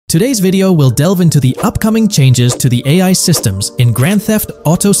Today's video will delve into the upcoming changes to the AI systems in Grand Theft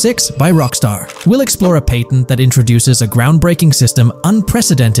Auto 6 by Rockstar. We'll explore a patent that introduces a groundbreaking system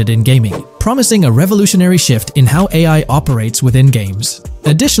unprecedented in gaming, promising a revolutionary shift in how AI operates within games.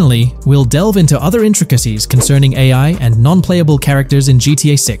 Additionally, we'll delve into other intricacies concerning AI and non-playable characters in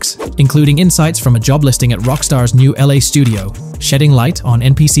GTA 6, including insights from a job listing at Rockstar's new LA studio, shedding light on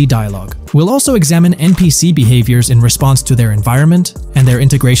NPC dialogue. We'll also examine NPC behaviors in response to their environment and their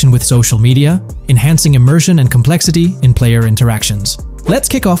integration with social media, enhancing immersion and complexity in player interactions. Let's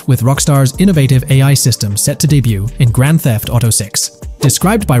kick off with Rockstar's innovative AI system set to debut in Grand Theft Auto 6.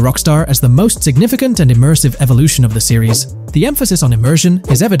 Described by Rockstar as the most significant and immersive evolution of the series, the emphasis on immersion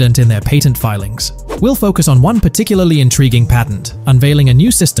is evident in their patent filings. We'll focus on one particularly intriguing patent, unveiling a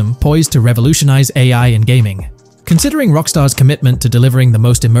new system poised to revolutionize AI in gaming. Considering Rockstar's commitment to delivering the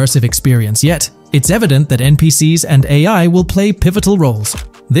most immersive experience yet, it's evident that NPCs and AI will play pivotal roles.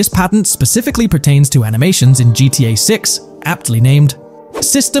 This patent specifically pertains to animations in GTA 6, aptly named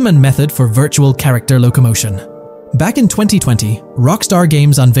System and Method for Virtual Character Locomotion. Back in 2020, Rockstar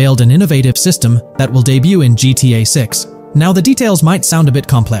Games unveiled an innovative system that will debut in GTA 6. Now, the details might sound a bit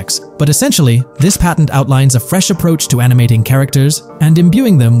complex, but essentially, this patent outlines a fresh approach to animating characters and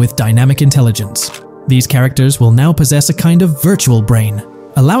imbuing them with dynamic intelligence. These characters will now possess a kind of virtual brain,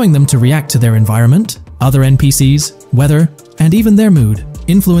 allowing them to react to their environment, other NPCs, weather, and even their mood,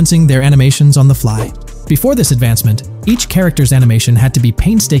 influencing their animations on the fly. Before this advancement, each character's animation had to be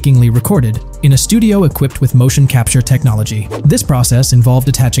painstakingly recorded in a studio equipped with motion capture technology. This process involved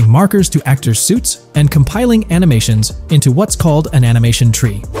attaching markers to actors' suits and compiling animations into what's called an animation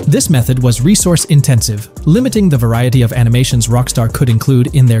tree. This method was resource-intensive, limiting the variety of animations Rockstar could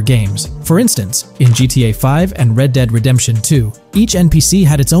include in their games. For instance, in GTA 5 and Red Dead Redemption 2, each NPC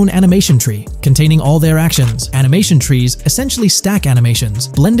had its own animation tree, containing all their actions. Animation trees essentially stack animations,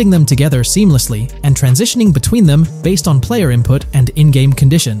 blending them together seamlessly and transitioning between them based on player input and in-game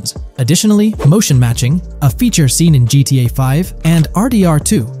conditions. Additionally, motion matching, a feature seen in GTA 5 and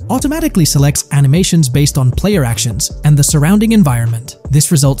RDR2, automatically selects animations based on player actions and the surrounding environment.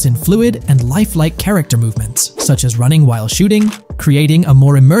 This results in fluid and lifelike character movements, such as running while shooting, creating a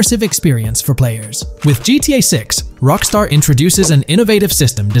more immersive experience for players. With GTA 6, Rockstar introduces an innovative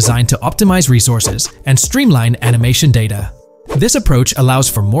system designed to optimize resources and streamline animation data. This approach allows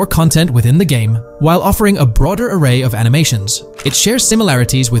for more content within the game while offering a broader array of animations. It shares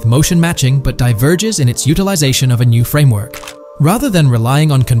similarities with motion matching but diverges in its utilization of a new framework. Rather than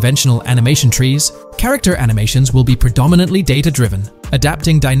relying on conventional animation trees, character animations will be predominantly data-driven,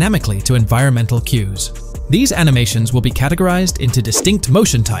 adapting dynamically to environmental cues. These animations will be categorized into distinct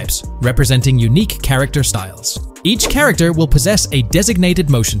motion types, representing unique character styles. Each character will possess a designated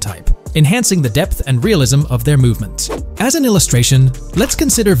motion type, enhancing the depth and realism of their movements. As an illustration, let's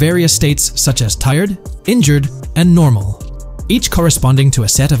consider various states such as tired, injured, and normal, each corresponding to a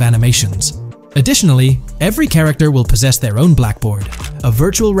set of animations. Additionally, every character will possess their own blackboard, a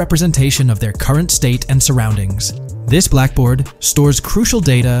virtual representation of their current state and surroundings. This blackboard stores crucial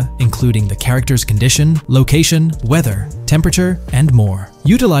data including the character's condition, location, weather, temperature, and more.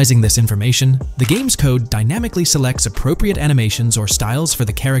 Utilizing this information, the game's code dynamically selects appropriate animations or styles for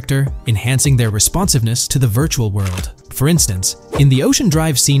the character, enhancing their responsiveness to the virtual world. For instance, in the Ocean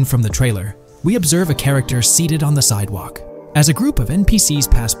Drive scene from the trailer, we observe a character seated on the sidewalk. As a group of NPCs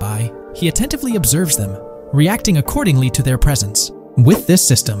pass by, he attentively observes them, reacting accordingly to their presence. With this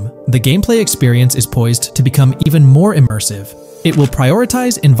system, the gameplay experience is poised to become even more immersive. It will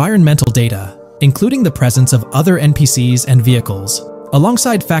prioritize environmental data, including the presence of other NPCs and vehicles,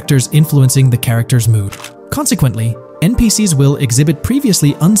 alongside factors influencing the character's mood. Consequently, NPCs will exhibit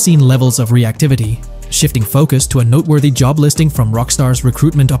previously unseen levels of reactivity, shifting focus to a noteworthy job listing from Rockstar's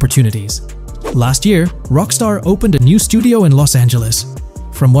recruitment opportunities. Last year, Rockstar opened a new studio in Los Angeles.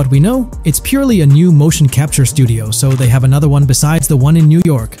 From what we know, it's purely a new motion capture studio, so they have another one besides the one in New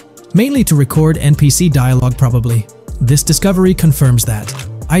York, mainly to record NPC dialogue probably. This discovery confirms that.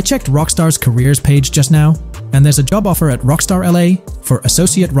 I checked Rockstar's careers page just now, and there's a job offer at Rockstar LA for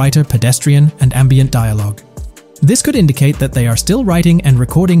Associate Writer Pedestrian and Ambient Dialogue. This could indicate that they are still writing and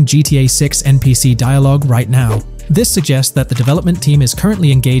recording GTA 6 NPC dialogue right now. This suggests that the development team is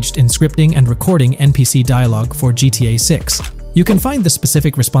currently engaged in scripting and recording NPC dialogue for GTA 6. You can find the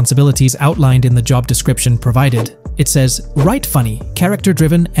specific responsibilities outlined in the job description provided. It says, write funny,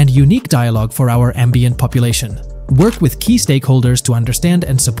 character-driven, and unique dialogue for our ambient population. Work with key stakeholders to understand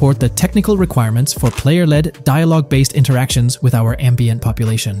and support the technical requirements for player-led, dialogue-based interactions with our ambient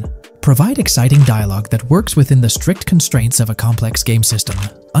population. Provide exciting dialogue that works within the strict constraints of a complex game system.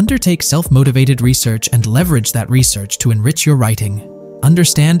 Undertake self-motivated research and leverage that research to enrich your writing.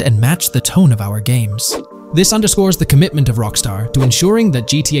 understand, and match the tone of our games. This underscores the commitment of Rockstar to ensuring that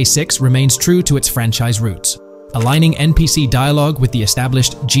GTA 6 remains true to its franchise roots. Aligning NPC dialogue with the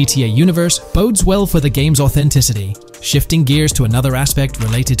established GTA universe bodes well for the game's authenticity. Shifting gears to another aspect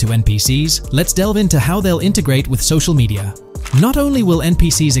related to NPCs, let's delve into how they'll integrate with social media. Not only will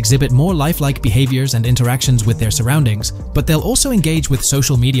NPCs exhibit more lifelike behaviors and interactions with their surroundings, but they'll also engage with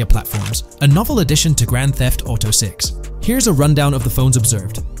social media platforms, a novel addition to Grand Theft Auto 6. Here's a rundown of the phones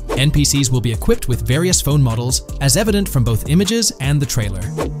observed. NPCs will be equipped with various phone models, as evident from both images and the trailer.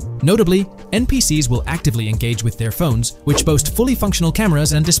 Notably, NPCs will actively engage with their phones, which boast fully functional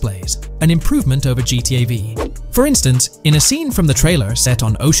cameras and displays, an improvement over GTA V. For instance, in a scene from the trailer set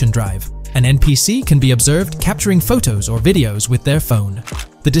on Ocean Drive, an NPC can be observed capturing photos or videos with their phone.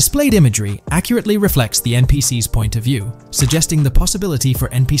 The displayed imagery accurately reflects the NPC's point of view, suggesting the possibility for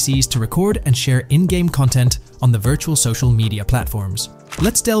NPCs to record and share in-game content on the virtual social media platforms.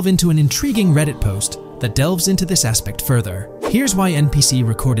 Let's delve into an intriguing Reddit post that delves into this aspect further. Here's why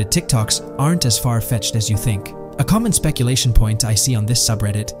NPC-recorded TikToks aren't as far-fetched as you think. A common speculation point I see on this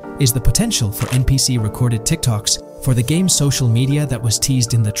subreddit is the potential for NPC-recorded TikToks for the game's social media that was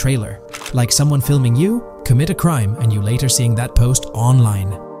teased in the trailer, like someone filming you commit a crime and you later seeing that post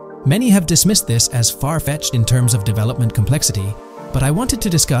online. Many have dismissed this as far-fetched in terms of development complexity, but I wanted to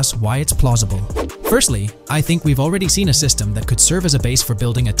discuss why it's plausible. Firstly, I think we've already seen a system that could serve as a base for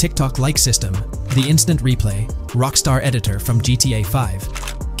building a TikTok-like system, the Instant Replay, Rockstar editor from GTA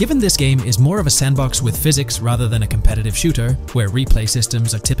 5. Given this game is more of a sandbox with physics rather than a competitive shooter, where replay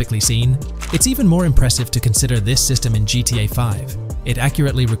systems are typically seen, it's even more impressive to consider this system in GTA 5. It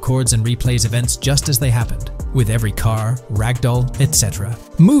accurately records and replays events just as they happened, with every car, ragdoll, etc.,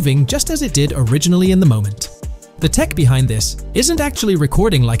 moving just as it did originally in the moment. The tech behind this isn't actually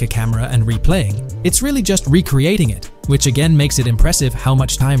recording like a camera and replaying, it's really just recreating it, which again makes it impressive how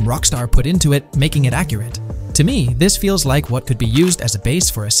much time Rockstar put into it, making it accurate. To me, this feels like what could be used as a base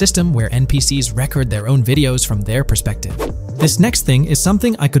for a system where NPCs record their own videos from their perspective. This next thing is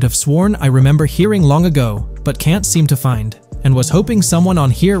something I could have sworn I remember hearing long ago, but can't seem to find, and was hoping someone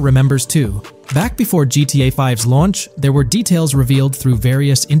on here remembers too. Back before GTA 5's launch, there were details revealed through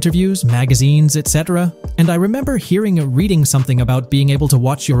various interviews, magazines, etc., and I remember hearing or reading something about being able to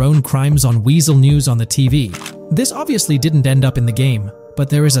watch your own crimes on Weasel News on the TV. This obviously didn't end up in the game, but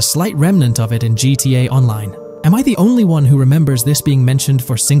there is a slight remnant of it in GTA Online. Am I the only one who remembers this being mentioned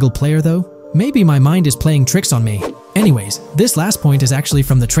for single player though? Maybe my mind is playing tricks on me. Anyways, this last point is actually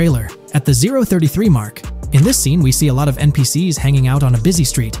from the trailer, at the 0:33 mark. In this scene, we see a lot of NPCs hanging out on a busy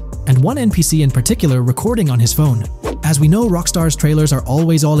street, and one NPC in particular recording on his phone. As we know, Rockstar's trailers are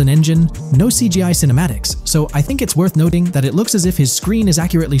always all in engine, no CGI cinematics, so I think it's worth noting that it looks as if his screen is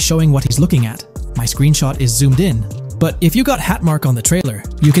accurately showing what he's looking at. My screenshot is zoomed in, but if you got Hatmark on the trailer,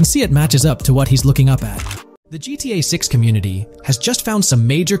 you can see it matches up to what he's looking up at. The GTA 6 community has just found some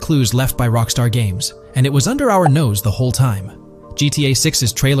major clues left by Rockstar Games, and it was under our nose the whole time. GTA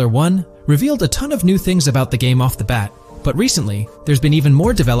 6's Trailer 1 revealed a ton of new things about the game off the bat, but recently, there's been even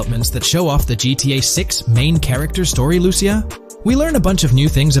more developments that show off the GTA 6 main character story, Lucia. We learn a bunch of new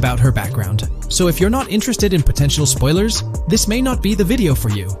things about her background, so if you're not interested in potential spoilers, this may not be the video for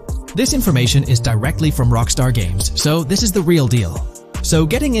you. This information is directly from Rockstar Games, so this is the real deal. So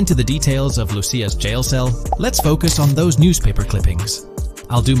getting into the details of Lucia's jail cell, let's focus on those newspaper clippings.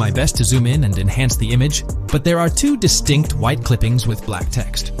 I'll do my best to zoom in and enhance the image, but there are two distinct white clippings with black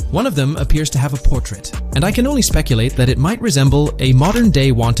text. One of them appears to have a portrait, and I can only speculate that it might resemble a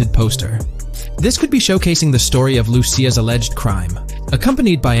modern-day wanted poster. This could be showcasing the story of Lucia's alleged crime,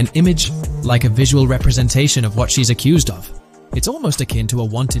 accompanied by an image like a visual representation of what she's accused of. It's almost akin to a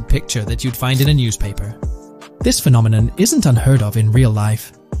wanted picture that you'd find in a newspaper. This phenomenon isn't unheard of in real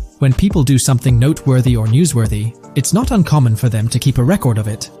life. When people do something noteworthy or newsworthy, it's not uncommon for them to keep a record of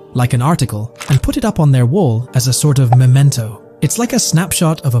it, like an article, and put it up on their wall as a sort of memento. It's like a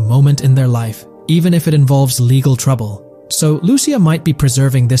snapshot of a moment in their life, even if it involves legal trouble. So Lucia might be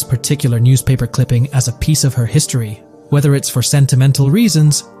preserving this particular newspaper clipping as a piece of her history, whether it's for sentimental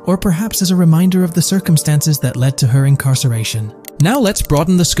reasons, or perhaps as a reminder of the circumstances that led to her incarceration. Now let's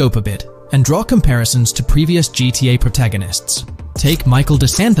broaden the scope a bit, and draw comparisons to previous GTA protagonists. Take Michael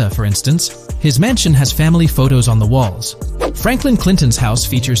DeSanta, for instance. His mansion has family photos on the walls. Franklin Clinton's house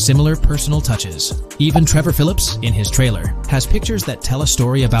features similar personal touches. Even Trevor Phillips, in his trailer, has pictures that tell a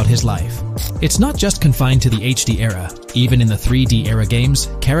story about his life. It's not just confined to the HD era. Even in the 3D era games,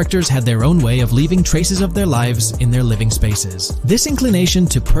 characters had their own way of leaving traces of their lives in their living spaces. This inclination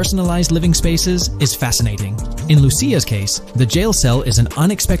to personalized living spaces is fascinating. In Lucia's case, the jail cell is an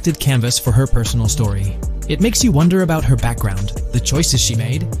unexpected canvas for her personal story. It makes you wonder about her background, the choices she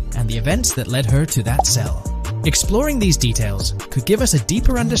made, and the events that led her to that cell. Exploring these details could give us a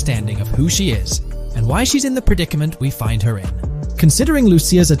deeper understanding of who she is and why she's in the predicament we find her in. Considering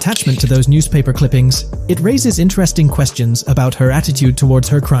Lucia's attachment to those newspaper clippings, it raises interesting questions about her attitude towards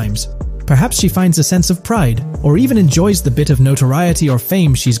her crimes. Perhaps she finds a sense of pride, or even enjoys the bit of notoriety or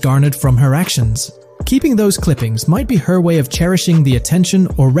fame she's garnered from her actions. Keeping those clippings might be her way of cherishing the attention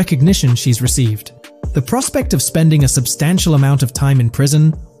or recognition she's received. The prospect of spending a substantial amount of time in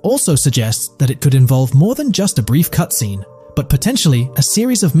prison also suggests that it could involve more than just a brief cutscene, but potentially a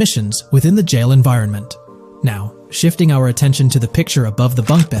series of missions within the jail environment. Now, shifting our attention to the picture above the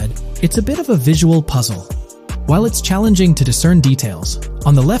bunk bed, it's a bit of a visual puzzle. While it's challenging to discern details,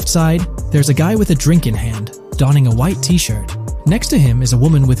 on the left side, there's a guy with a drink in hand, donning a white t-shirt. Next to him is a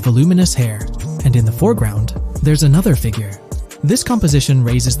woman with voluminous hair, and in the foreground, there's another figure. This composition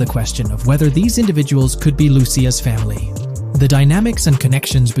raises the question of whether these individuals could be Lucia's family. The dynamics and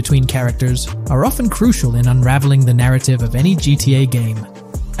connections between characters are often crucial in unraveling the narrative of any GTA game.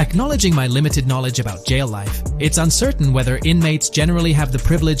 Acknowledging my limited knowledge about jail life, it's uncertain whether inmates generally have the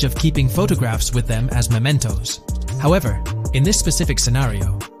privilege of keeping photographs with them as mementos. However, in this specific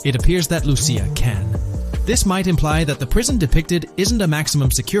scenario, it appears that Lucia can. This might imply that the prison depicted isn't a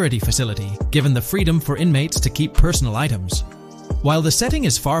maximum security facility, given the freedom for inmates to keep personal items. While the setting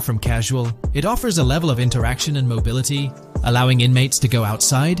is far from casual, it offers a level of interaction and mobility, allowing inmates to go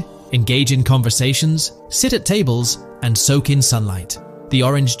outside, engage in conversations, sit at tables, and soak in sunlight. The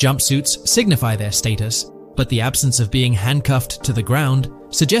orange jumpsuits signify their status, but the absence of being handcuffed to the ground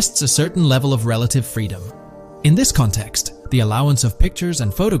suggests a certain level of relative freedom. In this context, the allowance of pictures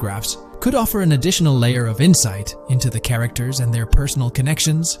and photographs could offer an additional layer of insight into the characters and their personal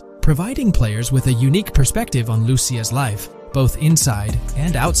connections, providing players with a unique perspective on Lucia's life, both inside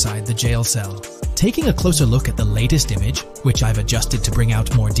and outside the jail cell. Taking a closer look at the latest image, which I've adjusted to bring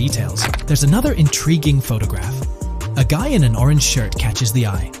out more details, there's another intriguing photograph. A guy in an orange shirt catches the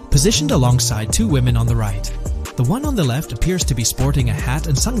eye, positioned alongside two women on the right. The one on the left appears to be sporting a hat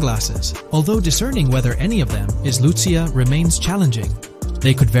and sunglasses, although discerning whether any of them is Lucia remains challenging.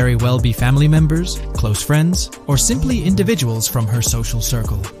 They could very well be family members, close friends, or simply individuals from her social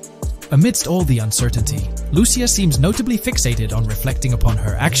circle. Amidst all the uncertainty, Lucia seems notably fixated on reflecting upon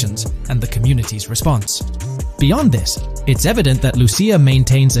her actions and the community's response. Beyond this, it's evident that Lucia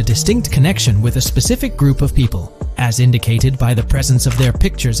maintains a distinct connection with a specific group of people, as indicated by the presence of their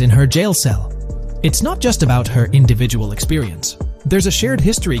pictures in her jail cell. It's not just about her individual experience. There's a shared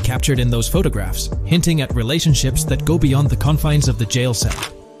history captured in those photographs, hinting at relationships that go beyond the confines of the jail cell.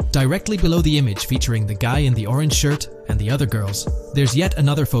 Directly below the image featuring the guy in the orange shirt and the other girls, there's yet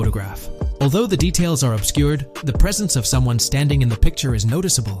another photograph. Although the details are obscured, the presence of someone standing in the picture is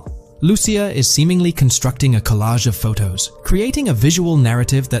noticeable. Lucia is seemingly constructing a collage of photos, creating a visual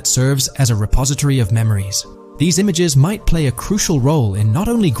narrative that serves as a repository of memories. These images might play a crucial role in not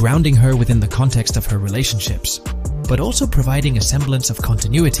only grounding her within the context of her relationships, but also providing a semblance of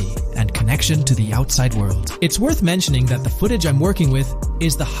continuity and connection to the outside world. It's worth mentioning that the footage I'm working with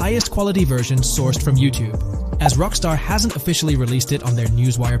is the highest quality version sourced from YouTube, as Rockstar hasn't officially released it on their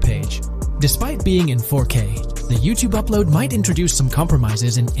Newswire page. Despite being in 4K, the YouTube upload might introduce some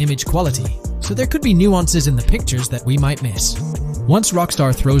compromises in image quality, so there could be nuances in the pictures that we might miss. Once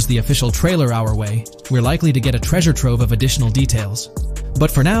Rockstar throws the official trailer our way, we're likely to get a treasure trove of additional details. But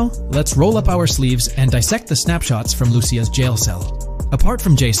for now, let's roll up our sleeves and dissect the snapshots from Lucia's jail cell. Apart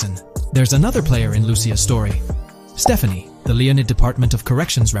from Jason, there's another player in Lucia's story, Stephanie, the Leonid Department of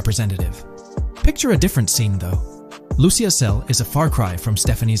Corrections representative. Picture a different scene though. Lucia's cell is a far cry from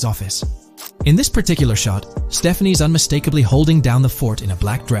Stephanie's office. In this particular shot, Stephanie's unmistakably holding down the fort in a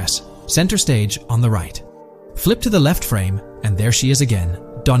black dress, center stage on the right. Flip to the left frame, and there she is again,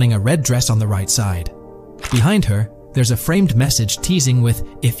 donning a red dress on the right side. Behind her, there's a framed message teasing with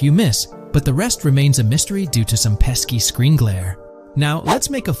 "if you miss," but the rest remains a mystery due to some pesky screen glare. Now let's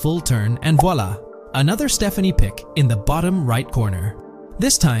make a full turn and voila, another Stephanie pic in the bottom right corner.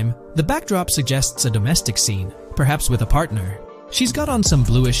 This time, the backdrop suggests a domestic scene, perhaps with a partner. She's got on some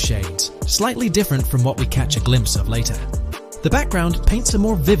bluish shades, slightly different from what we catch a glimpse of later. The background paints a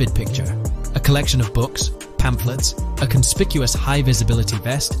more vivid picture, a collection of books, pamphlets, a conspicuous high-visibility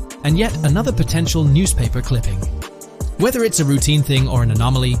vest, and yet another potential newspaper clipping. Whether it's a routine thing or an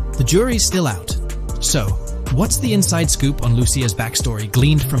anomaly, the jury's still out. So, what's the inside scoop on Lucia's backstory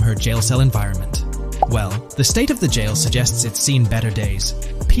gleaned from her jail cell environment? Well, the state of the jail suggests it's seen better days.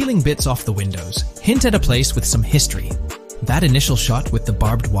 Peeling bits off the windows hint at a place with some history. That initial shot with the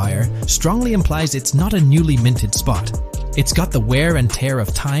barbed wire strongly implies it's not a newly minted spot. It's got the wear and tear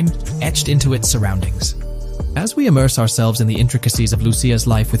of time etched into its surroundings. As we immerse ourselves in the intricacies of Lucia's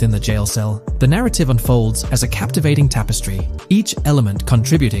life within the jail cell, the narrative unfolds as a captivating tapestry, each element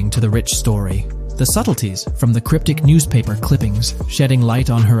contributing to the rich story. The subtleties, from the cryptic newspaper clippings shedding light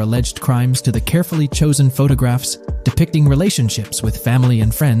on her alleged crimes to the carefully chosen photographs depicting relationships with family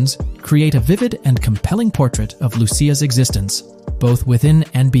and friends, create a vivid and compelling portrait of Lucia's existence, both within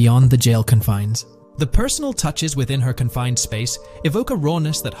and beyond the jail confines. The personal touches within her confined space evoke a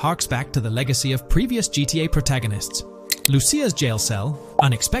rawness that harks back to the legacy of previous GTA protagonists. Lucia's jail cell,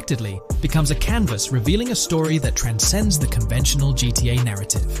 unexpectedly, becomes a canvas revealing a story that transcends the conventional GTA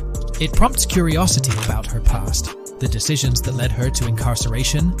narrative. It prompts curiosity about her past, the decisions that led her to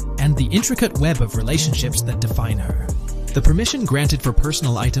incarceration, and the intricate web of relationships that define her. The permission granted for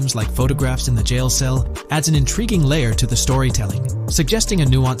personal items like photographs in the jail cell adds an intriguing layer to the storytelling, suggesting a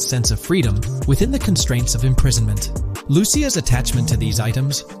nuanced sense of freedom within the constraints of imprisonment. Lucia's attachment to these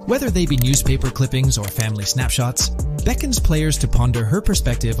items, whether they be newspaper clippings or family snapshots, beckons players to ponder her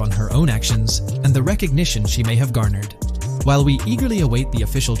perspective on her own actions and the recognition she may have garnered. While we eagerly await the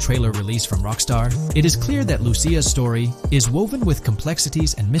official trailer release from Rockstar, it is clear that Lucia's story is woven with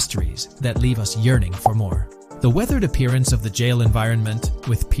complexities and mysteries that leave us yearning for more. The weathered appearance of the jail environment,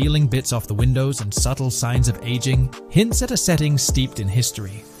 with peeling bits off the windows and subtle signs of aging, hints at a setting steeped in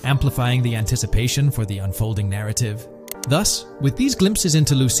history, amplifying the anticipation for the unfolding narrative. Thus, with these glimpses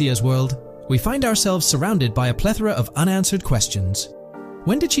into Lucia's world, we find ourselves surrounded by a plethora of unanswered questions.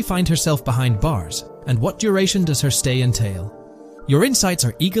 When did she find herself behind bars, and what duration does her stay entail? Your insights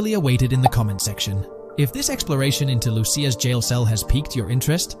are eagerly awaited in the comment section. If this exploration into Lucia's jail cell has piqued your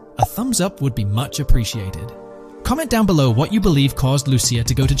interest, a thumbs up would be much appreciated. Comment down below what you believe caused Lucia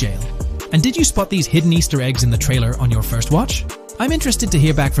to go to jail. And did you spot these hidden Easter eggs in the trailer on your first watch? I'm interested to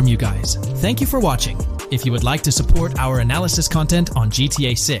hear back from you guys. Thank you for watching. If you would like to support our analysis content on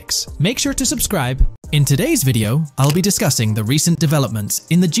GTA 6, make sure to subscribe. In today's video, I'll be discussing the recent developments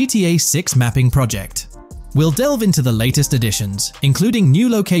in the GTA 6 mapping project. We'll delve into the latest additions, including new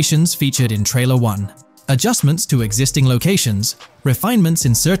locations featured in Trailer 1, adjustments to existing locations, refinements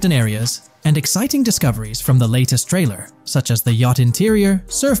in certain areas, and exciting discoveries from the latest trailer, such as the yacht interior,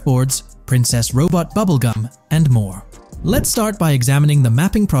 surfboards, Princess Robot bubblegum, and more. Let's start by examining the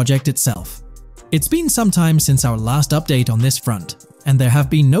mapping project itself. It's been some time since our last update on this front, and there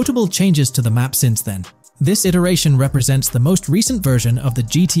have been notable changes to the map since then. This iteration represents the most recent version of the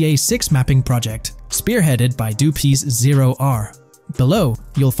GTA 6 mapping project, spearheaded by Dupee's 0R. Below,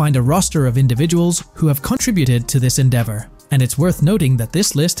 you'll find a roster of individuals who have contributed to this endeavor, and it's worth noting that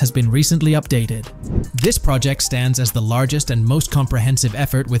this list has been recently updated. This project stands as the largest and most comprehensive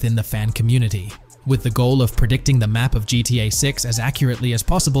effort within the fan community, with the goal of predicting the map of GTA 6 as accurately as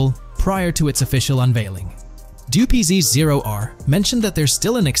possible prior to its official unveiling. Dupee's 0R mentioned that there's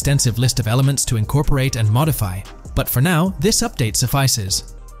still an extensive list of elements to incorporate and modify, but for now, this update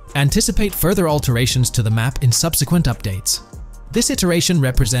suffices. Anticipate further alterations to the map in subsequent updates. This iteration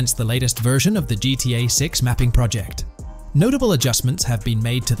represents the latest version of the GTA 6 mapping project. Notable adjustments have been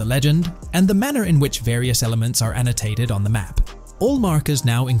made to the legend and the manner in which various elements are annotated on the map. All markers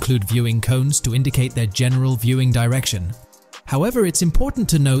now include viewing cones to indicate their general viewing direction. However, it's important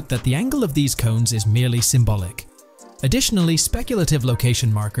to note that the angle of these cones is merely symbolic. Additionally, speculative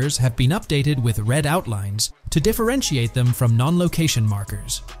location markers have been updated with red outlines to differentiate them from non-location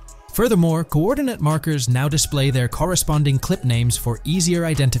markers. Furthermore, coordinate markers now display their corresponding clip names for easier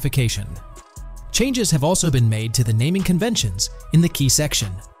identification. Changes have also been made to the naming conventions in the key section.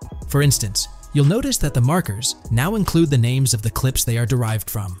 For instance, you'll notice that the markers now include the names of the clips they are derived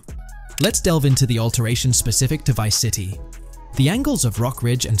from. Let's delve into the alterations specific to Vice City. The angles of Rock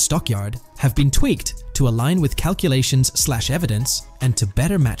Ridge and Stockyard have been tweaked to align with calculations/evidence and to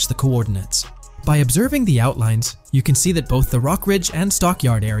better match the coordinates. By observing the outlines, you can see that both the Rock Ridge and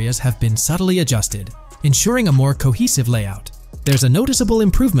Stockyard areas have been subtly adjusted, ensuring a more cohesive layout. There's a noticeable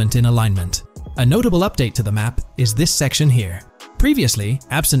improvement in alignment. A notable update to the map is this section here. Previously,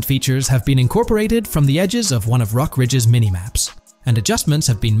 absent features have been incorporated from the edges of one of Rock Ridge's mini-maps, and adjustments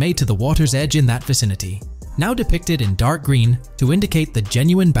have been made to the water's edge in that vicinity, now depicted in dark green to indicate the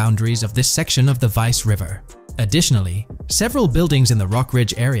genuine boundaries of this section of the Vice River. Additionally, several buildings in the Rock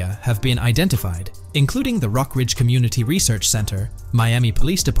Ridge area have been identified, including the Rock Ridge Community Research Center, Miami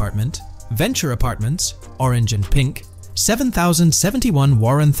Police Department, Venture Apartments, Orange and Pink, 7071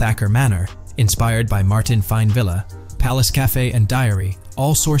 Warren Thacker Manor, inspired by Martin Fine Villa, Palace Cafe and Diary,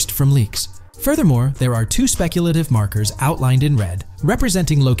 all sourced from leaks. Furthermore, there are two speculative markers outlined in red,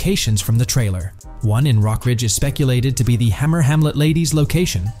 representing locations from the trailer. One in Rock Ridge is speculated to be the Hammer Hamlet Ladies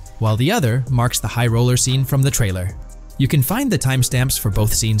location, while the other marks the high roller scene from the trailer. You can find the timestamps for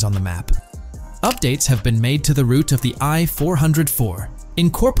both scenes on the map. Updates have been made to the route of the I-404,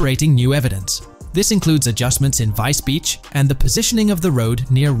 incorporating new evidence. This includes adjustments in Vice Beach and the positioning of the road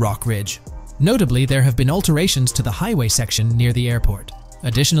near Rock Ridge. Notably, there have been alterations to the highway section near the airport.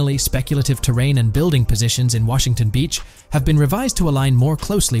 Additionally, speculative terrain and building positions in Washington Beach have been revised to align more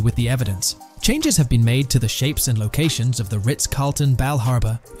closely with the evidence. Changes have been made to the shapes and locations of the Ritz-Carlton Bal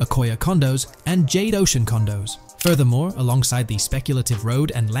Harbour, Akoya condos, and Jade Ocean condos. Furthermore, alongside the speculative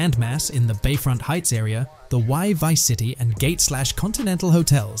road and landmass in the Bayfront Heights area, the Y Vice City and Gate/Continental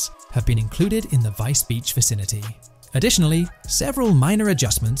hotels have been included in the Vice Beach vicinity. Additionally, several minor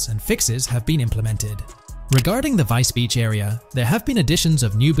adjustments and fixes have been implemented. Regarding the Vice Beach area, there have been additions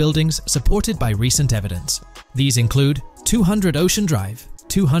of new buildings supported by recent evidence. These include 200 Ocean Drive,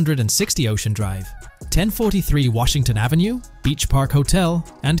 260 Ocean Drive, 1043 Washington Avenue, Beach Park Hotel,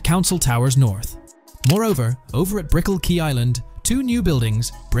 and Council Towers North. Moreover, over at Brickell Key Island, two new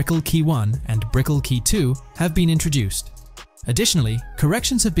buildings, Brickell Key 1 and Brickell Key 2, have been introduced. Additionally,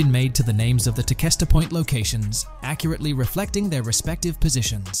 corrections have been made to the names of the Tequesta Point locations, accurately reflecting their respective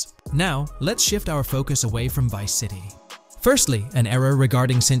positions. Now, let's shift our focus away from Vice City. Firstly, an error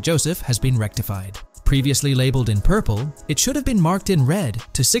regarding St. Joseph has been rectified. Previously labeled in purple, it should have been marked in red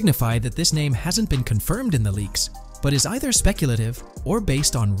to signify that this name hasn't been confirmed in the leaks, but is either speculative or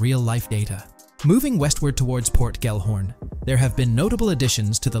based on real-life data. Moving westward towards Port Gellhorn, there have been notable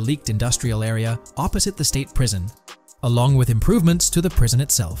additions to the leaked industrial area opposite the state prison, along with improvements to the prison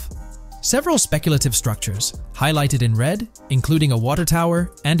itself. Several speculative structures, highlighted in red, including a water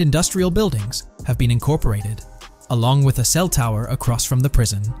tower and industrial buildings, have been incorporated, along with a cell tower across from the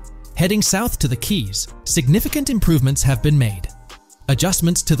prison. Heading south to the Keys, significant improvements have been made.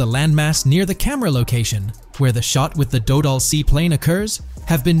 Adjustments to the landmass near the camera location, where the shot with the Dodal seaplane occurs,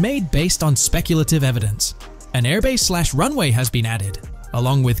 have been made based on speculative evidence. An airbase/runway has been added,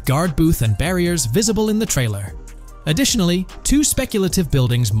 along with guard booth and barriers visible in the trailer. Additionally, two speculative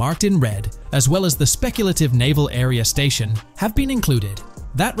buildings marked in red, as well as the speculative Naval Area Station, have been included.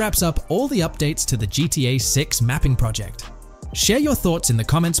 That wraps up all the updates to the GTA 6 mapping project. Share your thoughts in the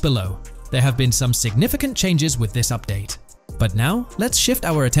comments below. There have been some significant changes with this update. But now, let's shift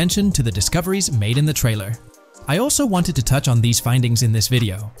our attention to the discoveries made in the trailer. I also wanted to touch on these findings in this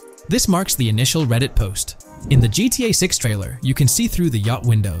video. This marks the initial Reddit post. In the GTA 6 trailer, you can see through the yacht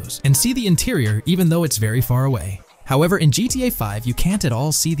windows and see the interior even though it's very far away. However, in GTA 5, you can't at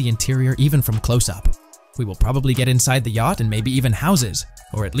all see the interior even from close-up. We will probably get inside the yacht and maybe even houses,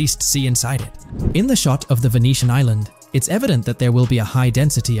 or at least see inside it. In the shot of the Venetian island, it's evident that there will be a high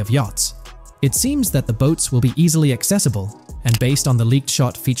density of yachts. It seems that the boats will be easily accessible, and based on the leaked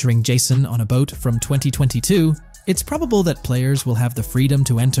shot featuring Jason on a boat from 2022, it's probable that players will have the freedom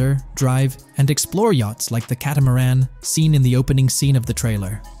to enter, drive, and explore yachts like the catamaran seen in the opening scene of the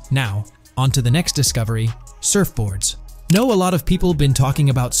trailer. Now, on to the next discovery, surfboards. Know a lot of people been talking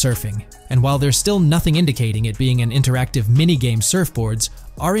about surfing, and while there's still nothing indicating it being an interactive minigame, surfboards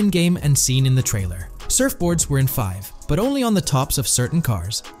are in-game and seen in the trailer. Surfboards were in 5, but only on the tops of certain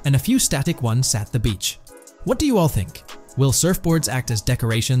cars, and a few static ones at the beach. What do you all think? Will surfboards act as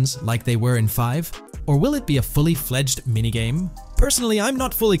decorations like they were in 5? Or will it be a fully fledged minigame? Personally, I'm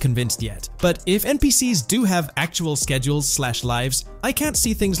not fully convinced yet, but if NPCs do have actual schedules/lives, I can't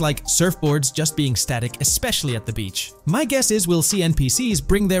see things like surfboards just being static, especially at the beach. My guess is we'll see NPCs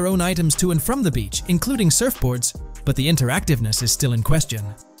bring their own items to and from the beach, including surfboards, but the interactiveness is still in question.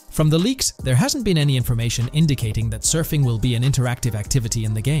 From the leaks, there hasn't been any information indicating that surfing will be an interactive activity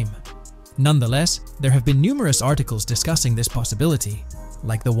in the game. Nonetheless, there have been numerous articles discussing this possibility,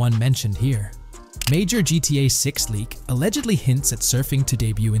 like the one mentioned here. Major GTA 6 leak allegedly hints at surfing to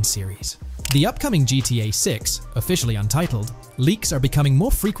debut in series. The upcoming GTA 6, officially untitled, leaks are becoming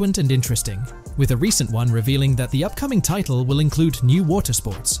more frequent and interesting, with a recent one revealing that the upcoming title will include new water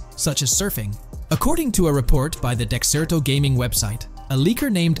sports, such as surfing. According to a report by the Dexerto gaming website, a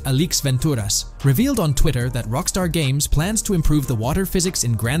leaker named Alix Venturas revealed on Twitter that Rockstar Games plans to improve the water physics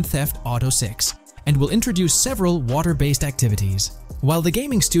in Grand Theft Auto 6 and will introduce several water-based activities. While the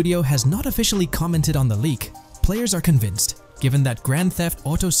gaming studio has not officially commented on the leak, players are convinced, given that Grand Theft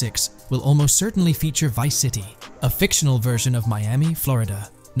Auto 6 will almost certainly feature Vice City, a fictional version of Miami, Florida,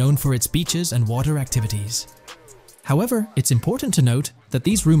 known for its beaches and water activities. However, it's important to note that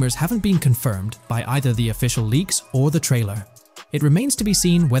these rumors haven't been confirmed by either the official leaks or the trailer. It remains to be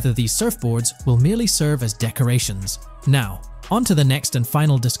seen whether these surfboards will merely serve as decorations. Now, on to the next and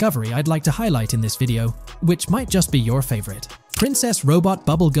final discovery I'd like to highlight in this video, which might just be your favorite. Princess Robot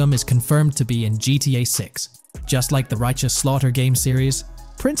Bubblegum is confirmed to be in GTA 6. Just like the Righteous Slaughter game series,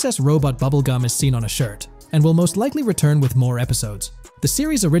 Princess Robot Bubblegum is seen on a shirt, and will most likely return with more episodes. The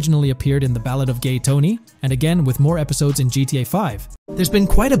series originally appeared in The Ballad of Gay Tony, and again with more episodes in GTA 5. There's been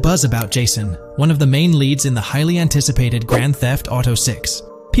quite a buzz about Jason, one of the main leads in the highly anticipated Grand Theft Auto 6.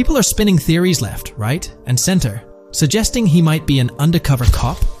 People are spinning theories left, right, and center, suggesting he might be an undercover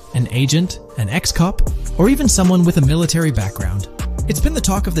cop, an agent, an ex-cop, or even someone with a military background. It's been the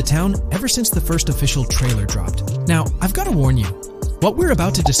talk of the town ever since the first official trailer dropped. Now, I've got to warn you, what we're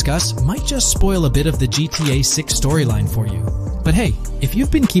about to discuss might just spoil a bit of the GTA 6 storyline for you. But hey, if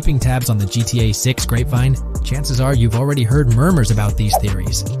you've been keeping tabs on the GTA 6 grapevine, chances are you've already heard murmurs about these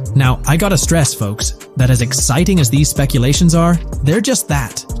theories. Now, I gotta stress, folks, that as exciting as these speculations are, they're just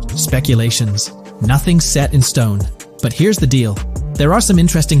that, speculations. Nothing set in stone. But here's the deal. There are some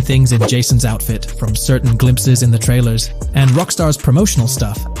interesting things in Jason's outfit from certain glimpses in the trailers and Rockstar's promotional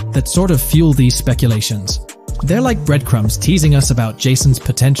stuff that sort of fuel these speculations. They're like breadcrumbs teasing us about Jason's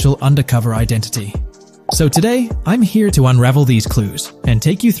potential undercover identity. So today, I'm here to unravel these clues and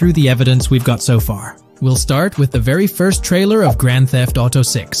take you through the evidence we've got so far. We'll start with the very first trailer of Grand Theft Auto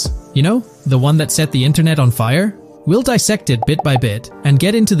 6. You know, the one that set the internet on fire? We'll dissect it bit by bit and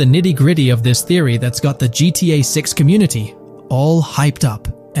get into the nitty-gritty of this theory that's got the GTA 6 community all hyped up.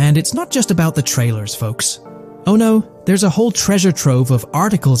 And it's not just about the trailers, folks. Oh no, there's a whole treasure trove of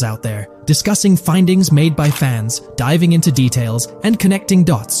articles out there discussing findings made by fans, diving into details, and connecting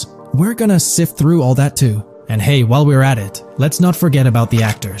dots. We're gonna sift through all that too. And hey, while we're at it, let's not forget about the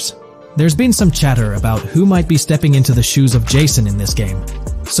actors. There's been some chatter about who might be stepping into the shoes of Jason in this game.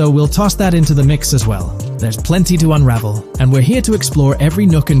 So we'll toss that into the mix as well. There's plenty to unravel, and we're here to explore every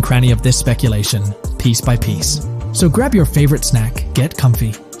nook and cranny of this speculation, piece by piece. So grab your favorite snack, get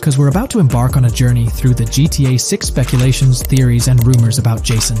comfy, because we're about to embark on a journey through the GTA 6 speculations, theories, and rumors about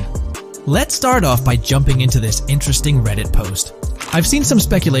Jason. Let's start off by jumping into this interesting Reddit post. I've seen some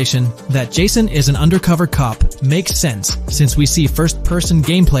speculation that Jason is an undercover cop makes sense since we see first-person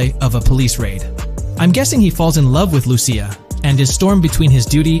gameplay of a police raid. I'm guessing he falls in love with Lucia, and his storm between his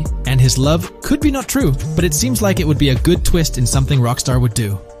duty and his love could be not true, but it seems like it would be a good twist in something Rockstar would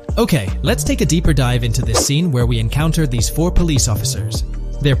do. Okay, let's take a deeper dive into this scene where we encounter these 4 police officers.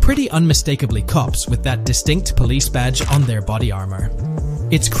 They're pretty unmistakably cops with that distinct police badge on their body armor.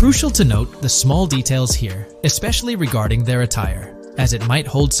 It's crucial to note the small details here, especially regarding their attire, as it might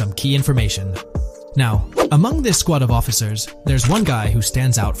hold some key information. Now, among this squad of officers, there's one guy who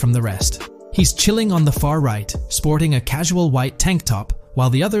stands out from the rest. He's chilling on the far right, sporting a casual white tank top, while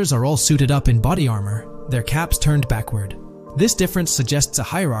the others are all suited up in body armor, their caps turned backward. This difference suggests a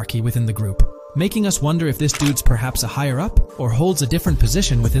hierarchy within the group, making us wonder if this dude's perhaps a higher up or holds a different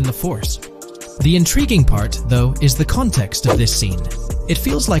position within the force. The intriguing part, though, is the context of this scene. It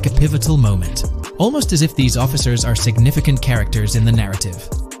feels like a pivotal moment, almost as if these officers are significant characters in the narrative.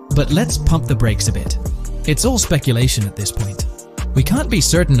 But let's pump the brakes a bit. It's all speculation at this point. We can't be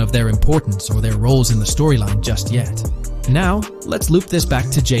certain of their importance or their roles in the storyline just yet. Now, let's loop this back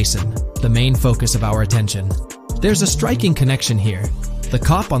to Jason, the main focus of our attention. There's a striking connection here. The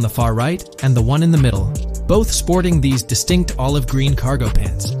cop on the far right and the one in the middle, both sporting these distinct olive green cargo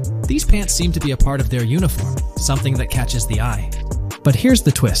pants. These pants seem to be a part of their uniform, something that catches the eye. But here's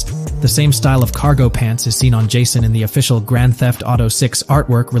the twist. The same style of cargo pants is seen on Jason in the official Grand Theft Auto 6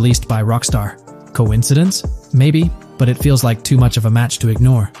 artwork released by Rockstar. Coincidence? Maybe, but it feels like too much of a match to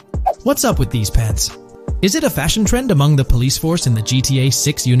ignore. What's up with these pants? Is it a fashion trend among the police force in the GTA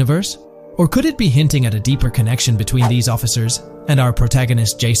 6 universe? Or could it be hinting at a deeper connection between these officers and our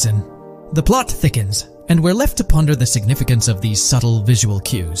protagonist Jason? The plot thickens, and we're left to ponder the significance of these subtle visual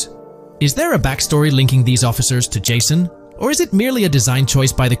cues. Is there a backstory linking these officers to Jason? Or is it merely a design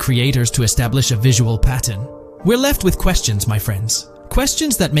choice by the creators to establish a visual pattern? We're left with questions, my friends.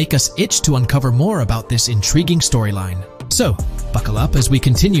 Questions that make us itch to uncover more about this intriguing storyline. So, buckle up as we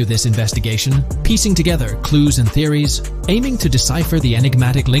continue this investigation, piecing together clues and theories, aiming to decipher the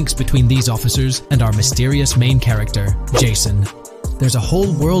enigmatic links between these officers and our mysterious main character, Jason. There's a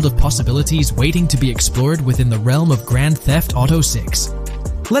whole world of possibilities waiting to be explored within the realm of Grand Theft Auto 6.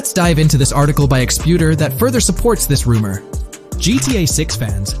 Let's dive into this article by Exputer that further supports this rumor. GTA 6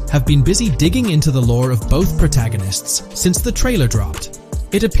 fans have been busy digging into the lore of both protagonists since the trailer dropped.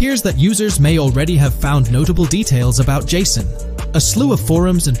 It appears that users may already have found notable details about Jason. A slew of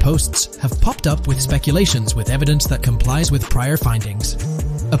forums and posts have popped up with speculations with evidence that complies with prior findings.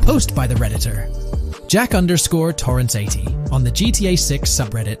 A post by the Redditor, Jack_Torrance80, on the GTA 6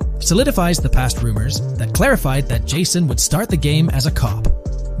 subreddit solidifies the past rumors that clarified that Jason would start the game as a cop.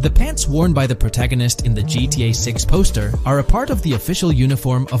 The pants worn by the protagonist in the GTA 6 poster are a part of the official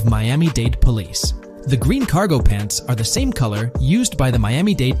uniform of Miami-Dade Police. The green cargo pants are the same color used by the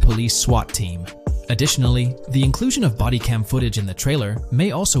Miami-Dade Police SWAT team. Additionally, the inclusion of body cam footage in the trailer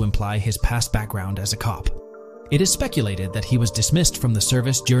may also imply his past background as a cop. It is speculated that he was dismissed from the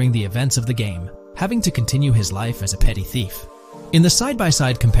service during the events of the game, having to continue his life as a petty thief. In the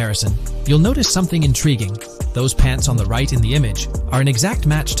side-by-side comparison, you'll notice something intriguing. Those pants on the right in the image are an exact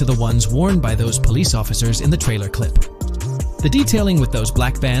match to the ones worn by those police officers in the trailer clip. The detailing with those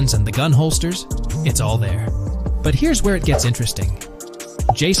black bands and the gun holsters, it's all there. But here's where it gets interesting.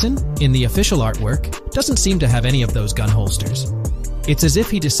 Jason, in the official artwork, doesn't seem to have any of those gun holsters. It's as if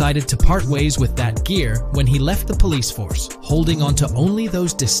he decided to part ways with that gear when he left the police force, holding onto only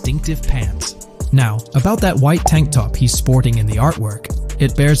those distinctive pants. Now, about that white tank top he's sporting in the artwork,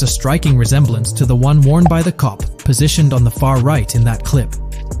 it bears a striking resemblance to the one worn by the cop, positioned on the far right in that clip.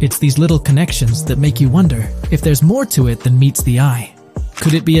 It's these little connections that make you wonder if there's more to it than meets the eye.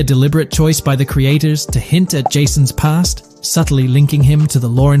 Could it be a deliberate choice by the creators to hint at Jason's past, subtly linking him to the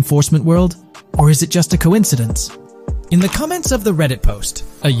law enforcement world? Or is it just a coincidence? In the comments of the Reddit post,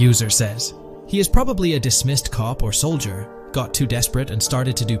 a user says, he is probably a dismissed cop or soldier, got too desperate and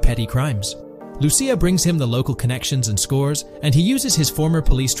started to do petty crimes. Lucia brings him the local connections and scores, and he uses his former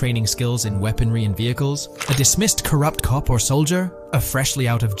police training skills in weaponry and vehicles. A dismissed corrupt cop or soldier, a freshly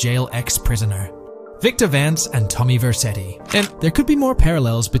out of jail ex-prisoner. Victor Vance and Tommy Vercetti. And there could be more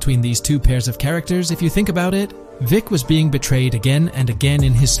parallels between these two pairs of characters if you think about it. Vic was being betrayed again and again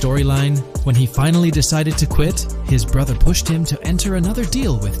in his storyline. When he finally decided to quit, his brother pushed him to enter another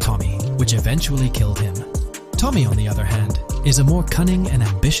deal with Tommy, which eventually killed him. Tommy, on the other hand, is a more cunning and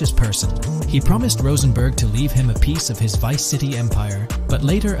ambitious person. He promised Rosenberg to leave him a piece of his Vice City empire, but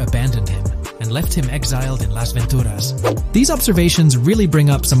later abandoned him and left him exiled in Las Venturas. These observations really bring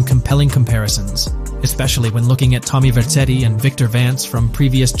up some compelling comparisons, especially when looking at Tommy Vercetti and Victor Vance from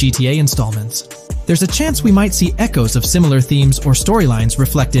previous GTA installments. There's a chance we might see echoes of similar themes or storylines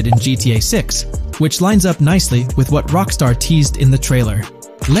reflected in GTA 6, which lines up nicely with what Rockstar teased in the trailer.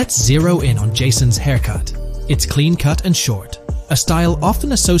 Let's zero in on Jason's haircut. It's clean-cut and short, a style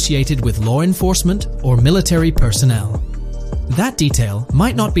often associated with law enforcement or military personnel. That detail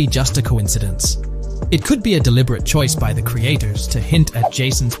might not be just a coincidence. It could be a deliberate choice by the creators to hint at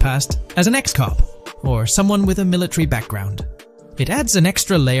Jason's past as an ex-cop or someone with a military background. It adds an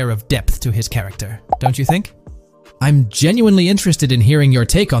extra layer of depth to his character, don't you think? I'm genuinely interested in hearing your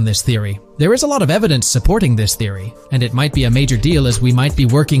take on this theory. There is a lot of evidence supporting this theory, and it might be a major deal as we might be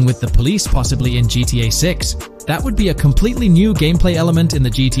working with the police possibly in GTA 6. That would be a completely new gameplay element in the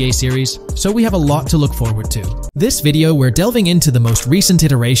GTA series, so we have a lot to look forward to. This video, we're delving into the most recent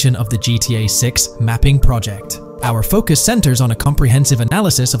iteration of the GTA 6 mapping project. Our focus centers on a comprehensive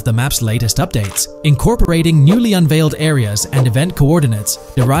analysis of the map's latest updates, incorporating newly unveiled areas and event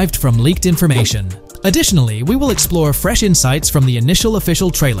coordinates derived from leaked information. Additionally, we will explore fresh insights from the initial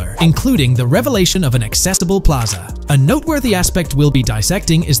official trailer, including the revelation of an accessible plaza. A noteworthy aspect we'll be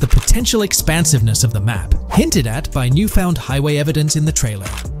dissecting is the potential expansiveness of the map, hinted at by newfound highway evidence in the trailer.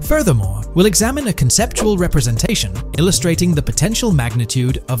 Furthermore, we'll examine a conceptual representation illustrating the potential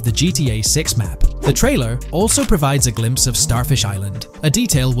magnitude of the GTA 6 map. The trailer also provides a glimpse of Starfish Island, a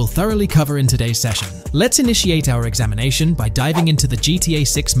detail we'll thoroughly cover in today's session. Let's initiate our examination by diving into the GTA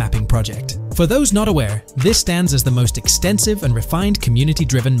 6 mapping project. For those not aware, this stands as the most extensive and refined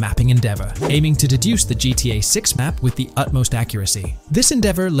community-driven mapping endeavor, aiming to deduce the GTA 6 map with the utmost accuracy. This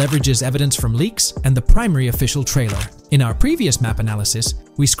endeavor leverages evidence from leaks and the primary official trailer. In our previous map analysis,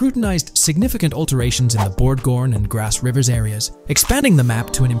 we scrutinized significant alterations in the Boardgorn and Grass Rivers areas, expanding the map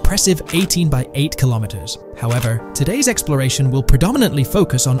to an impressive 18 by 8 kilometers. However, today's exploration will predominantly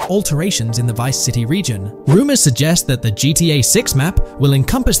focus on alterations in the Vice City region. Rumors suggest that the GTA 6 map will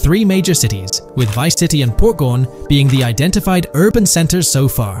encompass 3 major cities, with Vice City and Portgorn being the identified urban centers so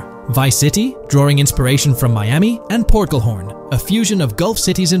far. Vice City, drawing inspiration from Miami, and Portgorn, a fusion of Gulf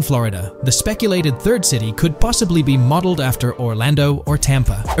cities in Florida. The speculated third city could possibly be modeled after Orlando or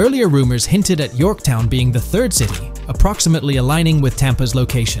Tampa. Earlier rumors hinted at Yorktown being the third city, approximately aligning with Tampa's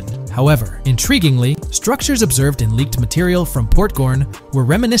location. However, intriguingly, structures observed in leaked material from Portgorn were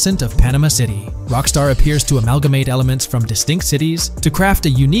reminiscent of Panama City. Rockstar appears to amalgamate elements from distinct cities to craft a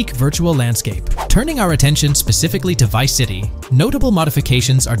unique virtual landscape. Turning our attention specifically to Vice City, notable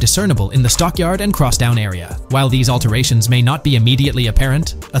modifications are discernible in the Stockyard and Crosstown area. While these alterations may not be immediately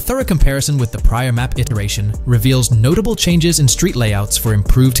apparent, a thorough comparison with the prior map iteration reveals notable changes in street layouts for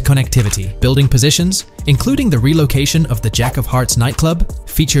improved connectivity, building positions, including the relocation of the Jack of Hearts nightclub,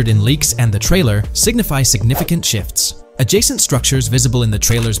 featured in leaks and the trailer, signify significant shifts. Adjacent structures visible in the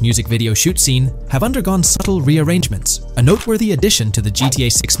trailer's music video shoot scene have undergone subtle rearrangements. A noteworthy addition to the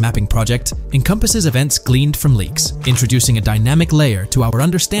GTA 6 mapping project encompasses events gleaned from leaks, introducing a dynamic layer to our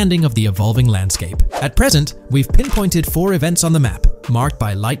understanding of the evolving landscape. At present, we've pinpointed 4 events on the map, marked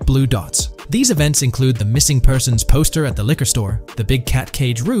by light blue dots. These events include the missing persons poster at the liquor store, the big cat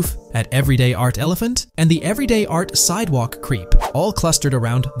cage roof at Everyday Art Elephant, and the Everyday Art Sidewalk Creep, all clustered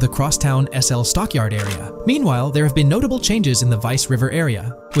around the Crosstown SL Stockyard area. Meanwhile, there have been notable changes in the Vice River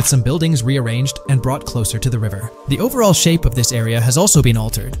area, with some buildings rearranged and brought closer to the river. The overall shape of this area has also been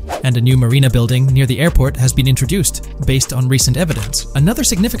altered, and a new marina building near the airport has been introduced, based on recent evidence. Another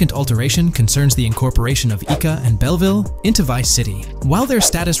significant alteration concerns the incorporation of Ica and Belleville into Vice City. While their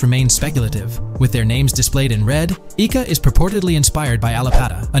status remains speculative, with their names displayed in red, Ica is purportedly inspired by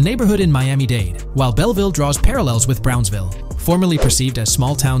Allapattah, a neighborhood in Miami-Dade, while Belleville draws parallels with Brownsville. Formerly perceived as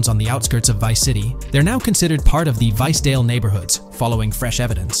small towns on the outskirts of Vice City, they're now considered part of the Vicedale neighborhoods, following fresh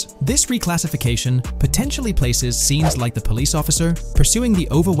evidence. This reclassification potentially places scenes like the police officer pursuing the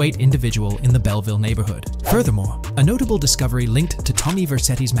overweight individual in the Belleville neighborhood. Furthermore, a notable discovery linked to Tommy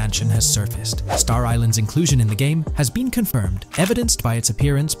Vercetti's mansion has surfaced. Star Island's inclusion in the game has been confirmed, evidenced by its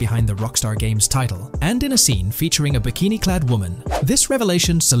appearance behind the Rockstar Games title, and in a scene featuring a bikini-clad woman. This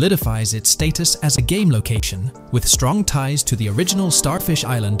revelation solidifies its status as a game location, with strong ties to the original Starfish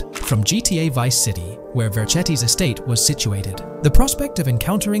Island from GTA Vice City, where Vercetti's estate was situated. The prospect of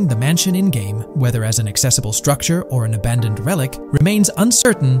encountering the mansion in-game, whether as an accessible structure or an abandoned relic, remains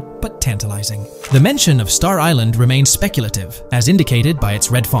uncertain but tantalizing. The mention of Star Island remains speculative, as indicated by its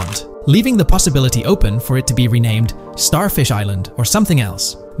red font, leaving the possibility open for it to be renamed Starfish Island or something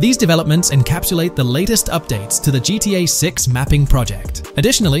else. These developments encapsulate the latest updates to the GTA 6 mapping project.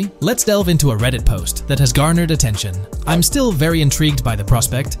 Additionally, let's delve into a Reddit post that has garnered attention. I'm still very intrigued by the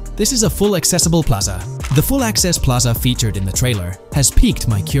prospect. This is a full accessible plaza. The full access plaza featured in the trailer has piqued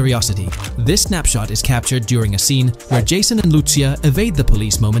my curiosity. This snapshot is captured during a scene where Jason and Lucia evade the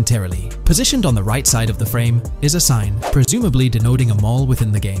police momentarily. Positioned on the right side of the frame is a sign, presumably denoting a mall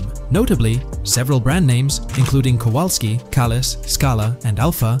within the game. Notably, several brand names, including Kowalski, Callis, Scala, and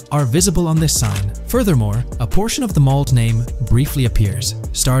Alpha, are visible on this sign. Furthermore, a portion of the mall's name briefly appears,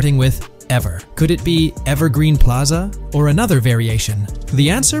 starting with Ever. Could it be Evergreen Plaza or another variation? The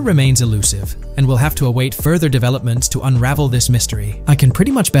answer remains elusive, and we'll have to await further developments to unravel this mystery. I can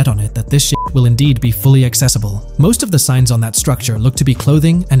pretty much bet on it that this shit will indeed be fully accessible. Most of the signs on that structure look to be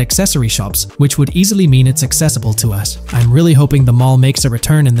clothing and accessory shops, which would easily mean it's accessible to us. I'm really hoping the mall makes a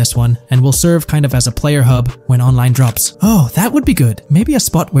return in this one and will serve kind of as a player hub when online drops. Oh, that would be good. Maybe a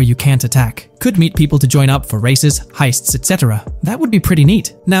spot where you can't attack. Could meet people to join up for races, heists, etc. That would be pretty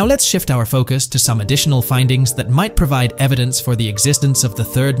neat. Now let's shift our focus to some additional findings that might provide evidence for the existence of the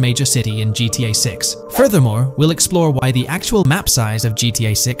third major city in GTA 6. Furthermore, we'll explore why the actual map size of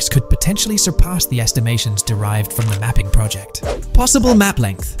GTA 6 could potentially surpass the estimations derived from the mapping project. Possible map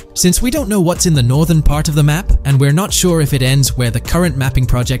length. Since we don't know what's in the northern part of the map, and we're not sure if it ends where the current mapping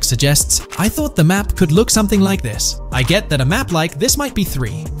project suggests, I thought the map could look something like this. I get that a map like this might be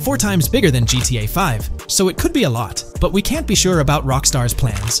 4 times bigger than GTA 5, so it could be a lot, but we can't be sure about Rockstar's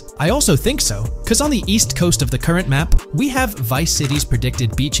plans. I also think so, because on the east coast of the current map, we have Vice City's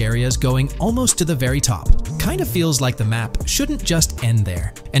predicted beach areas going almost to the very top. Kind of feels like the map shouldn't just end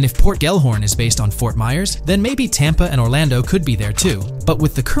there. And if Port Gellhorn is based on Fort Myers, then maybe Tampa and Orlando could be there too. But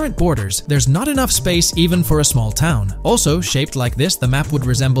with the current borders, there's not enough space even for a small town. Also, shaped like this, the map would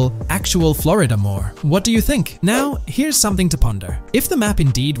resemble actual Florida more. What do you think? Now, here's something to ponder. If the map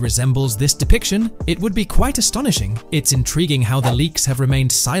indeed resembles this depiction, it would be quite astonishing. It's intriguing how the leaks have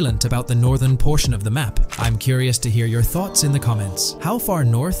remained silent about the northern portion of the map. I'm curious to hear your thoughts in the comments. How far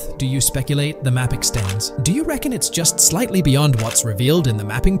north do you speculate the map extends? Do you reckon it's just slightly beyond what's revealed in the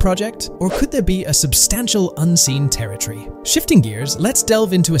mapping project? Or could there be a substantial unseen territory? Shifting gears, let's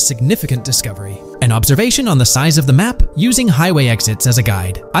delve into a significant discovery. An observation on the size of the map using highway exits as a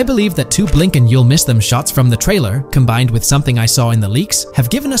guide. I believe that 2 blink and you'll miss them shots from the trailer, combined with something I saw in the leaks, have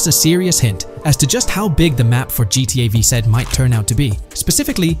given us a serious hint as to just how big the map for GTA VZ might turn out to be.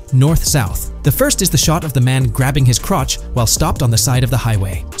 Specifically, north-south. The first is the shot of the man grabbing his crotch while stopped on the side of the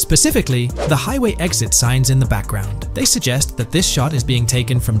highway. Specifically, the highway exit signs in the background. They suggest that this shot is being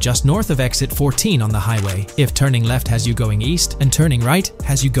taken from just north of exit 14 on the highway, if turning left has you going east and turning right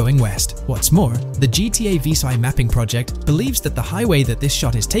has you going west. What's more, the GTA VSI mapping project believes that the highway that this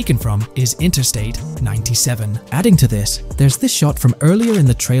shot is taken from is Interstate 97. Adding to this, there's this shot from earlier in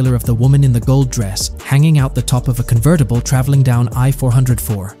the trailer of the woman in the gold dress hanging out the top of a convertible traveling down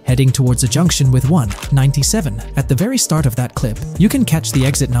I-404, heading towards a junction with 197. At the very start of that clip, you can catch the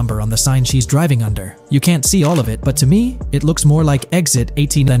exit number on the sign she's driving under. You can't see all of it, but to me, it looks more like exit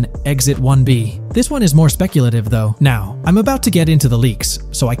 18 than exit 1B. This one is more speculative though. Now, I'm about to get into the leaks,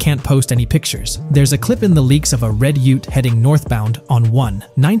 so I can't post any pictures. There's a clip in the leaks of a red ute heading northbound on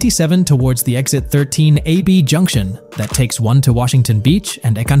 197 towards the exit 13 AB junction that takes 1 to Washington Beach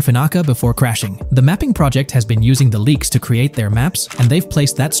and Ekanfinaka before crashing. The mapping project has been using the leaks to create their maps, and they've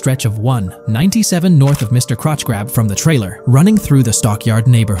placed that stretch of 197 north of Mr. Crotchgrab from the trailer, running through the Stockyard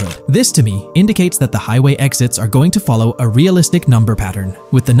neighborhood. This to me indicates that the highway exits are going to follow a realistic number pattern,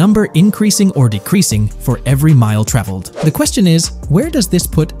 with the number increasing or decreasing for every mile traveled. The question is, where does this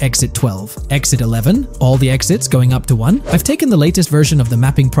put exit 12? Exit 11? All the exits going up to 1? I've taken the latest version of the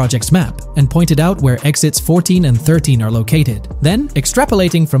mapping project's map and pointed out where exits 14 and 13 are located. Then,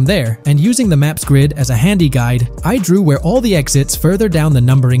 extrapolating from there and using the map's grid as a handy guide, I drew where all the exits further down the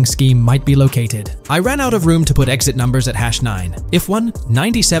numbering scheme might be located. I ran out of room to put exit numbers at #9. If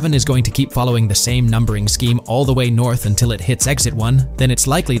 197 is going to keep following the same numbering scheme all the way north until it hits exit 1, then it's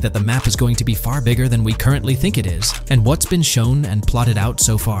likely that the map is going to be far bigger than we currently think it is, and what's been shown and plotted out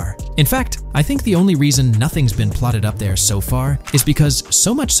so far. In fact, I think the only reason nothing's been plotted up there so far is because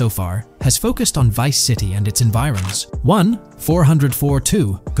so much so far has focused on Vice City and its environs.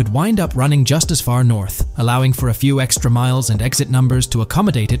 404-2 could wind up running just as far north, allowing for a few extra miles and exit numbers to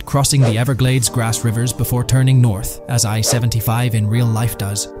accommodate it crossing the Everglades grass rivers before turning north, as I-75 in real life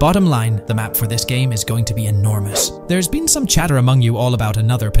does. Bottom line, the map for this game is going to be enormous. There's been some chatter among you all about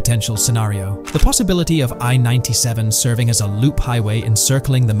another potential scenario, the possibility of I-97 serving as a loop highway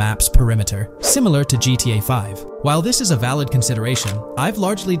encircling the map's perimeter, similar to GTA 5. While this is a valid consideration, I've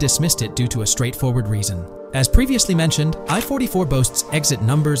largely dismissed it due to a straightforward reason. As previously mentioned, I-44 boasts exit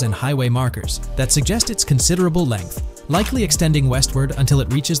numbers and highway markers that suggest its considerable length, likely extending westward until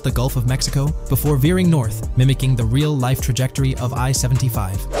it reaches the Gulf of Mexico before veering north, mimicking the real-life trajectory of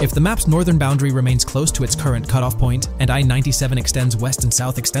I-75. If the map's northern boundary remains close to its current cutoff point and I-97 extends west and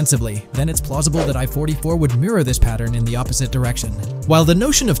south extensively, then it's plausible that I-44 would mirror this pattern in the opposite direction. While the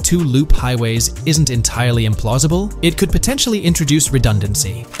notion of two loop highways isn't entirely implausible, it could potentially introduce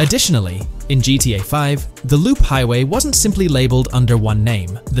redundancy. Additionally, in GTA 5, the loop highway wasn't simply labeled under one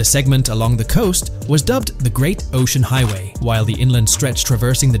name. The segment along the coast was dubbed the Great Ocean Highway, while the inland stretch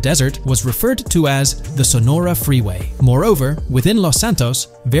traversing the desert was referred to as the Sonora Freeway. Moreover, within Los Santos,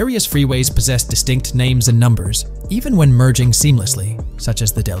 various freeways possess distinct names and numbers, even when merging seamlessly, such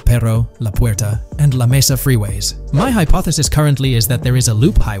as the Del Perro, La Puerta, and La Mesa freeways. My hypothesis currently is that there is a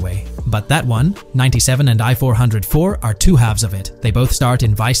loop highway, but that one, 97 and I-404, are two halves of it. They both start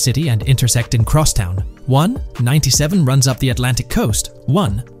in Vice City and intersect in Crosstown. 197 runs up the Atlantic coast,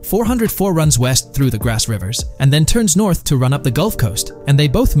 404 runs west through the grass rivers, and then turns north to run up the Gulf Coast, and they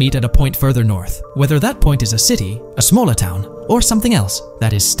both meet at a point further north. Whether that point is a city, a smaller town, or something else,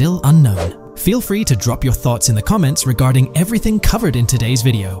 that is still unknown. Feel free to drop your thoughts in the comments regarding everything covered in today's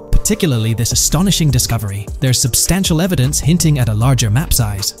video, particularly this astonishing discovery. There's substantial evidence hinting at a larger map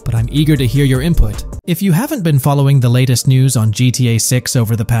size, but I'm eager to hear your input. If you haven't been following the latest news on GTA 6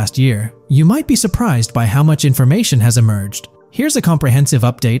 over the past year, you might be surprised by how much information has emerged. Here's a comprehensive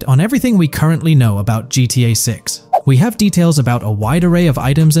update on everything we currently know about GTA 6. We have details about a wide array of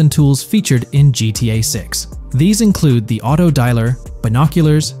items and tools featured in GTA 6. These include the auto dialer,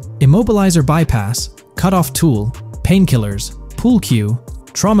 binoculars, immobilizer bypass, cutoff tool, painkillers, pool cue,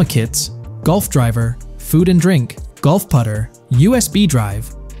 trauma kits, golf driver, food and drink, golf putter, USB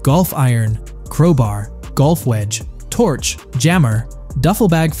drive, golf iron, crowbar, golf wedge, torch, jammer, duffel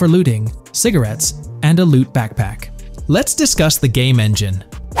bag for looting, cigarettes, and a loot backpack. Let's discuss the game engine.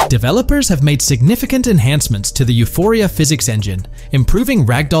 Developers have made significant enhancements to the Euphoria physics engine, improving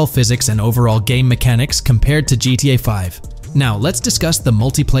ragdoll physics and overall game mechanics compared to GTA 5. Now let's discuss the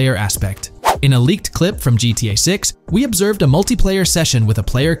multiplayer aspect. In a leaked clip from GTA 6, we observed a multiplayer session with a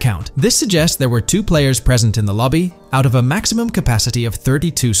player count. This suggests there were 2 players present in the lobby, out of a maximum capacity of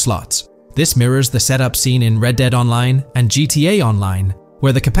 32 slots. This mirrors the setup seen in Red Dead Online and GTA Online,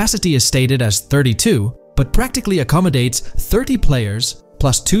 where the capacity is stated as 32, but practically accommodates 30 players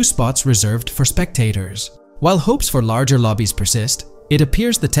plus 2 spots reserved for spectators. While hopes for larger lobbies persist, it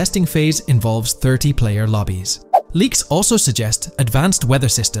appears the testing phase involves 30-player lobbies. Leaks also suggest advanced weather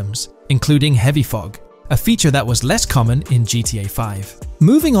systems, including heavy fog, a feature that was less common in GTA 5.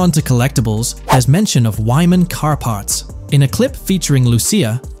 Moving on to collectibles, there's mention of Wyman car parts. In a clip featuring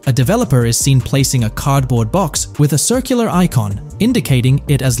Lucia, a developer is seen placing a cardboard box with a circular icon, indicating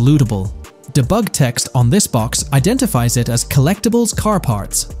it as lootable. Debug text on this box identifies it as collectibles car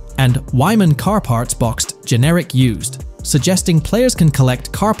parts, and Wyman car parts boxed generic used, suggesting players can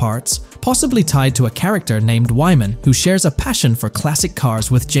collect car parts, possibly tied to a character named Wyman who shares a passion for classic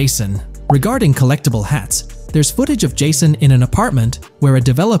cars with Jason. Regarding collectible hats, there's footage of Jason in an apartment where a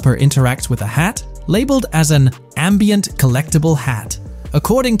developer interacts with a hat labeled as an ambient collectible hat.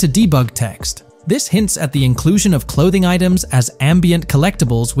 According to debug text, this hints at the inclusion of clothing items as ambient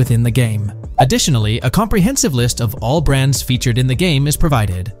collectibles within the game. Additionally, a comprehensive list of all brands featured in the game is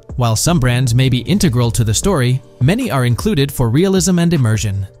provided. While some brands may be integral to the story, many are included for realism and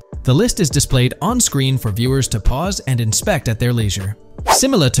immersion. The list is displayed on screen for viewers to pause and inspect at their leisure.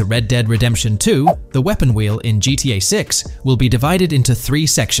 Similar to Red Dead Redemption 2, the weapon wheel in GTA 6 will be divided into 3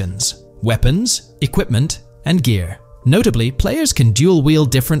 sections: weapons, equipment, and gear. Notably, players can dual-wield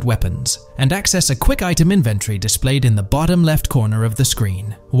different weapons and access a quick item inventory displayed in the bottom left corner of the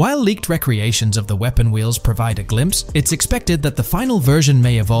screen. While leaked recreations of the weapon wheels provide a glimpse, it's expected that the final version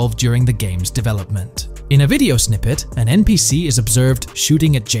may evolve during the game's development. In a video snippet, an NPC is observed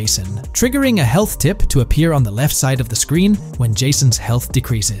shooting at Jason, triggering a health tip to appear on the left side of the screen when Jason's health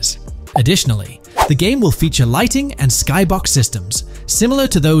decreases. Additionally, the game will feature lighting and skybox systems, similar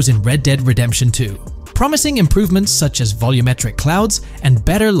to those in Red Dead Redemption 2. Promising improvements such as volumetric clouds and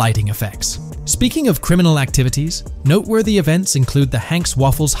better lighting effects. Speaking of criminal activities, noteworthy events include the Hank's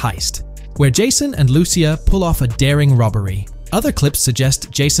Waffles heist, where Jason and Lucia pull off a daring robbery. Other clips suggest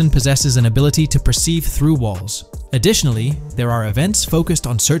Jason possesses an ability to perceive through walls. Additionally, there are events focused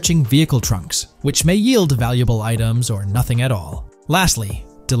on searching vehicle trunks, which may yield valuable items or nothing at all. Lastly,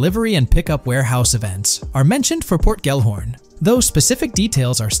 delivery and pickup warehouse events are mentioned for Port Gellhorn, though specific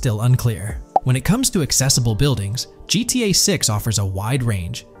details are still unclear. When it comes to accessible buildings, GTA 6 offers a wide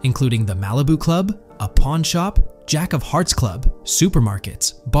range, including the Malibu Club, a pawn shop, Jack of Hearts Club,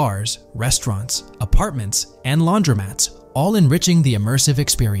 supermarkets, bars, restaurants, apartments, and laundromats, all enriching the immersive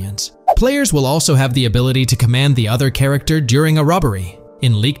experience. Players will also have the ability to command the other character during a robbery.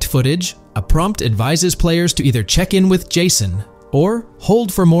 In leaked footage, a prompt advises players to either check in with Jason or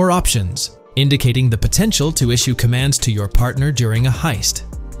hold for more options, indicating the potential to issue commands to your partner during a heist.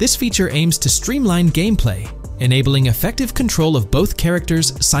 This feature aims to streamline gameplay, enabling effective control of both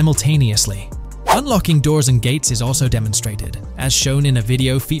characters simultaneously. Unlocking doors and gates is also demonstrated, as shown in a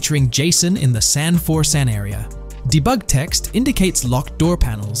video featuring Jason in the San Forsan area. Debug text indicates locked door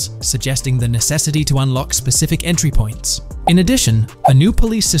panels, suggesting the necessity to unlock specific entry points. In addition, a new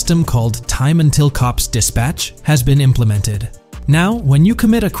police system called Time Until Cops Dispatch has been implemented. Now, when you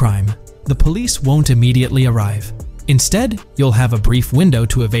commit a crime, the police won't immediately arrive. Instead, you'll have a brief window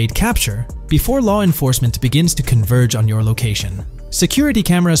to evade capture before law enforcement begins to converge on your location. Security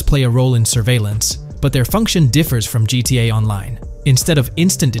cameras play a role in surveillance, but their function differs from GTA Online. Instead of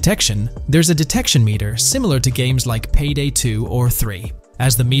instant detection, there's a detection meter similar to games like Payday 2 or 3.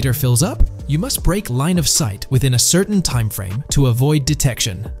 As the meter fills up, you must break line of sight within a certain time frame to avoid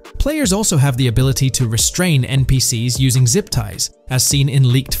detection. Players also have the ability to restrain NPCs using zip ties, as seen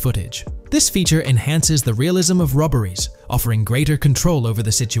in leaked footage. This feature enhances the realism of robberies, offering greater control over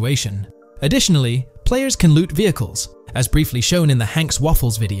the situation. Additionally, players can loot vehicles, as briefly shown in the Hank's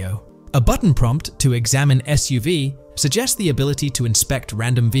Waffles video. A button prompt to examine SUV suggests the ability to inspect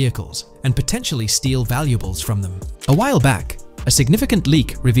random vehicles and potentially steal valuables from them. A while back, a significant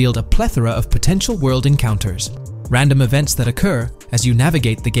leak revealed a plethora of potential world encounters, random events that occur as you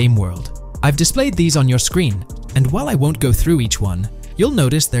navigate the game world. I've displayed these on your screen, and while I won't go through each one, you'll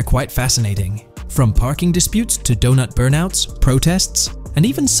notice they're quite fascinating. From parking disputes to donut burnouts, protests, and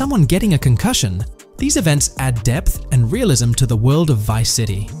even someone getting a concussion, these events add depth and realism to the world of Vice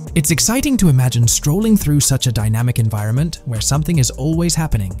City. It's exciting to imagine strolling through such a dynamic environment where something is always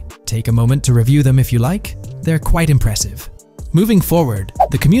happening. Take a moment to review them if you like. They're quite impressive. Moving forward,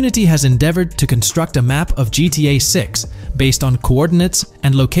 the community has endeavored to construct a map of GTA 6 based on coordinates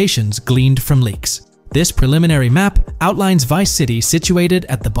and locations gleaned from leaks. This preliminary map outlines Vice City situated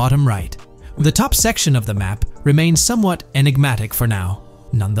at the bottom right. The top section of the map remains somewhat enigmatic for now.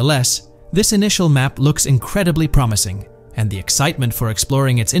 Nonetheless, this initial map looks incredibly promising, and the excitement for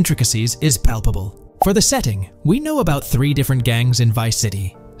exploring its intricacies is palpable. For the setting, we know about 3 different gangs in Vice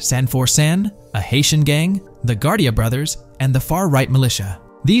City: San Forsan, a Haitian gang, the Guardia Brothers, and the far-right militia.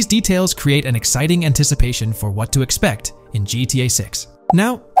 These details create an exciting anticipation for what to expect in GTA 6.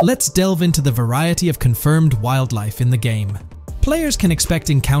 Now, let's delve into the variety of confirmed wildlife in the game. Players can expect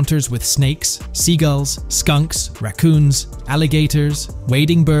encounters with snakes, seagulls, skunks, raccoons, alligators,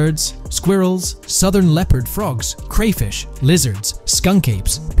 wading birds, squirrels, southern leopard frogs, crayfish, lizards, skunk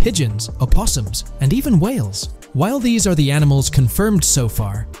apes, pigeons, opossums, and even whales. While these are the animals confirmed so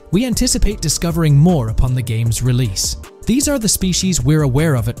far, we anticipate discovering more upon the game's release. These are the species we're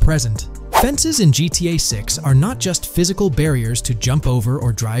aware of at present. Fences in GTA 6 are not just physical barriers to jump over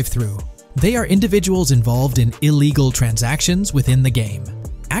or drive through. They are individuals involved in illegal transactions within the game.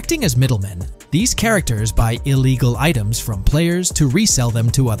 Acting as middlemen, these characters buy illegal items from players to resell them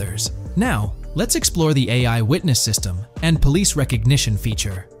to others. Now, let's explore the AI witness system and police recognition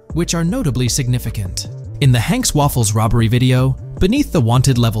feature, which are notably significant. In the Hank's Waffles robbery video, beneath the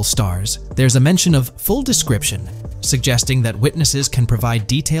wanted level stars, there's a mention of full description, suggesting that witnesses can provide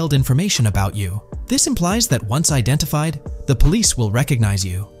detailed information about you. This implies that once identified, the police will recognize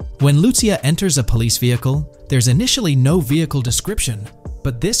you. When Lucia enters a police vehicle, there's initially no vehicle description,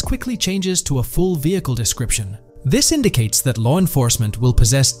 but this quickly changes to a full vehicle description. This indicates that law enforcement will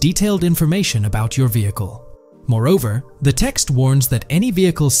possess detailed information about your vehicle. Moreover, the text warns that any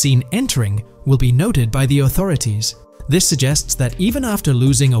vehicle seen entering will be noted by the authorities. This suggests that even after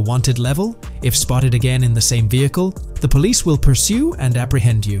losing a wanted level, if spotted again in the same vehicle, the police will pursue and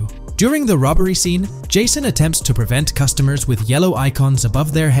apprehend you. During the robbery scene, Jason attempts to prevent customers with yellow icons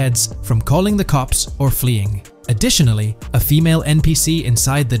above their heads from calling the cops or fleeing. Additionally, a female NPC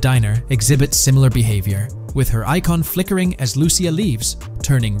inside the diner exhibits similar behavior, with her icon flickering as Lucia leaves,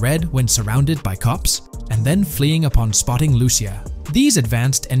 turning red when surrounded by cops, and then fleeing upon spotting Lucia. These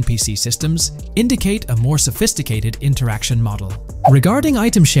advanced NPC systems indicate a more sophisticated interaction model. Regarding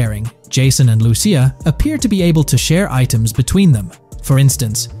item sharing, Jason and Lucia appear to be able to share items between them. For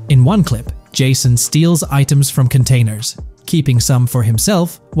instance, in one clip, Jason steals items from containers, keeping some for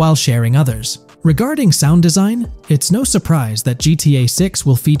himself while sharing others. Regarding sound design, it's no surprise that GTA 6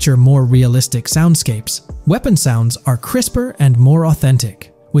 will feature more realistic soundscapes. Weapon sounds are crisper and more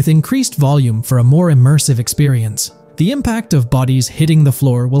authentic, with increased volume for a more immersive experience. The impact of bodies hitting the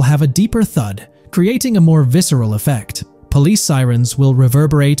floor will have a deeper thud, creating a more visceral effect. Police sirens will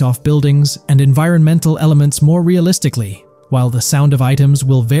reverberate off buildings and environmental elements more realistically, while the sound of items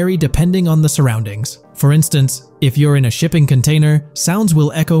will vary depending on the surroundings. For instance, if you're in a shipping container, sounds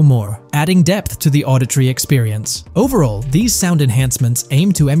will echo more, adding depth to the auditory experience. Overall, these sound enhancements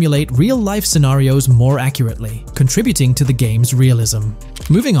aim to emulate real-life scenarios more accurately, contributing to the game's realism.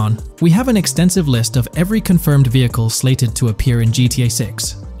 Moving on, we have an extensive list of every confirmed vehicle slated to appear in GTA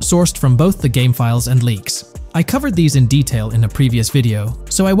 6, sourced from both the game files and leaks. I covered these in detail in a previous video,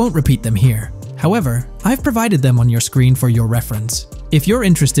 so I won't repeat them here. However, I've provided them on your screen for your reference. If you're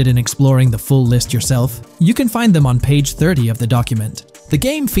interested in exploring the full list yourself, you can find them on page 30 of the document. The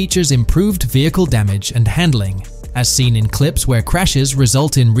game features improved vehicle damage and handling, as seen in clips where crashes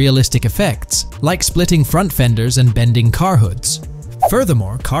result in realistic effects, like splitting front fenders and bending car hoods.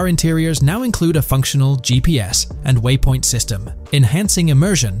 Furthermore, car interiors now include a functional GPS and waypoint system, enhancing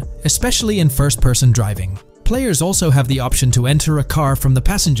immersion, especially in first-person driving. Players also have the option to enter a car from the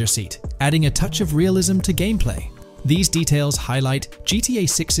passenger seat, adding a touch of realism to gameplay. These details highlight GTA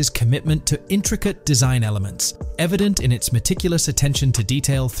 6's commitment to intricate design elements, evident in its meticulous attention to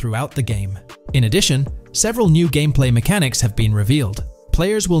detail throughout the game. In addition, several new gameplay mechanics have been revealed.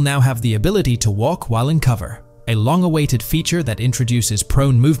 Players will now have the ability to walk while in cover, a long-awaited feature that introduces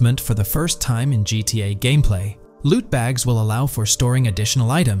prone movement for the first time in GTA gameplay. Loot bags will allow for storing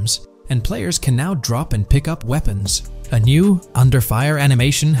additional items, and players can now drop and pick up weapons. A new under fire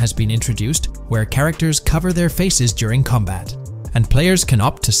animation has been introduced where characters cover their faces during combat, and players can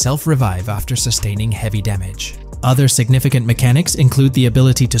opt to self-revive after sustaining heavy damage. Other significant mechanics include the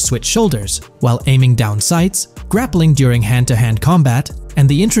ability to switch shoulders while aiming down sights, grappling during hand-to-hand combat, and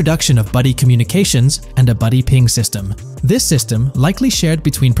the introduction of buddy communications and a buddy ping system. This system, likely shared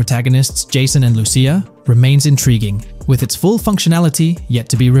between protagonists Jason and Lucia, remains intriguing, with its full functionality yet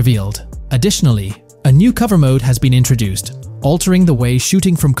to be revealed. Additionally, a new cover mode has been introduced, altering the way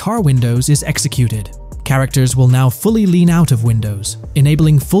shooting from car windows is executed. Characters will now fully lean out of windows,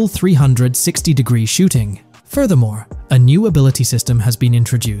 enabling full 360-degree shooting. Furthermore, a new ability system has been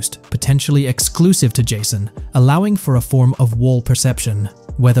introduced, potentially exclusive to Jason, allowing for a form of wall perception.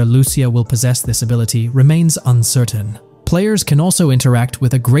 Whether Lucia will possess this ability remains uncertain. Players can also interact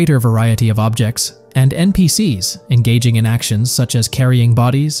with a greater variety of objects and NPCs, engaging in actions such as carrying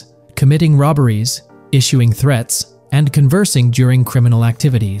bodies, committing robberies, issuing threats, and conversing during criminal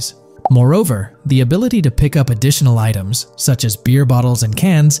activities. Moreover, the ability to pick up additional items, such as beer bottles and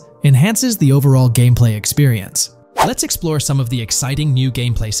cans, enhances the overall gameplay experience. Let's explore some of the exciting new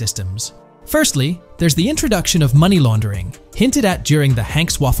gameplay systems. Firstly, there's the introduction of money laundering, hinted at during the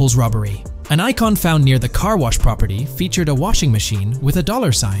Hank's Waffles robbery. An icon found near the car wash property featured a washing machine with a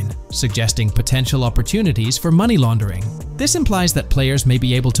dollar sign, suggesting potential opportunities for money laundering. This implies that players may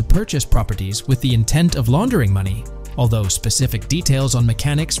be able to purchase properties with the intent of laundering money, although specific details on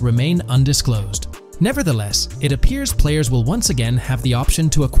mechanics remain undisclosed. Nevertheless, it appears players will once again have the option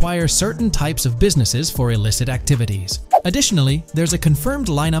to acquire certain types of businesses for illicit activities. Additionally, there's a confirmed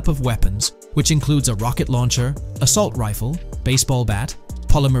lineup of weapons, which includes a rocket launcher, assault rifle, baseball bat,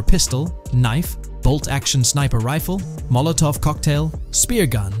 polymer pistol, knife, bolt-action sniper rifle, Molotov cocktail, spear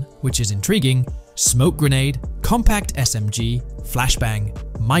gun, which is intriguing, smoke grenade, compact SMG, flashbang,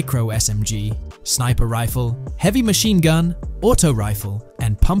 micro SMG, sniper rifle, heavy machine gun, auto rifle,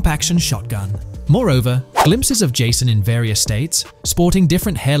 and pump-action shotgun. Moreover, glimpses of Jason in various states, sporting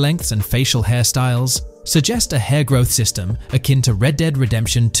different hair lengths and facial hairstyles, suggest a hair growth system akin to Red Dead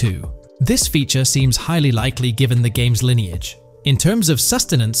Redemption 2. This feature seems highly likely given the game's lineage. In terms of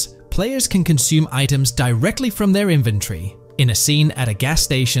sustenance, players can consume items directly from their inventory. In a scene at a gas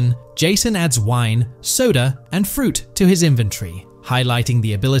station, Jason adds wine, soda, and fruit to his inventory, highlighting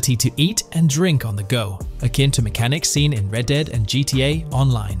the ability to eat and drink on the go, akin to mechanics seen in Red Dead and GTA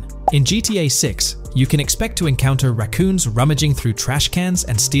Online. In GTA 6, you can expect to encounter raccoons rummaging through trash cans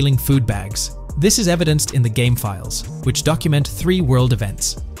and stealing food bags. This is evidenced in the game files, which document 3 world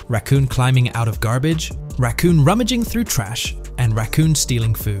events: raccoon climbing out of garbage, raccoon rummaging through trash, and raccoon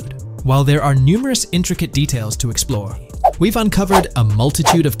stealing food. While there are numerous intricate details to explore, we've uncovered a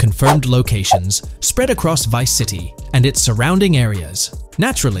multitude of confirmed locations spread across Vice City and its surrounding areas.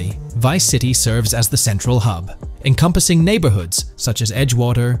 Naturally, Vice City serves as the central hub, encompassing neighborhoods such as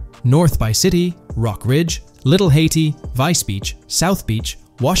Edgewater, North Vice City, Rock Ridge, Little Haiti, Vice Beach, South Beach,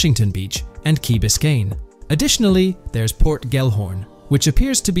 Washington Beach, and Key Biscayne. Additionally, there's Port Gellhorn, which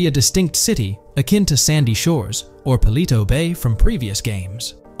appears to be a distinct city akin to Sandy Shores or Palito Bay from previous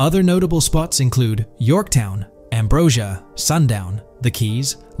games. Other notable spots include Yorktown, Ambrosia, Sundown, The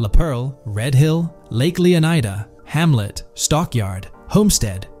Keys, La Pearl, Red Hill, Lake Leonida, Hamlet, Stockyard,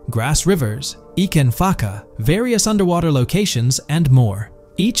 Homestead, Grass Rivers, Ikenfaka, various underwater locations, and more.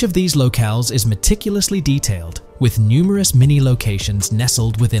 Each of these locales is meticulously detailed, with numerous mini locations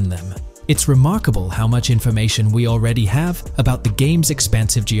nestled within them. It's remarkable how much information we already have about the game's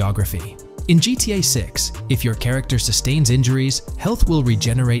expansive geography. In GTA 6, if your character sustains injuries, health will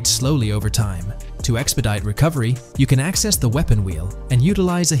regenerate slowly over time. To expedite recovery, you can access the weapon wheel and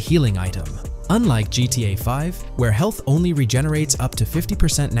utilize a healing item. Unlike GTA 5, where health only regenerates up to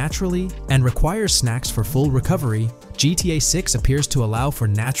 50% naturally and requires snacks for full recovery, GTA 6 appears to allow for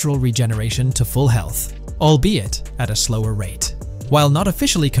natural regeneration to full health, albeit at a slower rate. While not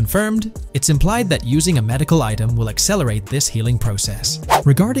officially confirmed, it's implied that using a medical item will accelerate this healing process.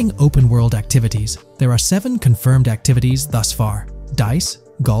 Regarding open-world activities, there are 7 confirmed activities thus far: dice,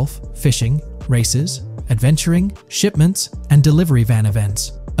 golf, fishing, races, adventuring, shipments, and delivery van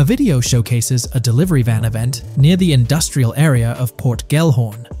events. A video showcases a delivery van event near the industrial area of Port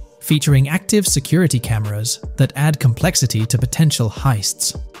Gellhorn, featuring active security cameras that add complexity to potential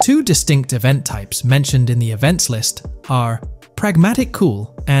heists. 2 distinct event types mentioned in the events list are Pragmatic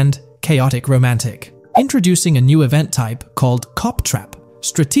Cool and Chaotic Romantic, introducing a new event type called Cop Trap,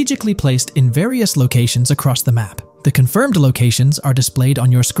 strategically placed in various locations across the map. The confirmed locations are displayed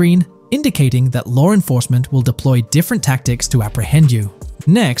on your screen, indicating that law enforcement will deploy different tactics to apprehend you.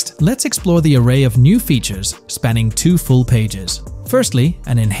 Next, let's explore the array of new features spanning 2 full pages. Firstly,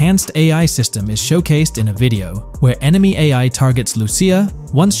 an enhanced AI system is showcased in a video, where enemy AI targets Lucia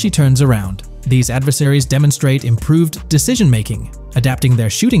once she turns around. These adversaries demonstrate improved decision-making, adapting their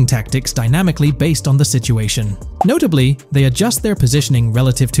shooting tactics dynamically based on the situation. Notably, they adjust their positioning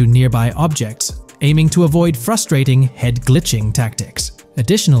relative to nearby objects, aiming to avoid frustrating head-glitching tactics.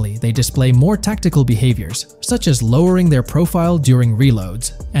 Additionally, they display more tactical behaviors, such as lowering their profile during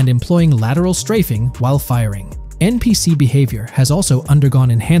reloads and employing lateral strafing while firing. NPC behavior has also undergone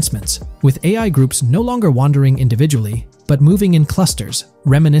enhancements, with AI groups no longer wandering individually, but moving in clusters,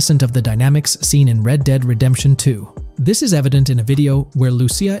 reminiscent of the dynamics seen in Red Dead Redemption 2. This is evident in a video where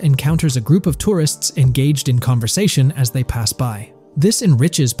Lucia encounters a group of tourists engaged in conversation as they pass by. This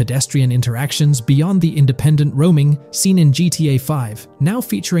enriches pedestrian interactions beyond the independent roaming seen in GTA 5, now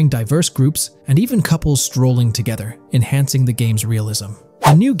featuring diverse groups and even couples strolling together, enhancing the game's realism.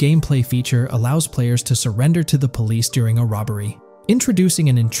 A new gameplay feature allows players to surrender to the police during a robbery, introducing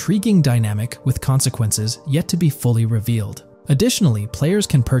an intriguing dynamic with consequences yet to be fully revealed. Additionally, players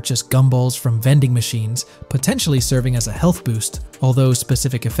can purchase gumballs from vending machines, potentially serving as a health boost, although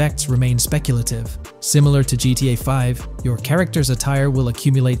specific effects remain speculative. Similar to GTA 5, your character's attire will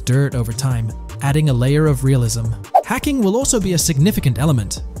accumulate dirt over time, adding a layer of realism. Hacking will also be a significant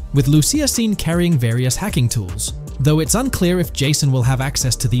element, with Lucia seen carrying various hacking tools, though it's unclear if Jason will have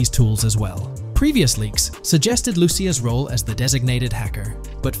access to these tools as well. Previous leaks suggested Lucia's role as the designated hacker,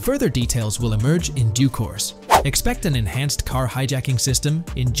 but further details will emerge in due course. Expect an enhanced car hijacking system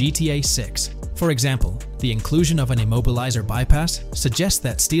in GTA 6. For example, the inclusion of an immobilizer bypass suggests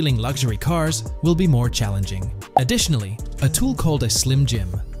that stealing luxury cars will be more challenging. Additionally, a tool called a Slim Jim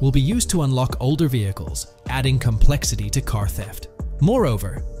will be used to unlock older vehicles, adding complexity to car theft.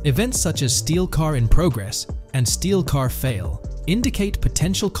 Moreover, events such as Steal Car in Progress and Steal Car Fail indicate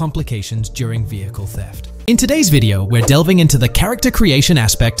potential complications during vehicle theft. In today's video, we're delving into the character creation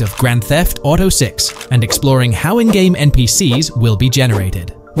aspect of Grand Theft Auto 6 and exploring how in-game NPCs will be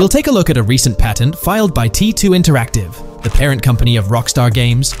generated. We'll take a look at a recent patent filed by T2 Interactive, the parent company of Rockstar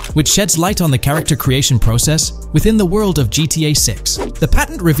Games, which sheds light on the character creation process within the world of GTA 6. The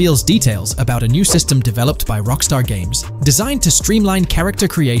patent reveals details about a new system developed by Rockstar Games, designed to streamline character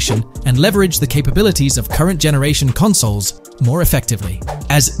creation and leverage the capabilities of current generation consoles more effectively.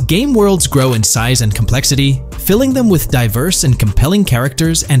 As game worlds grow in size and complexity, filling them with diverse and compelling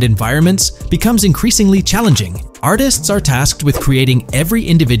characters and environments becomes increasingly challenging. Artists are tasked with creating every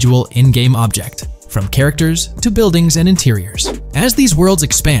individual in-game object, from characters to buildings and interiors. As these worlds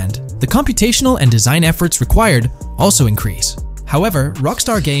expand, the computational and design efforts required also increase. However,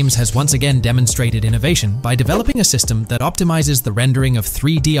 Rockstar Games has once again demonstrated innovation by developing a system that optimizes the rendering of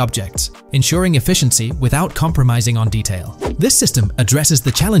 3D objects, ensuring efficiency without compromising on detail. This system addresses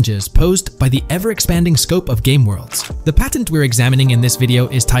the challenges posed by the ever-expanding scope of game worlds. The patent we're examining in this video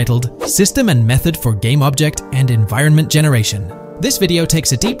is titled System and Method for Game Object and Environment Generation. This video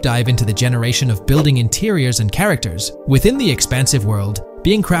takes a deep dive into the generation of building interiors and characters within the expansive world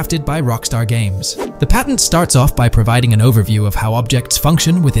being crafted by Rockstar Games. The patent starts off by providing an overview of how objects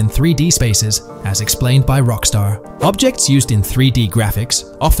function within 3D spaces, as explained by Rockstar. Objects used in 3D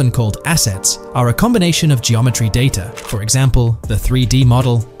graphics, often called assets, are a combination of geometry data, for example, the 3D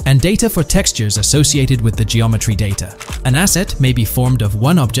model, and data for textures associated with the geometry data. An asset may be formed of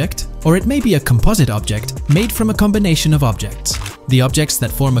one object, or it may be a composite object made from a combination of objects. The objects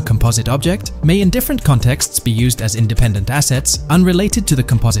that form a composite object may in different contexts be used as independent assets unrelated to the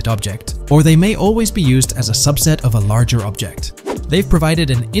composite object, or they may always be used as a subset of a larger object. They've provided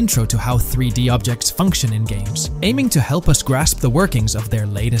an intro to how 3D objects function in games, aiming to help us grasp the workings of their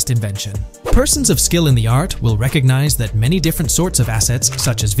latest invention. Persons of skill in the art will recognize that many different sorts of assets,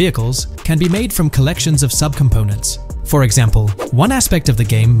 such as vehicles, can be made from collections of subcomponents. For example, one aspect of the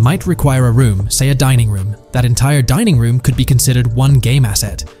game might require a room, say a dining room. That entire dining room could be considered one game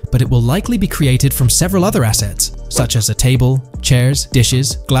asset, but it will likely be created from several other assets, such as a table, chairs,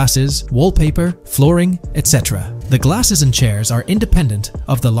 dishes, glasses, wallpaper, flooring, etc. The glasses and chairs are independent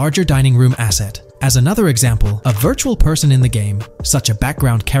of the larger dining room asset. As another example, a virtual person in the game, such a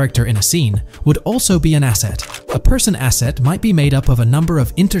background character in a scene, would also be an asset. A person asset might be made up of a number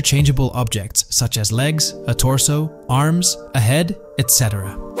of interchangeable objects, such as legs, a torso, arms, a head,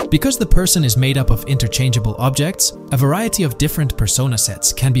 etc. Because the person is made up of interchangeable objects, a variety of different persona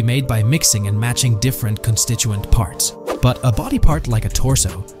sets can be made by mixing and matching different constituent parts. But a body part like a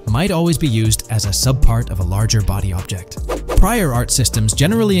torso might always be used as a subpart of a larger body object. Prior art systems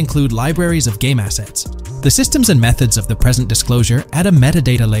generally include libraries of game assets. The systems and methods of the present disclosure add a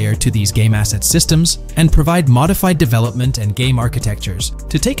metadata layer to these game asset systems and provide modified development and game architectures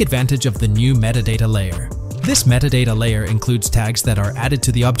to take advantage of the new metadata layer. This metadata layer includes tags that are added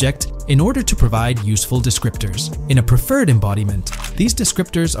to the object in order to provide useful descriptors. In a preferred embodiment, these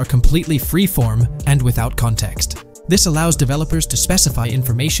descriptors are completely free-form and without context. This allows developers to specify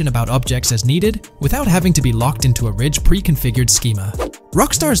information about objects as needed without having to be locked into a rich pre-configured schema.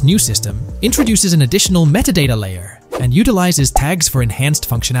 Rockstar's new system introduces an additional metadata layer and utilizes tags for enhanced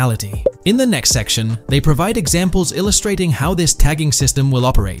functionality. In the next section, they provide examples illustrating how this tagging system will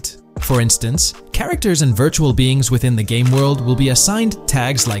operate. For instance, characters and virtual beings within the game world will be assigned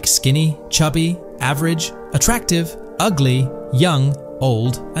tags like skinny, chubby, average, attractive, ugly, young,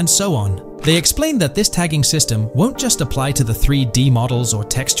 old, and so on. They explain that this tagging system won't just apply to the 3D models or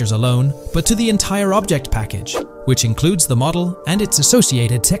textures alone, but to the entire object package, which includes the model and its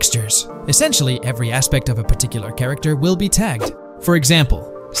associated textures. Essentially, every aspect of a particular character will be tagged. For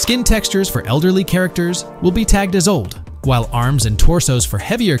example, skin textures for elderly characters will be tagged as old, while arms and torsos for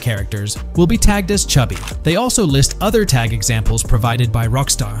heavier characters will be tagged as chubby. They also list other tag examples provided by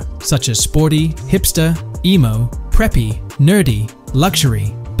Rockstar, such as sporty, hipster, emo, preppy, nerdy,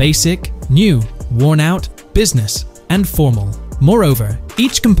 luxury, basic, new, worn out, business, and formal. Moreover,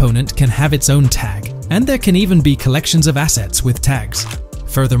 each component can have its own tag, and there can even be collections of assets with tags.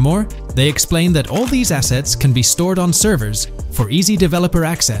 Furthermore, they explain that all these assets can be stored on servers for easy developer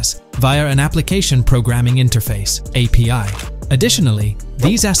access via an application programming interface (API). Additionally,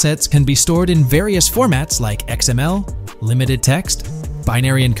 these assets can be stored in various formats like XML, limited text,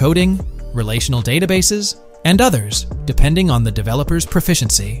 binary encoding, relational databases, and others, depending on the developer's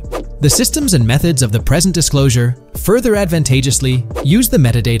proficiency. The systems and methods of the present disclosure further advantageously use the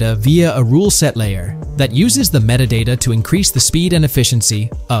metadata via a rule set layer that uses the metadata to increase the speed and efficiency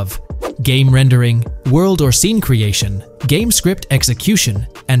of game rendering, world or scene creation, game script execution,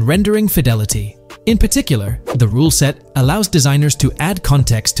 and rendering fidelity. In particular, the rule set allows designers to add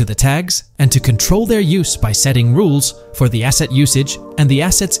context to the tags and to control their use by setting rules for the asset usage and the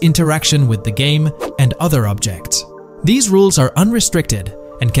asset's interaction with the game and other objects. These rules are unrestricted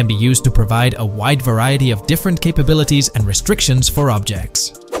and can be used to provide a wide variety of different capabilities and restrictions for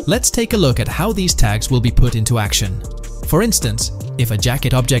objects. Let's take a look at how these tags will be put into action. For instance, if a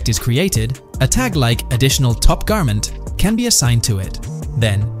jacket object is created, a tag like additional top garment can be assigned to it.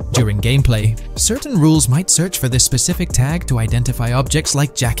 Then, during gameplay, certain rules might search for this specific tag to identify objects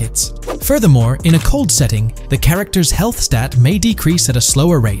like jackets. Furthermore, in a cold setting, the character's health stat may decrease at a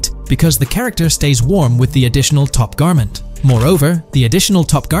slower rate because the character stays warm with the additional top garment. Moreover, the additional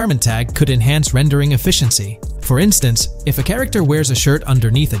top garment tag could enhance rendering efficiency. For instance, if a character wears a shirt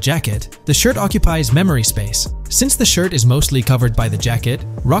underneath a jacket, the shirt occupies memory space. Since the shirt is mostly covered by the jacket,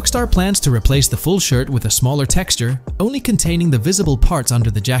 Rockstar plans to replace the full shirt with a smaller texture, only containing the visible parts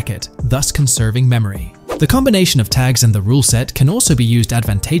under the jacket, thus conserving memory. The combination of tags and the rule set can also be used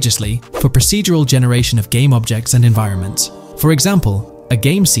advantageously for procedural generation of game objects and environments. For example, a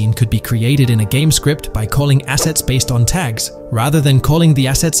game scene could be created in a game script by calling assets based on tags, rather than calling the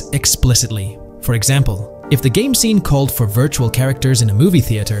assets explicitly. For example, if the game scene called for virtual characters in a movie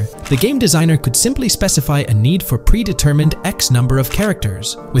theater, the game designer could simply specify a need for predetermined X number of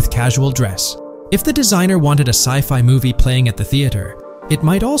characters with casual dress. If the designer wanted a sci-fi movie playing at the theater, it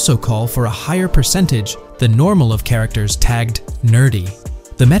might also call for a higher percentage than normal of characters tagged nerdy.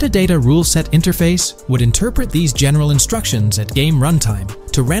 The metadata rule set interface would interpret these general instructions at game runtime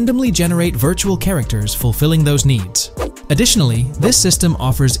to randomly generate virtual characters fulfilling those needs. Additionally, this system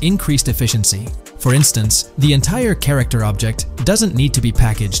offers increased efficiency. For instance, the entire character object doesn't need to be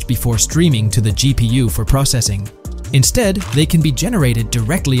packaged before streaming to the GPU for processing. Instead, they can be generated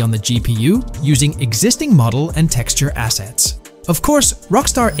directly on the GPU using existing model and texture assets. Of course,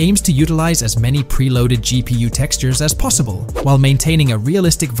 Rockstar aims to utilize as many preloaded GPU textures as possible while maintaining a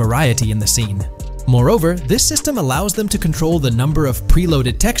realistic variety in the scene. Moreover, this system allows them to control the number of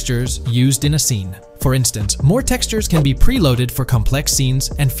preloaded textures used in a scene. For instance, more textures can be preloaded for complex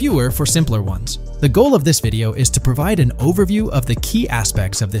scenes and fewer for simpler ones. The goal of this video is to provide an overview of the key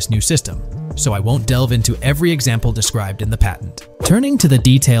aspects of this new system, so I won't delve into every example described in the patent. Turning to the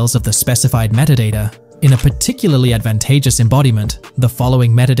details of the specified metadata, in a particularly advantageous embodiment, the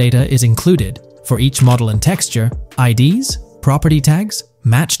following metadata is included for each model and texture: IDs, property tags,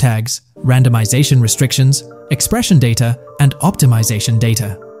 match tags, randomization restrictions, expression data, and optimization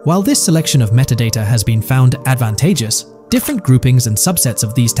data. While this selection of metadata has been found advantageous, different groupings and subsets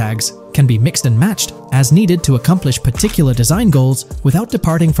of these tags can be mixed and matched as needed to accomplish particular design goals without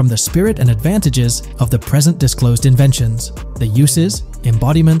departing from the spirit and advantages of the present disclosed inventions. The uses,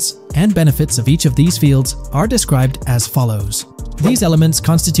 embodiments, and benefits of each of these fields are described as follows. These elements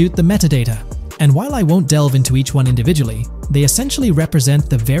constitute the metadata, and while I won't delve into each one individually, they essentially represent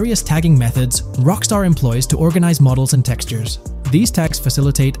the various tagging methods Rockstar employs to organize models and textures. These tags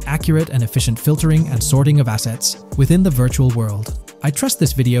facilitate accurate and efficient filtering and sorting of assets within the virtual world. I trust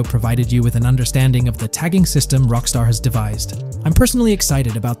this video provided you with an understanding of the tagging system Rockstar has devised. I'm personally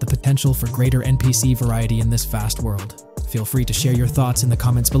excited about the potential for greater NPC variety in this vast world. Feel free to share your thoughts in the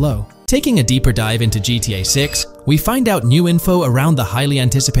comments below. Taking a deeper dive into GTA 6, we find out new info around the highly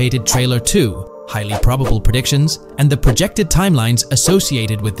anticipated Trailer 2, highly probable predictions, and the projected timelines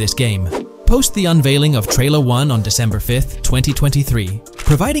associated with this game. Post the unveiling of Trailer 1 on December 5th, 2023,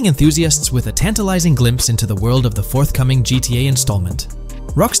 providing enthusiasts with a tantalizing glimpse into the world of the forthcoming GTA installment.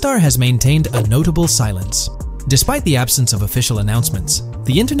 Rockstar has maintained a notable silence. Despite the absence of official announcements,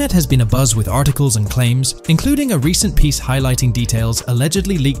 the internet has been abuzz with articles and claims, including a recent piece highlighting details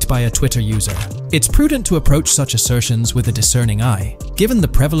allegedly leaked by a Twitter user. It's prudent to approach such assertions with a discerning eye, given the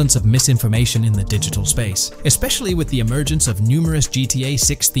prevalence of misinformation in the digital space, especially with the emergence of numerous GTA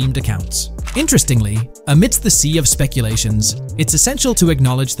 6-themed accounts. Interestingly, amidst the sea of speculations, it's essential to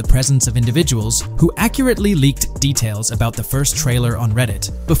acknowledge the presence of individuals who accurately leaked details about the first trailer on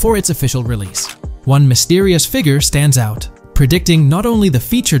Reddit before its official release. One mysterious figure stands out, predicting not only the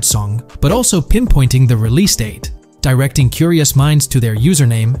featured song, but also pinpointing the release date, directing curious minds to their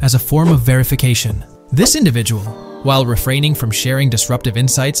username as a form of verification. This individual, while refraining from sharing disruptive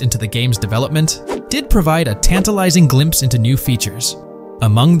insights into the game's development, did provide a tantalizing glimpse into new features.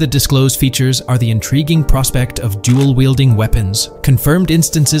 Among the disclosed features are the intriguing prospect of dual-wielding weapons, confirmed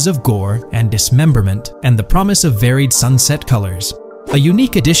instances of gore and dismemberment, and the promise of varied sunset colors. A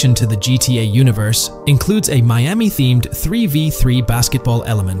unique addition to the GTA universe includes a Miami-themed 3v3 basketball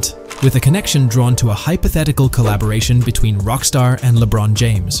element, with a connection drawn to a hypothetical collaboration between Rockstar and LeBron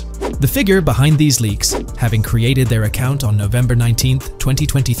James. The figure behind these leaks, having created their account on November 19,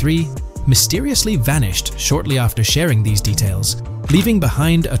 2023, mysteriously vanished shortly after sharing these details, leaving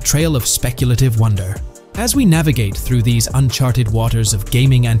behind a trail of speculative wonder. As we navigate through these uncharted waters of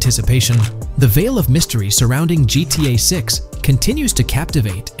gaming anticipation, the veil of mystery surrounding GTA 6 continues to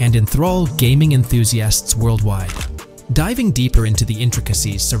captivate and enthrall gaming enthusiasts worldwide. Diving deeper into the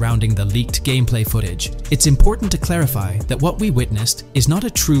intricacies surrounding the leaked gameplay footage, it's important to clarify that what we witnessed is not a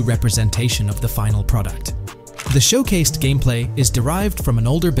true representation of the final product. The showcased gameplay is derived from an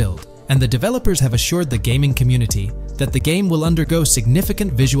older build, and the developers have assured the gaming community that the game will undergo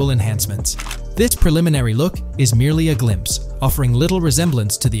significant visual enhancements. This preliminary look is merely a glimpse, offering little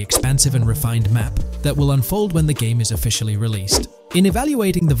resemblance to the expansive and refined map that will unfold when the game is officially released. In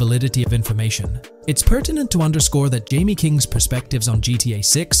evaluating the validity of information, it's pertinent to underscore that Jamie King's perspectives on GTA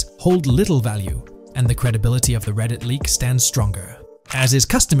 6 hold little value, and the credibility of the Reddit leak stands stronger. As is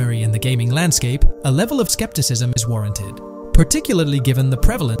customary in the gaming landscape, a level of skepticism is warranted, particularly given the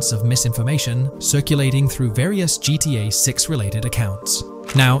prevalence of misinformation circulating through various GTA 6 related accounts.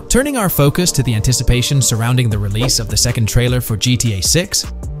 Now, turning our focus to the anticipation surrounding the release of the second trailer for GTA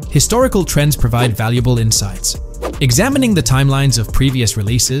 6, historical trends provide valuable insights. Examining the timelines of previous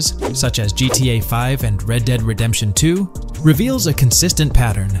releases, such as GTA 5 and Red Dead Redemption 2, reveals a consistent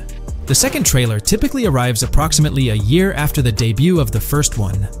pattern. The second trailer typically arrives approximately a year after the debut of the first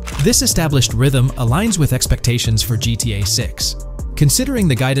one. This established rhythm aligns with expectations for GTA 6. Considering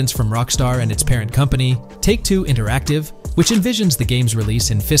the guidance from Rockstar and its parent company, Take-Two Interactive, which envisions the game's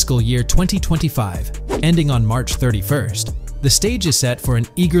release in fiscal year 2025, ending on March 31st, the stage is set for an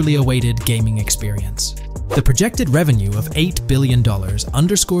eagerly awaited gaming experience. The projected revenue of $8 billion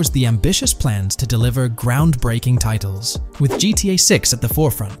underscores the ambitious plans to deliver groundbreaking titles, with GTA 6 at the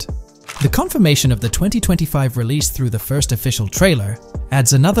forefront. The confirmation of the 2025 release through the first official trailer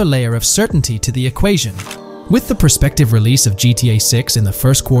adds another layer of certainty to the equation. With the prospective release of GTA 6 in the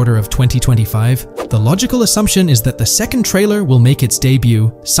first quarter of 2025, the logical assumption is that the second trailer will make its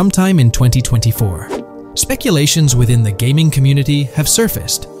debut sometime in 2024. Speculations within the gaming community have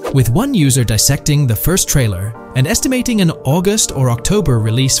surfaced, with one user dissecting the first trailer and estimating an August or October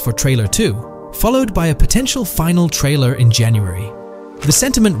release for Trailer 2, followed by a potential final trailer in January. The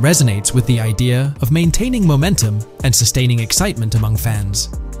sentiment resonates with the idea of maintaining momentum and sustaining excitement among fans.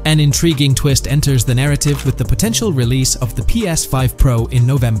 An intriguing twist enters the narrative with the potential release of the PS5 Pro in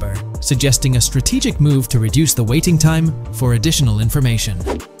November, suggesting a strategic move to reduce the waiting time for additional information.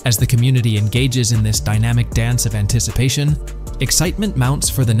 As the community engages in this dynamic dance of anticipation, excitement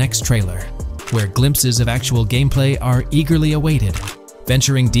mounts for the next trailer, where glimpses of actual gameplay are eagerly awaited.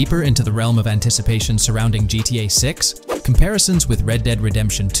 Venturing deeper into the realm of anticipation surrounding GTA 6, comparisons with Red Dead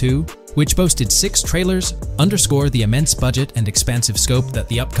Redemption 2, which boasted 6 trailers, underscore the immense budget and expansive scope that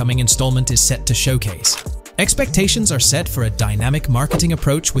the upcoming installment is set to showcase. Expectations are set for a dynamic marketing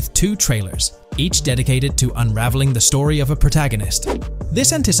approach with 2 trailers, each dedicated to unraveling the story of a protagonist.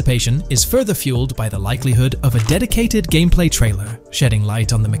 This anticipation is further fueled by the likelihood of a dedicated gameplay trailer, shedding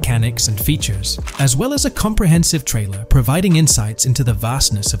light on the mechanics and features, as well as a comprehensive trailer providing insights into the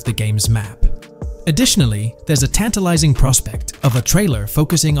vastness of the game's map. Additionally, there's a tantalizing prospect of a trailer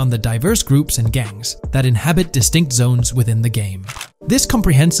focusing on the diverse groups and gangs that inhabit distinct zones within the game. This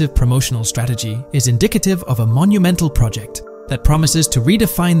comprehensive promotional strategy is indicative of a monumental project that promises to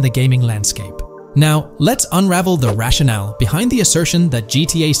redefine the gaming landscape. Now, let's unravel the rationale behind the assertion that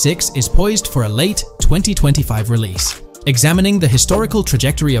GTA 6 is poised for a late 2025 release. Examining the historical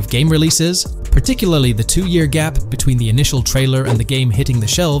trajectory of game releases, particularly the 2-year gap between the initial trailer and the game hitting the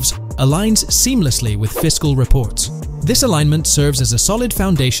shelves, aligns seamlessly with fiscal reports. This alignment serves as a solid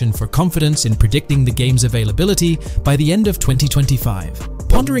foundation for confidence in predicting the game's availability by the end of 2025.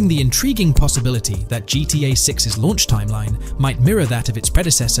 Pondering the intriguing possibility that GTA 6's launch timeline might mirror that of its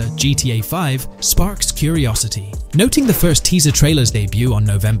predecessor, GTA 5, sparks curiosity. Noting the first teaser trailer's debut on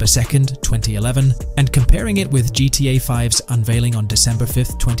November 2nd, 2011, and comparing it with GTA 5's unveiling on December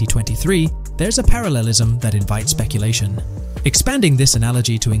 5th, 2023, there's a parallelism that invites speculation. Expanding this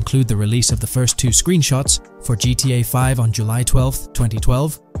analogy to include the release of the first 2 screenshots for GTA 5 on July 12,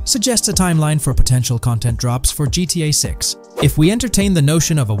 2012, suggests a timeline for potential content drops for GTA 6. If we entertain the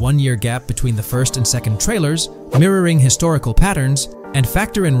notion of a 1-year gap between the first and second trailers, mirroring historical patterns, and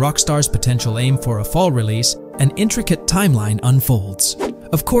factor in Rockstar's potential aim for a fall release, an intricate timeline unfolds.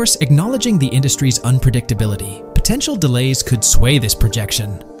 Of course, acknowledging the industry's unpredictability, potential delays could sway this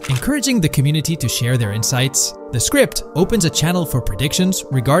projection. Encouraging the community to share their insights, the script opens a channel for predictions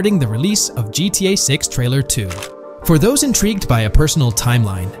regarding the release of GTA 6 Trailer 2. For those intrigued by a personal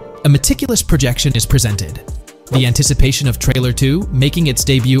timeline, a meticulous projection is presented. The anticipation of Trailer 2 making its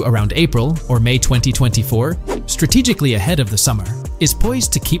debut around April or May 2024, strategically ahead of the summer, is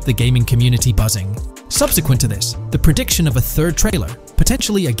poised to keep the gaming community buzzing. Subsequent to this, the prediction of a third trailer,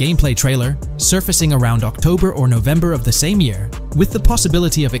 potentially a gameplay trailer, surfacing around October or November of the same year, with the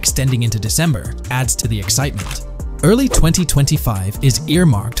possibility of extending into December, adds to the excitement. Early 2025 is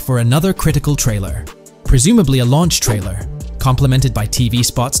earmarked for another critical trailer, presumably a launch trailer, complemented by TV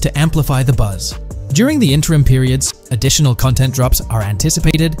spots to amplify the buzz. During the interim periods, additional content drops are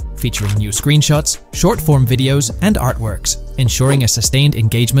anticipated, featuring new screenshots, short-form videos, and artworks, ensuring a sustained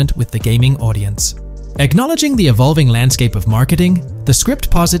engagement with the gaming audience. Acknowledging the evolving landscape of marketing, the script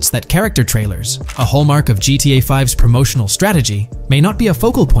posits that character trailers, a hallmark of GTA 5's promotional strategy, may not be a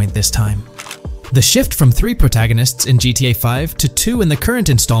focal point this time. The shift from 3 protagonists in GTA 5 to 2 in the current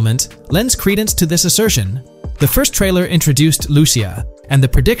installment lends credence to this assertion. The first trailer introduced Lucia, and the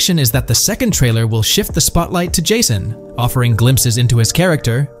prediction is that the second trailer will shift the spotlight to Jason, offering glimpses into his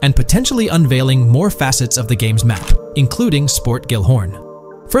character and potentially unveiling more facets of the game's map, including Sport Gilhorn.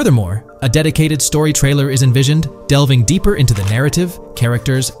 Furthermore, a dedicated story trailer is envisioned, delving deeper into the narrative,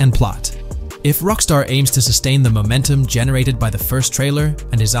 characters, and plot. If Rockstar aims to sustain the momentum generated by the first trailer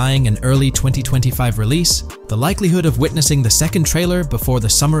and is eyeing an early 2025 release, the likelihood of witnessing the second trailer before the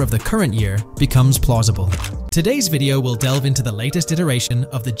summer of the current year becomes plausible. Today's video will delve into the latest iteration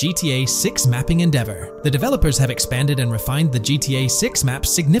of the GTA 6 mapping endeavor. The developers have expanded and refined the GTA 6 map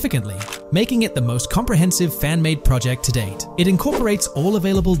significantly, making it the most comprehensive fan-made project to date. It incorporates all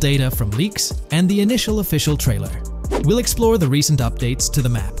available data from leaks and the initial official trailer. We'll explore the recent updates to the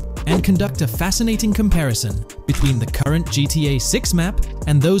map and conduct a fascinating comparison between the current GTA 6 map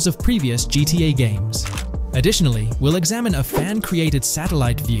and those of previous GTA games. Additionally, we'll examine a fan-created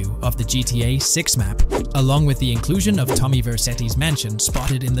satellite view of the GTA 6 map, along with the inclusion of Tommy Vercetti's mansion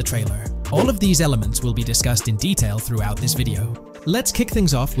spotted in the trailer. All of these elements will be discussed in detail throughout this video. Let's kick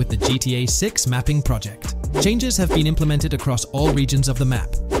things off with the GTA 6 mapping project. Changes have been implemented across all regions of the map.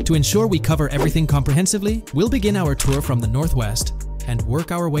 To ensure we cover everything comprehensively, we'll begin our tour from the northwest and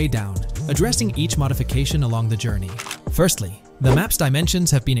work our way down, addressing each modification along the journey. Firstly, the map's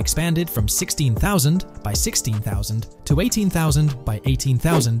dimensions have been expanded from 16,000 by 16,000 to 18,000 by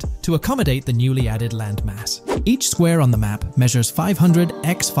 18,000 to accommodate the newly added landmass. Each square on the map measures 500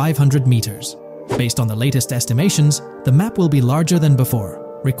 x 500 meters. Based on the latest estimations, the map will be larger than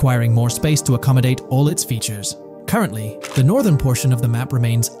before, requiring more space to accommodate all its features. Currently, the northern portion of the map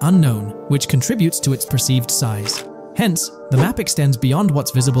remains unknown, which contributes to its perceived size. Hence, the map extends beyond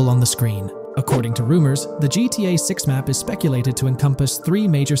what's visible on the screen. According to rumors, the GTA 6 map is speculated to encompass 3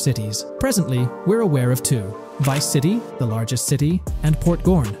 major cities. Presently, we're aware of 2. Vice City, the largest city, and Port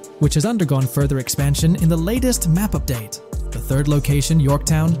Gorn, which has undergone further expansion in the latest map update. The third location,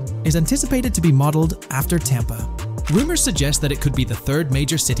 Yorktown, is anticipated to be modeled after Tampa. Rumors suggest that it could be the third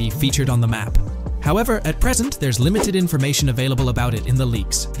major city featured on the map. However, at present, there's limited information available about it in the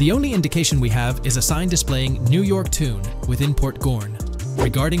leaks. The only indication we have is a sign displaying New York Tune within Port Gorn.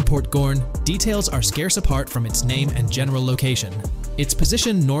 Regarding Port Gorn, details are scarce apart from its name and general location. It's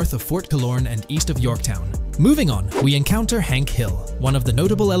positioned north of Fort Killorn and east of Yorktown. Moving on, we encounter Hank Hill, one of the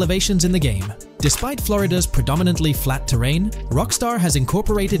notable elevations in the game. Despite Florida's predominantly flat terrain, Rockstar has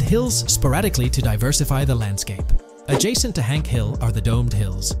incorporated hills sporadically to diversify the landscape. Adjacent to Hank Hill are the Domed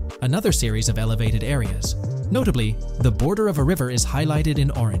Hills, another series of elevated areas. Notably, the border of a river is highlighted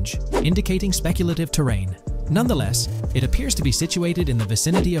in orange, indicating speculative terrain. Nonetheless, it appears to be situated in the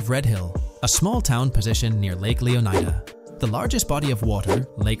vicinity of Red Hill, a small town positioned near Lake Leonida. The largest body of water,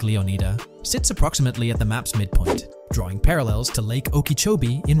 Lake Leonida, sits approximately at the map's midpoint, drawing parallels to Lake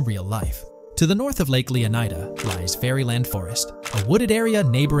Okeechobee in real life. To the north of Lake Leonida lies Fairyland Forest, a wooded area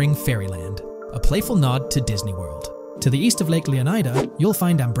neighboring Fairyland, a playful nod to Disney World. To the east of Lake Leonida, you'll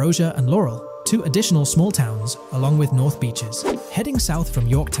find Ambrosia and Laurel, 2 additional small towns, along with North Beaches. Heading south from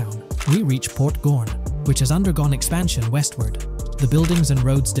Yorktown, we reach Port Gorn, which has undergone expansion westward. The buildings and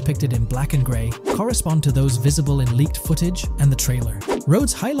roads depicted in black and grey correspond to those visible in leaked footage and the trailer.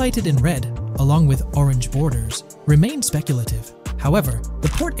 Roads highlighted in red, along with orange borders, remain speculative. However, the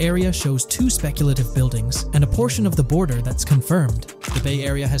port area shows 2 speculative buildings and a portion of the border that's confirmed. The Bay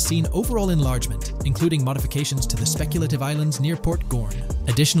Area has seen overall enlargement, including modifications to the speculative islands near Port Gorn.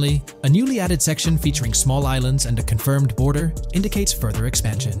 Additionally, a newly added section featuring small islands and a confirmed border indicates further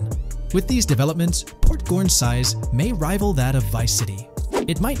expansion. With these developments, Port Gorn's size may rival that of Vice City.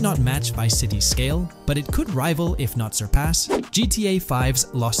 It might not match Vice City's scale, but it could rival, if not surpass, GTA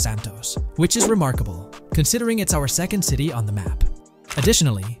 5's Los Santos, which is remarkable, considering it's our second city on the map.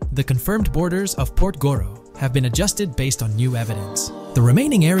 Additionally, the confirmed borders of Port Goro have been adjusted based on new evidence. The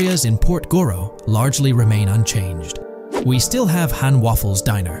remaining areas in Port Goro largely remain unchanged. We still have Han Waffles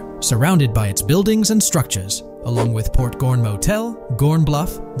Diner, surrounded by its buildings and structures, along with Port Gorn Motel, Gorn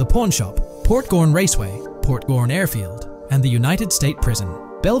Bluff, the Pawn Shop, Port Gorn Raceway, Port Gorn Airfield, and the United State Prison.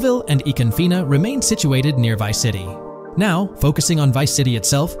 Belleville and Econfina remain situated near Vice City. Now, focusing on Vice City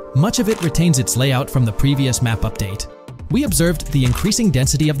itself, much of it retains its layout from the previous map update. We observed the increasing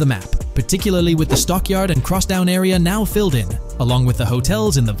density of the map, particularly with the Stockyard and Crossdown area now filled in, along with the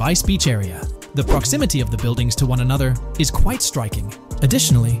hotels in the Vice Beach area. The proximity of the buildings to one another is quite striking.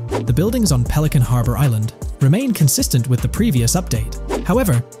 Additionally, the buildings on Pelican Harbor Island remain consistent with the previous update.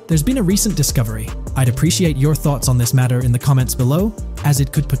 However, there's been a recent discovery. I'd appreciate your thoughts on this matter in the comments below, as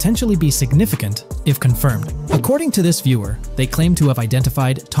it could potentially be significant if confirmed. According to this viewer, they claim to have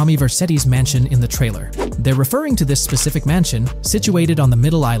identified Tommy Vercetti's mansion in the trailer. They're referring to this specific mansion situated on the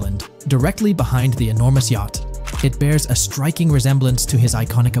middle island, directly behind the enormous yacht. It bears a striking resemblance to his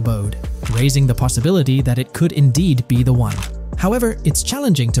iconic abode, raising the possibility that it could indeed be the one. However, it's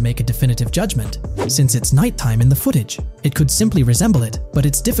challenging to make a definitive judgment, since it's nighttime in the footage. It could simply resemble it, but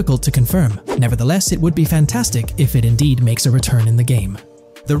it's difficult to confirm. Nevertheless, it would be fantastic if it indeed makes a return in the game.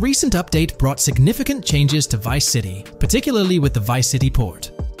 The recent update brought significant changes to Vice City, particularly with the Vice City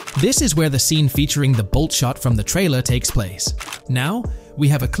port. This is where the scene featuring the bolt shot from the trailer takes place. Now, we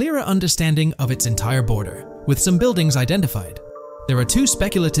have a clearer understanding of its entire border, with some buildings identified. There are 2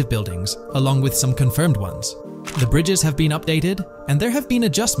 speculative buildings, along with some confirmed ones. The bridges have been updated, and there have been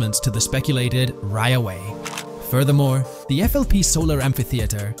adjustments to the speculated Raya Way. Furthermore, the FLP Solar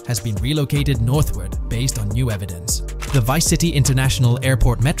Amphitheater has been relocated northward based on new evidence. The Vice City International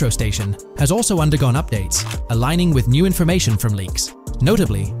Airport metro station has also undergone updates, aligning with new information from leaks.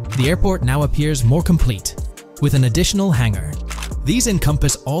 Notably, the airport now appears more complete, with an additional hangar. These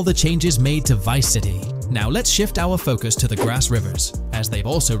encompass all the changes made to Vice City. Now let's shift our focus to the Grass Rivers, as they've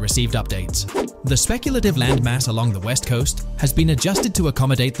also received updates. The speculative landmass along the west coast has been adjusted to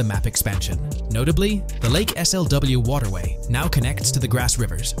accommodate the map expansion. Notably, the Lake SLW waterway now connects to the Grass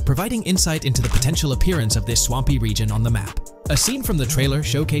Rivers, providing insight into the potential appearance of this swampy region on the map. A scene from the trailer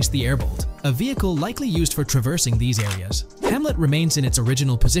showcased the Airbolt, a vehicle likely used for traversing these areas. Hamlet remains in its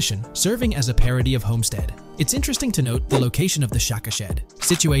original position, serving as a parody of Homestead. It's interesting to note the location of the Shaka Shed,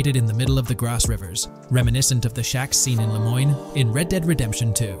 situated in the middle of the Grass Rivers, reminiscent of the shacks seen in Lemoyne in Red Dead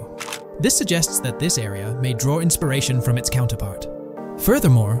Redemption 2. This suggests that this area may draw inspiration from its counterpart.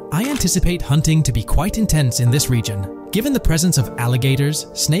 Furthermore, I anticipate hunting to be quite intense in this region, given the presence of alligators,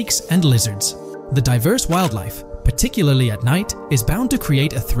 snakes, and lizards. The diverse wildlife, particularly at night, is bound to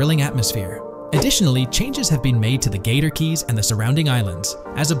create a thrilling atmosphere. Additionally, changes have been made to the Gator Keys and the surrounding islands,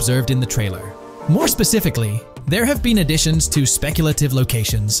 as observed in the trailer. More specifically, there have been additions to speculative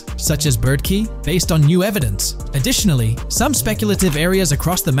locations, such as Bird Key, based on new evidence. Additionally, some speculative areas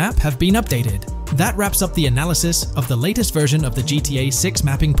across the map have been updated. That wraps up the analysis of the latest version of the GTA 6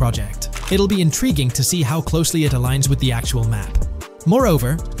 mapping project. It'll be intriguing to see how closely it aligns with the actual map.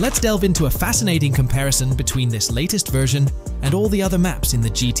 Moreover, let's delve into a fascinating comparison between this latest version and all the other maps in the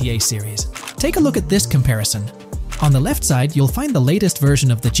GTA series. Take a look at this comparison. On the left side, you'll find the latest version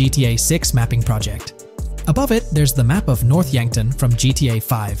of the GTA 6 mapping project. Above it, there's the map of North Yankton from GTA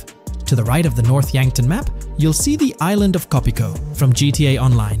 5. To the right of the North Yankton map, you'll see the island of Copico from GTA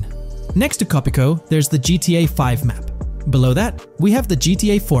Online. Next to Copico, there's the GTA 5 map. Below that, we have the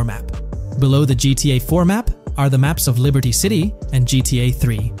GTA 4 map. Below the GTA 4 map are the maps of Liberty City and GTA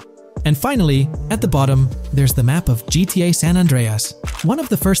 3. And finally, at the bottom, there's the map of GTA San Andreas. One of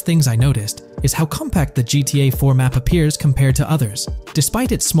the first things I noticed is how compact the GTA 4 map appears compared to others.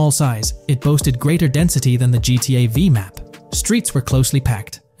 Despite its small size, it boasted greater density than the GTA V map. Streets were closely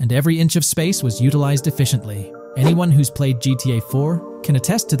packed, and every inch of space was utilized efficiently. Anyone who's played GTA 4 can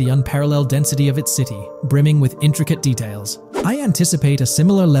attest to the unparalleled density of its city, brimming with intricate details. I anticipate a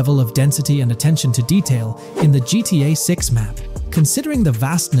similar level of density and attention to detail in the GTA 6 map. Considering the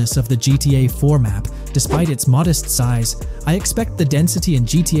vastness of the GTA 4 map, despite its modest size, I expect the density in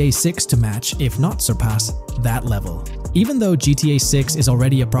GTA 6 to match, if not surpass, that level. Even though GTA 6 is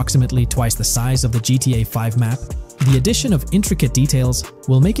already approximately twice the size of the GTA 5 map, the addition of intricate details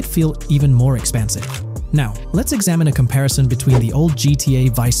will make it feel even more expansive. Now, let's examine a comparison between the old GTA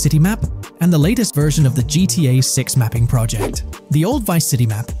Vice City map and the latest version of the GTA 6 mapping project. The old Vice City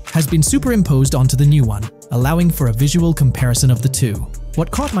map has been superimposed onto the new one, allowing for a visual comparison of the two.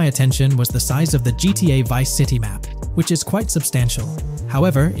 What caught my attention was the size of the GTA Vice City map. which is quite substantial.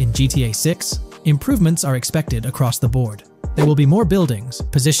 However, in GTA 6, improvements are expected across the board. There will be more buildings,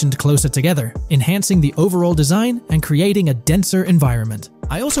 positioned closer together, enhancing the overall design and creating a denser environment.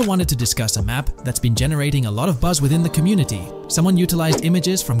 I also wanted to discuss a map that's been generating a lot of buzz within the community. Someone utilized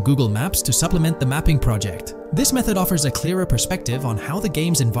images from Google Maps to supplement the mapping project. This method offers a clearer perspective on how the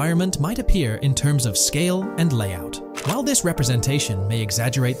game's environment might appear in terms of scale and layout. While this representation may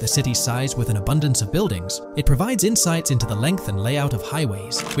exaggerate the city's size with an abundance of buildings, it provides insights into the length and layout of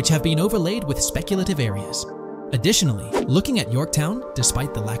highways, which have been overlaid with speculative areas. Additionally, looking at Yorktown,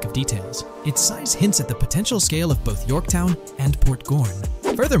 despite the lack of details, its size hints at the potential scale of both Yorktown and Port Gorn.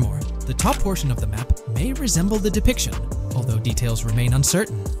 Furthermore, the top portion of the map may resemble the depiction, although details remain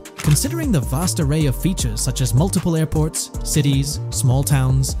uncertain. Considering the vast array of features such as multiple airports, cities, small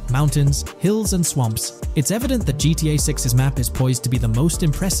towns, mountains, hills, and swamps, it's evident that GTA 6's map is poised to be the most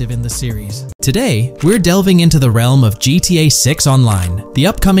impressive in the series. Today, we're delving into the realm of GTA 6 Online, the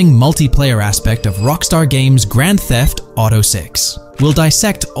upcoming multiplayer aspect of Rockstar Games' Grand Theft Auto 6. We'll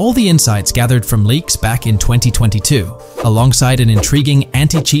dissect all the insights gathered from leaks back in 2022, alongside an intriguing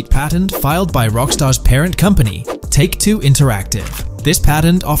anti-cheat patent filed by Rockstar's parent company, Take-Two Interactive. This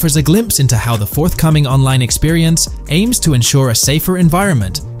patent offers a glimpse into how the forthcoming online experience aims to ensure a safer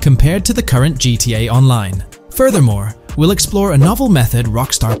environment compared to the current GTA Online. Furthermore, we'll explore a novel method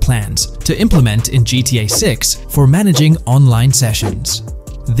Rockstar plans to implement in GTA 6 for managing online sessions.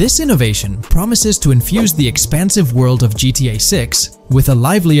 This innovation promises to infuse the expansive world of GTA 6 with a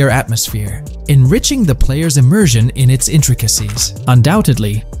livelier atmosphere, enriching the player's immersion in its intricacies.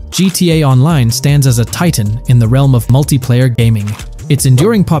 Undoubtedly, GTA Online stands as a titan in the realm of multiplayer gaming. Its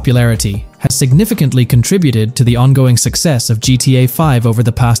enduring popularity has significantly contributed to the ongoing success of GTA 5 over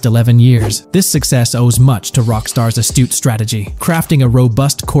the past 11 years. This success owes much to Rockstar's astute strategy, crafting a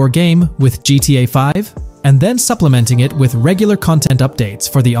robust core game with GTA 5 and then supplementing it with regular content updates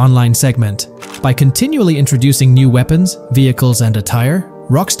for the online segment. By continually introducing new weapons, vehicles, and attire,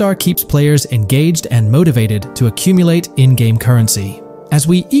 Rockstar keeps players engaged and motivated to accumulate in-game currency. As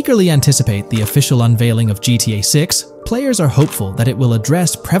we eagerly anticipate the official unveiling of GTA 6, players are hopeful that it will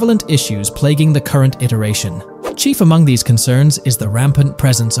address prevalent issues plaguing the current iteration. Chief among these concerns is the rampant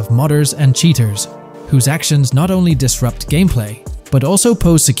presence of modders and cheaters, whose actions not only disrupt gameplay, but also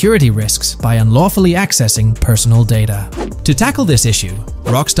pose security risks by unlawfully accessing personal data. To tackle this issue,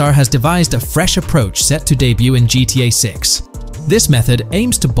 Rockstar has devised a fresh approach set to debut in GTA 6. This method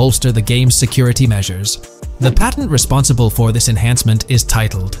aims to bolster the game's security measures. The patent responsible for this enhancement is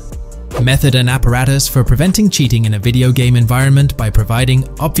titled Method and Apparatus for Preventing Cheating in a Video Game Environment by Providing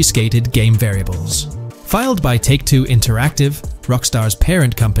Obfuscated Game Variables. Filed by Take-Two Interactive, Rockstar's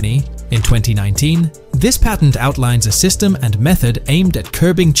parent company, in 2019, this patent outlines a system and method aimed at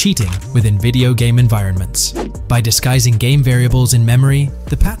curbing cheating within video game environments. By disguising game variables in memory,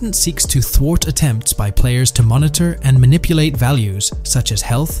 the patent seeks to thwart attempts by players to monitor and manipulate values such as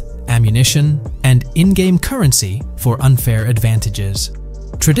health, ammunition, and in-game currency for unfair advantages.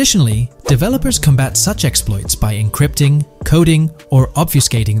 Traditionally, developers combat such exploits by encrypting, coding, or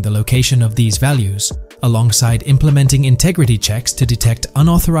obfuscating the location of these values, alongside implementing integrity checks to detect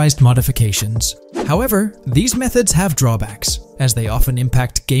unauthorized modifications. However, these methods have drawbacks, as they often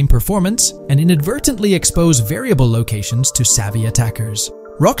impact game performance and inadvertently expose variable locations to savvy attackers.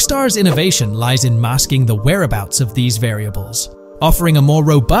 Rockstar's innovation lies in masking the whereabouts of these variables, offering a more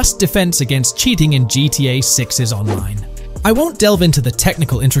robust defense against cheating in GTA 6's online. I won't delve into the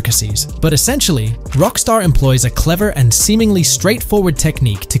technical intricacies, but essentially, Rockstar employs a clever and seemingly straightforward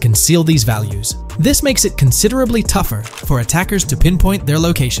technique to conceal these values. This makes it considerably tougher for attackers to pinpoint their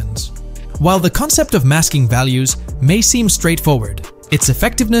locations. While the concept of masking values may seem straightforward, its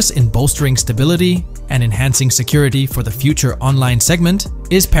effectiveness in bolstering stability and enhancing security for the future online segment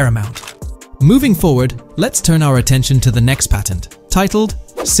is paramount. Moving forward, let's turn our attention to the next patent, titled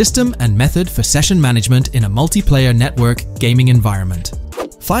System and Method for Session Management in a Multiplayer Network Gaming Environment.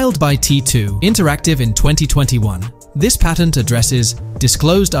 Filed by T2 Interactive in 2021, this patent addresses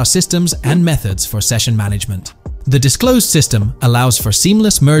disclosed are systems and methods for session management. The disclosed system allows for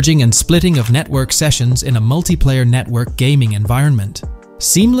seamless merging and splitting of network sessions in a multiplayer network gaming environment.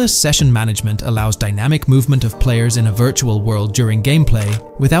 Seamless session management allows dynamic movement of players in a virtual world during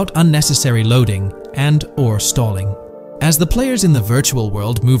gameplay without unnecessary loading and/or stalling. As the players in the virtual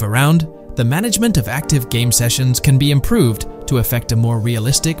world move around, the management of active game sessions can be improved to affect a more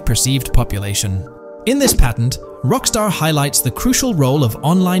realistic perceived population. In this patent, Rockstar highlights the crucial role of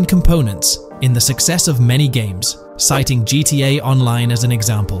online components in the success of many games, citing GTA Online as an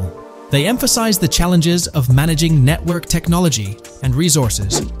example. They emphasize the challenges of managing network technology and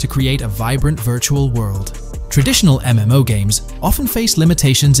resources to create a vibrant virtual world. Traditional MMO games often face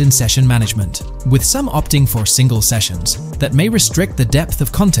limitations in session management, with some opting for single sessions that may restrict the depth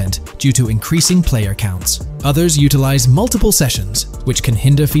of content due to increasing player counts. Others utilize multiple sessions, which can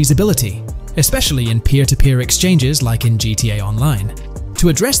hinder feasibility, especially in peer-to-peer exchanges like in GTA Online. To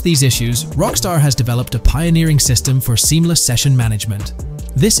address these issues, Rockstar has developed a pioneering system for seamless session management.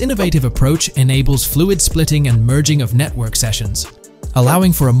 This innovative approach enables fluid splitting and merging of network sessions,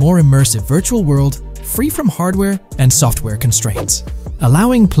 allowing for a more immersive virtual world free from hardware and software constraints.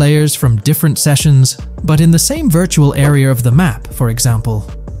 Allowing players from different sessions, but in the same virtual area of the map, for example,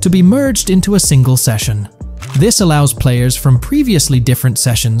 to be merged into a single session. This allows players from previously different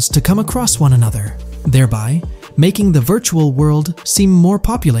sessions to come across one another, thereby making the virtual world seem more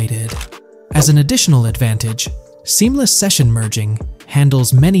populated. As an additional advantage, seamless session merging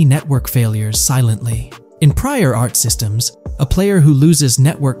handles many network failures silently. In prior art systems, a player who loses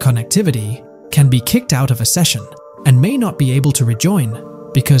network connectivity can be kicked out of a session and may not be able to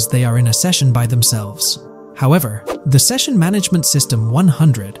rejoin because they are in a session by themselves. However, the Session Management System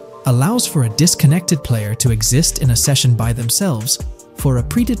 100 allows for a disconnected player to exist in a session by themselves for a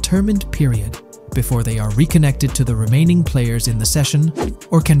predetermined period before they are reconnected to the remaining players in the session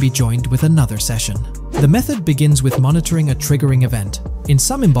or can be joined with another session. The method begins with monitoring a triggering event. In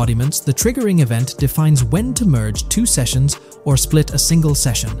some embodiments, the triggering event defines when to merge two sessions or split a single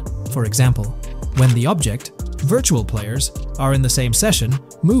session. For example, when the object, virtual players, are in the same session,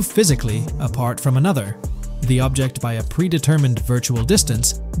 move physically apart from another, the object by a predetermined virtual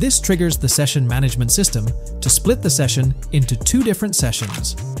distance, this triggers the session management system to split the session into two different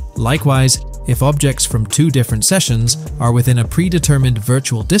sessions. Likewise, if objects from two different sessions are within a predetermined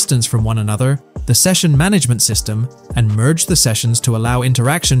virtual distance from one another, the session management system and merge the sessions to allow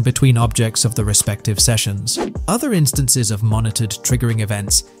interaction between objects of the respective sessions. Other instances of monitored triggering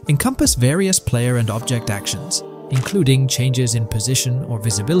events encompass various player and object actions, including changes in position or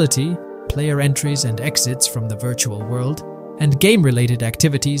visibility, player entries and exits from the virtual world, and game-related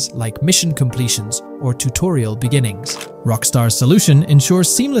activities like mission completions or tutorial beginnings. Rockstar's solution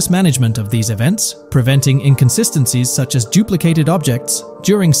ensures seamless management of these events, preventing inconsistencies such as duplicated objects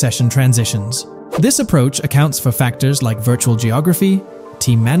during session transitions. This approach accounts for factors like virtual geography,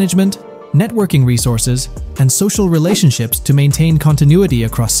 team management, networking resources, and social relationships to maintain continuity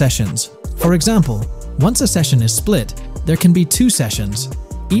across sessions. For example, once a session is split, there can be two sessions,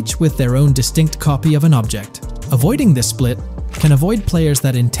 each with their own distinct copy of an object. Avoiding this split can avoid players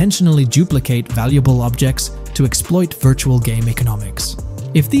that intentionally duplicate valuable objects to exploit virtual game economics.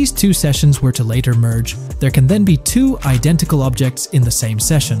 If these two sessions were to later merge, there can then be two identical objects in the same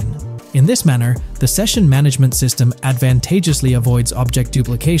session. In this manner, the session management system advantageously avoids object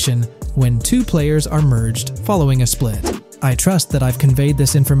duplication when two players are merged following a split. I trust that I've conveyed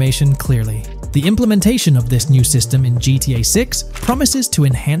this information clearly. The implementation of this new system in GTA 6 promises to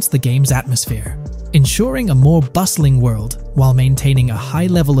enhance the game's atmosphere, ensuring a more bustling world while maintaining a high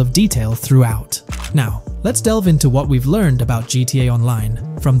level of detail throughout. Now, let's delve into what we've learned about GTA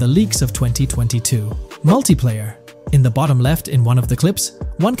Online from the leaks of 2022. Multiplayer. In the bottom left in one of the clips,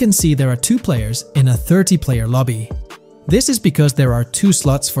 one can see there are two players in a 30-player lobby. This is because there are two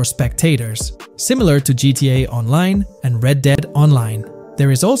slots for spectators, similar to GTA Online and Red Dead Online.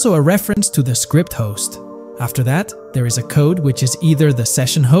 There is also a reference to the script host. After that, there is a code which is either the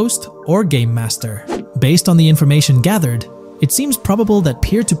session host or game master. Based on the information gathered, it seems probable that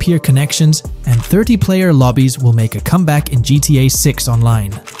peer-to-peer connections and 30-player lobbies will make a comeback in GTA 6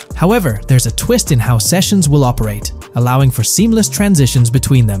 Online. However, there's a twist in how sessions will operate, allowing for seamless transitions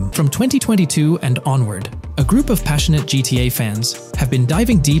between them. From 2022 and onward, a group of passionate GTA fans have been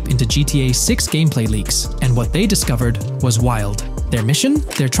diving deep into GTA 6 gameplay leaks, and what they discovered was wild. Their mission?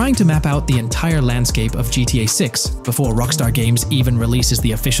 They're trying to map out the entire landscape of GTA 6 before Rockstar Games even releases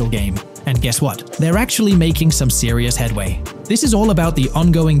the official game. And guess what? They're actually making some serious headway. This is all about the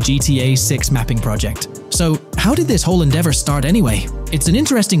ongoing GTA 6 mapping project. So, how did this whole endeavor start anyway? It's an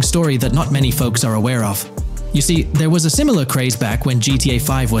interesting story that not many folks are aware of. You see, there was a similar craze back when GTA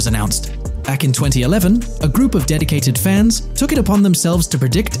 5 was announced. Back in 2011, a group of dedicated fans took it upon themselves to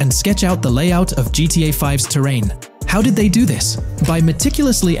predict and sketch out the layout of GTA 5's terrain. How did they do this? By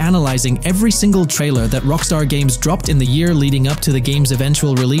meticulously analyzing every single trailer that Rockstar Games dropped in the year leading up to the game's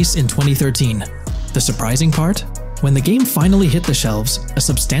eventual release in 2013. The surprising part? When the game finally hit the shelves, a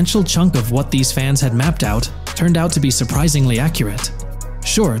substantial chunk of what these fans had mapped out turned out to be surprisingly accurate.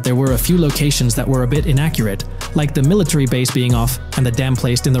 Sure, there were a few locations that were a bit inaccurate, like the military base being off and the dam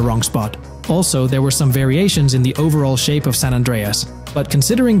placed in the wrong spot. Also, there were some variations in the overall shape of San Andreas, but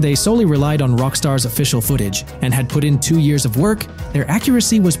considering they solely relied on Rockstar's official footage and had put in 2 years of work, their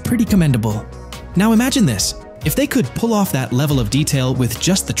accuracy was pretty commendable. Now imagine this, if they could pull off that level of detail with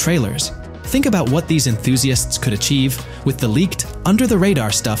just the trailers, think about what these enthusiasts could achieve with the leaked,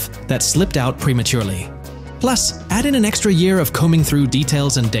 under-the-radar stuff that slipped out prematurely. Plus, add in an extra year of combing through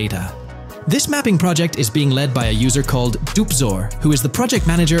details and data. This mapping project is being led by a user called Dupzor, who is the project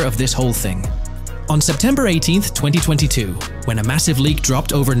manager of this whole thing. On September 18th, 2022, when a massive leak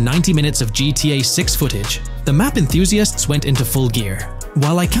dropped over 90 minutes of GTA 6 footage, the map enthusiasts went into full gear.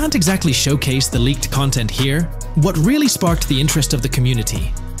 While I can't exactly showcase the leaked content here, what really sparked the interest of the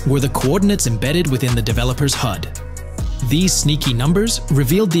community were the coordinates embedded within the developer's HUD. These sneaky numbers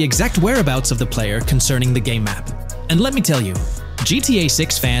revealed the exact whereabouts of the player concerning the game map. And let me tell you, GTA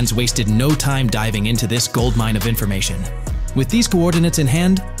 6 fans wasted no time diving into this goldmine of information. With these coordinates in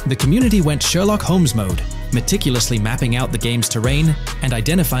hand, the community went Sherlock Holmes mode, meticulously mapping out the game's terrain and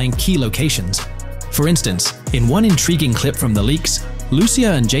identifying key locations. For instance, in one intriguing clip from the leaks,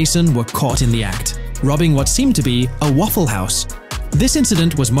 Lucia and Jason were caught in the act, robbing what seemed to be a Waffle House. This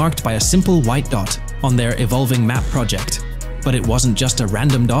incident was marked by a simple white dot on their evolving map project. But it wasn't just a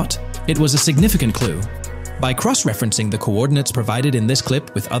random dot, it was a significant clue. By cross-referencing the coordinates provided in this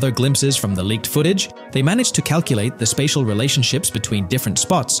clip with other glimpses from the leaked footage, they managed to calculate the spatial relationships between different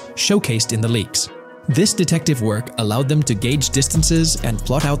spots showcased in the leaks. This detective work allowed them to gauge distances and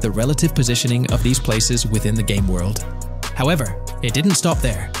plot out the relative positioning of these places within the game world. However, it didn't stop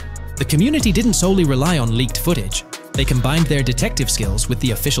there. The community didn't solely rely on leaked footage. They combined their detective skills with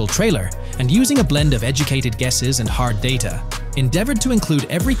the official trailer and, using a blend of educated guesses and hard data, endeavored to include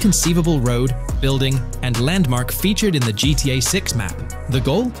every conceivable road, building, and landmark featured in the GTA 6 map. The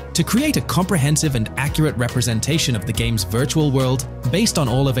goal? To create a comprehensive and accurate representation of the game's virtual world based on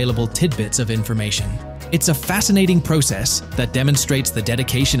all available tidbits of information. It's a fascinating process that demonstrates the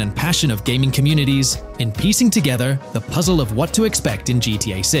dedication and passion of gaming communities in piecing together the puzzle of what to expect in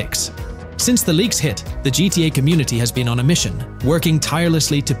GTA 6. Since the leaks hit, the GTA community has been on a mission, working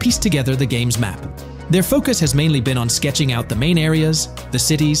tirelessly to piece together the game's map. Their focus has mainly been on sketching out the main areas, the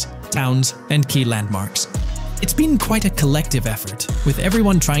cities, towns, and key landmarks. It's been quite a collective effort, with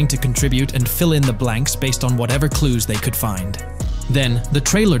everyone trying to contribute and fill in the blanks based on whatever clues they could find. Then, the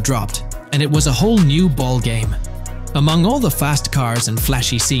trailer dropped, and it was a whole new ball game. Among all the fast cars and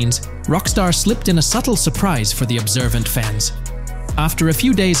flashy scenes, Rockstar slipped in a subtle surprise for the observant fans. After a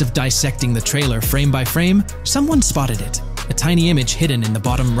few days of dissecting the trailer frame by frame, someone spotted it, a tiny image hidden in the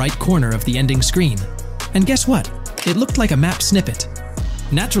bottom right corner of the ending screen. And guess what? It looked like a map snippet.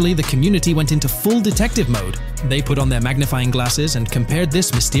 Naturally, the community went into full detective mode. They put on their magnifying glasses and compared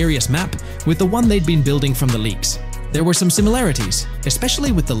this mysterious map with the one they'd been building from the leaks. There were some similarities,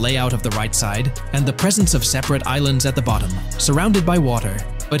 especially with the layout of the right side and the presence of separate islands at the bottom, surrounded by water.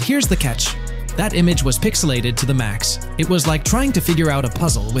 But here's the catch. That image was pixelated to the max. It was like trying to figure out a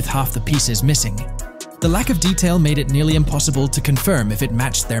puzzle with half the pieces missing. The lack of detail made it nearly impossible to confirm if it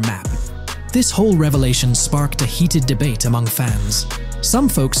matched their map. This whole revelation sparked a heated debate among fans. Some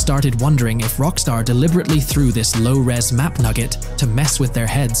folks started wondering if Rockstar deliberately threw this low-res map nugget to mess with their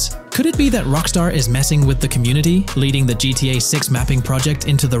heads. Could it be that Rockstar is messing with the community, leading the GTA 6 mapping project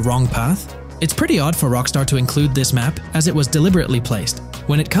into the wrong path? It's pretty odd for Rockstar to include this map, as it was deliberately placed.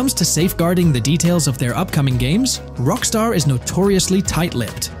 When it comes to safeguarding the details of their upcoming games, Rockstar is notoriously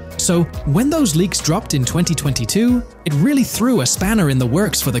tight-lipped. So, when those leaks dropped in 2022, it really threw a spanner in the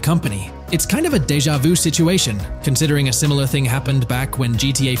works for the company. It's kind of a déjà vu situation, considering a similar thing happened back when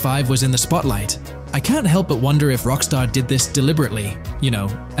GTA 5 was in the spotlight. I can't help but wonder if Rockstar did this deliberately,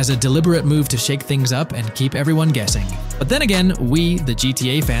 as a deliberate move to shake things up and keep everyone guessing. But then again, we, the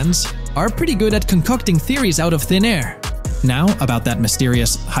GTA fans, are pretty good at concocting theories out of thin air. Now, about that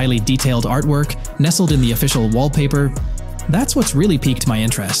mysterious, highly detailed artwork nestled in the official wallpaper, that's what's really piqued my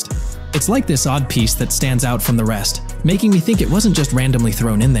interest. It's like this odd piece that stands out from the rest, making me think it wasn't just randomly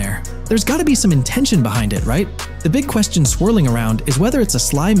thrown in there. There's gotta be some intention behind it, right? The big question swirling around is whether it's a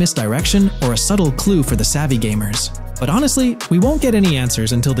sly misdirection or a subtle clue for the savvy gamers. But honestly, we won't get any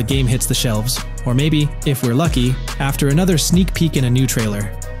answers until the game hits the shelves, or maybe, if we're lucky, after another sneak peek in a new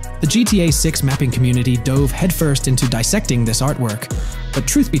trailer. The GTA 6 mapping community dove headfirst into dissecting this artwork, but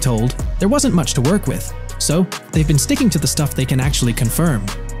truth be told, there wasn't much to work with. So, they've been sticking to the stuff they can actually confirm.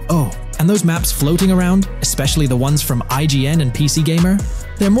 Oh, and those maps floating around, especially the ones from IGN and PC Gamer,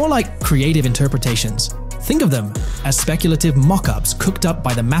 they're more like creative interpretations. Think of them as speculative mock-ups cooked up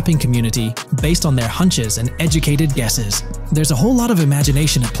by the mapping community based on their hunches and educated guesses. There's a whole lot of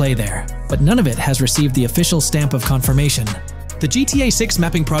imagination at play there, but none of it has received the official stamp of confirmation. The GTA 6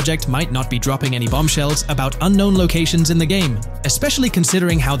 mapping project might not be dropping any bombshells about unknown locations in the game, especially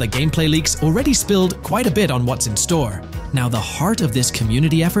considering how the gameplay leaks already spilled quite a bit on what's in store. Now, the heart of this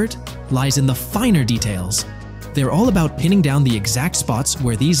community effort lies in the finer details. They're all about pinning down the exact spots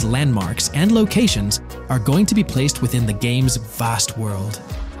where these landmarks and locations are going to be placed within the game's vast world.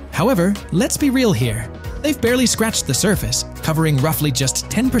 However, let's be real here. They've barely scratched the surface, covering roughly just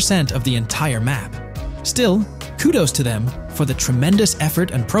 10% of the entire map. Still, kudos to them for the tremendous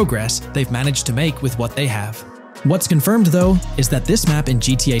effort and progress they've managed to make with what they have. What's confirmed, though, is that this map in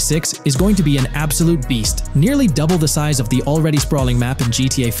GTA 6 is going to be an absolute beast, nearly double the size of the already sprawling map in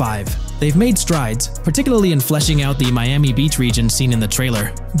GTA 5. They've made strides, particularly in fleshing out the Miami Beach region seen in the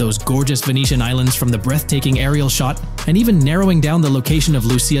trailer, those gorgeous Venetian islands from the breathtaking aerial shot, and even narrowing down the location of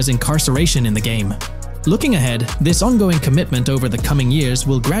Lucia's incarceration in the game. Looking ahead, this ongoing commitment over the coming years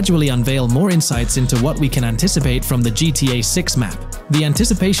will gradually unveil more insights into what we can anticipate from the GTA 6 map. The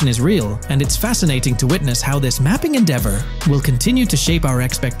anticipation is real, and it's fascinating to witness how this mapping endeavor will continue to shape our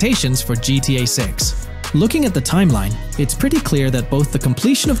expectations for GTA 6. Looking at the timeline, it's pretty clear that both the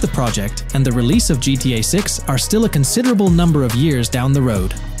completion of the project and the release of GTA 6 are still a considerable number of years down the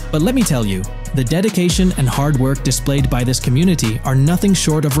road. But let me tell you, the dedication and hard work displayed by this community are nothing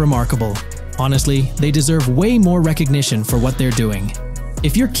short of remarkable. Honestly, they deserve way more recognition for what they're doing.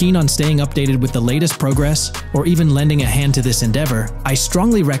 If you're keen on staying updated with the latest progress, or even lending a hand to this endeavor, I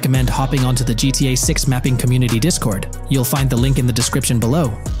strongly recommend hopping onto the GTA 6 Mapping Community Discord. You'll find the link in the description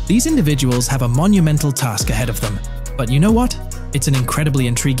below. These individuals have a monumental task ahead of them. But you know what? It's an incredibly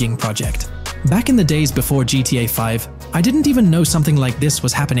intriguing project. Back in the days before GTA 5, I didn't even know something like this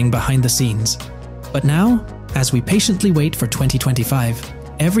was happening behind the scenes. But now, as we patiently wait for 2025,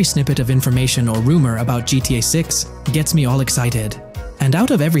 every snippet of information or rumor about GTA 6 gets me all excited. And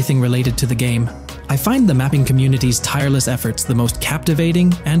out of everything related to the game, I find the mapping community's tireless efforts the most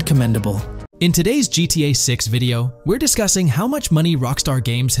captivating and commendable. In today's GTA 6 video, we're discussing how much money Rockstar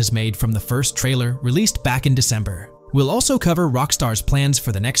Games has made from the first trailer released back in December. We'll also cover Rockstar's plans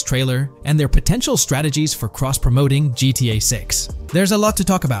for the next trailer and their potential strategies for cross-promoting GTA 6. There's a lot to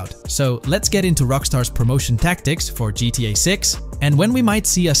talk about, so let's get into Rockstar's promotion tactics for GTA 6 and when we might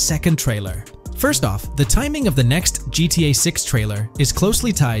see a second trailer. First off, the timing of the next GTA 6 trailer is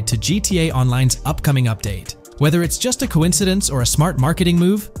closely tied to GTA Online's upcoming update. Whether it's just a coincidence or a smart marketing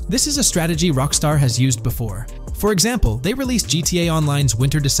move, this is a strategy Rockstar has used before. For example, they released GTA Online's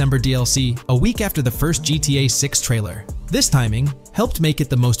Winter-December DLC a week after the first GTA 6 trailer. This timing helped make it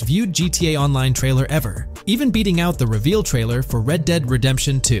the most viewed GTA Online trailer ever, even beating out the reveal trailer for Red Dead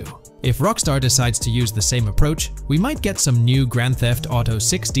Redemption 2. If Rockstar decides to use the same approach, we might get some new Grand Theft Auto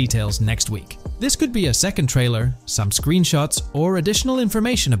 6 details next week. This could be a second trailer, some screenshots, or additional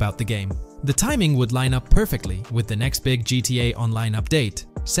information about the game. The timing would line up perfectly with the next big GTA Online update,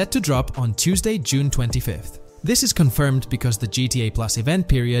 set to drop on Tuesday, June 25th. This is confirmed because the GTA Plus event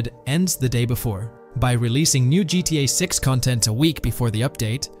period ends the day before. By releasing new GTA 6 content a week before the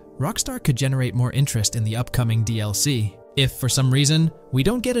update, Rockstar could generate more interest in the upcoming DLC. If for some reason we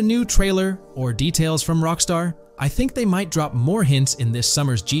don't get a new trailer or details from Rockstar, I think they might drop more hints in this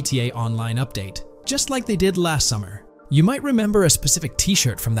summer's GTA Online update, just like they did last summer. You might remember a specific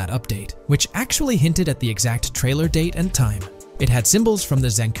t-shirt from that update, which actually hinted at the exact trailer date and time. It had symbols from the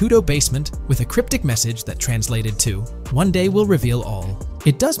Zancudo basement with a cryptic message that translated to, "One day we'll reveal all."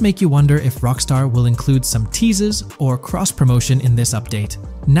 It does make you wonder if Rockstar will include some teases or cross-promotion in this update.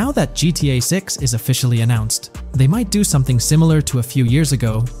 Now that GTA 6 is officially announced, they might do something similar to a few years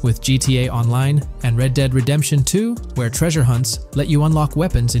ago with GTA Online and Red Dead Redemption 2, where treasure hunts let you unlock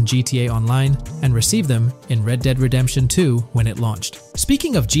weapons in GTA Online and receive them in Red Dead Redemption 2 when it launched.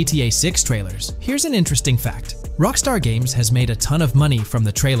 Speaking of GTA 6 trailers, here's an interesting fact. Rockstar Games has made a ton of money from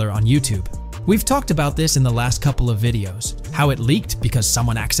the trailer on YouTube. We've talked about this in the last couple of videos, how it leaked because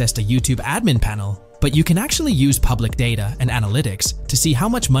someone accessed a YouTube admin panel, but you can actually use public data and analytics to see how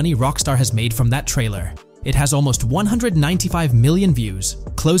much money Rockstar has made from that trailer. It has almost 195 million views,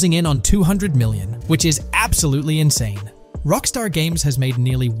 closing in on 200 million, which is absolutely insane. Rockstar Games has made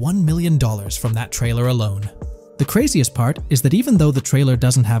nearly $1 million from that trailer alone. The craziest part is that even though the trailer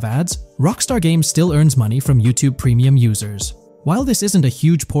doesn't have ads, Rockstar Games still earns money from YouTube Premium users. While this isn't a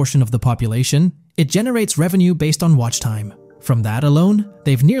huge portion of the population, it generates revenue based on watch time. From that alone,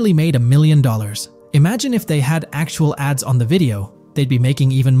 they've nearly made $1 million. Imagine if they had actual ads on the video, they'd be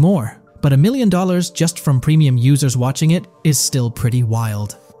making even more. But $1 million just from premium users watching it is still pretty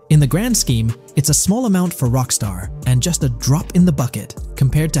wild. In the grand scheme, it's a small amount for Rockstar and just a drop in the bucket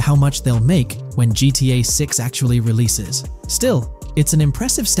compared to how much they'll make when GTA 6 actually releases. Still, it's an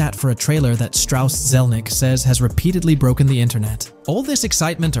impressive stat for a trailer that Strauss Zelnick says has repeatedly broken the internet. All this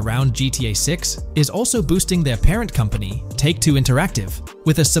excitement around GTA 6 is also boosting their parent company, Take-Two Interactive,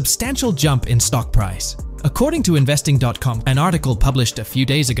 with a substantial jump in stock price. According to investing.com, an article published a few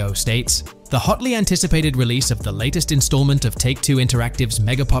days ago states, "The hotly anticipated release of the latest installment of Take-Two Interactive's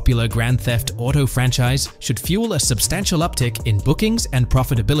mega-popular Grand Theft Auto franchise should fuel a substantial uptick in bookings and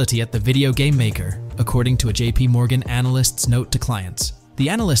profitability at the video game maker," according to a JP Morgan analyst's note to clients. The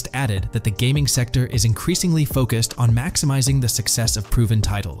analyst added that the gaming sector is increasingly focused on maximizing the success of proven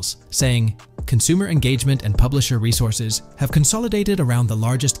titles, saying, "Consumer engagement and publisher resources have consolidated around the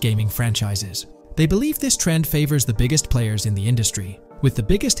largest gaming franchises. They believe this trend favors the biggest players in the industry, with the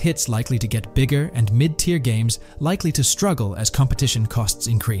biggest hits likely to get bigger and mid-tier games likely to struggle as competition costs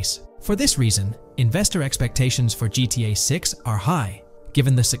increase. For this reason, investor expectations for GTA 6 are high,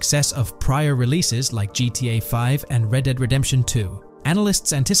 given the success of prior releases like GTA 5 and Red Dead Redemption 2.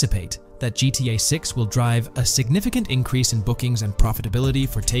 Analysts anticipate that GTA 6 will drive a significant increase in bookings and profitability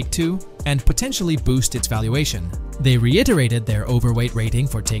for Take-Two and potentially boost its valuation. They reiterated their overweight rating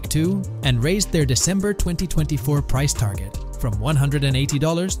for Take-Two and raised their December 2024 price target from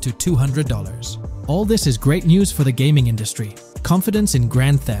 $180 to $200. All this is great news for the gaming industry. Confidence in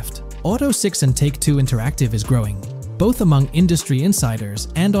Grand Theft Auto 6 and Take-Two Interactive is growing, both among industry insiders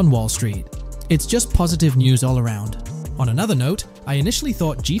and on Wall Street. It's just positive news all around. On another note, I initially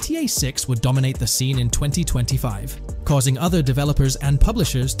thought GTA 6 would dominate the scene in 2025, causing other developers and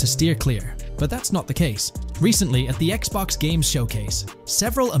publishers to steer clear, but that's not the case. Recently, at the Xbox Games Showcase,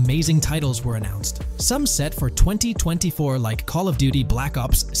 several amazing titles were announced, some set for 2024 like Call of Duty Black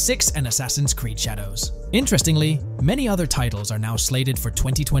Ops 6 and Assassin's Creed Shadows. Interestingly, many other titles are now slated for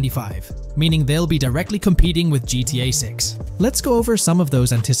 2025, meaning they'll be directly competing with GTA 6. Let's go over some of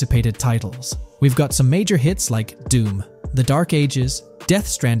those anticipated titles. We've got some major hits like Doom, The Dark Ages, Death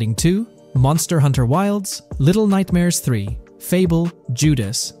Stranding 2, Monster Hunter Wilds, Little Nightmares 3, Fable,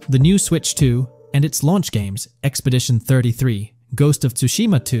 Judas, the new Switch 2, and its launch games Expedition 33, Ghost of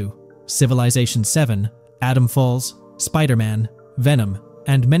Tsushima 2, Civilization 7, Atom Falls, Spider-Man, Venom,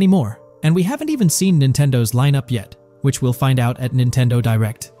 and many more. And we haven't even seen Nintendo's lineup yet, which we'll find out at Nintendo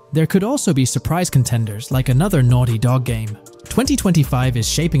Direct. There could also be surprise contenders like another Naughty Dog game. 2025 is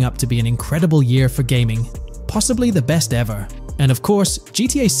shaping up to be an incredible year for gaming, possibly the best ever. And of course,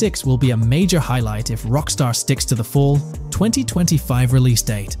 GTA 6 will be a major highlight if Rockstar sticks to the fall 2025 release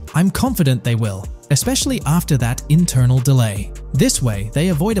date. I'm confident they will, especially after that internal delay. This way, they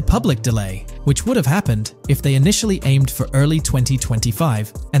avoid a public delay, which would have happened if they initially aimed for early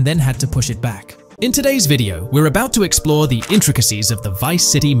 2025 and then had to push it back. In today's video, we're about to explore the intricacies of the Vice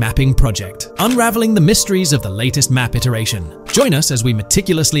City mapping project, unraveling the mysteries of the latest map iteration. Join us as we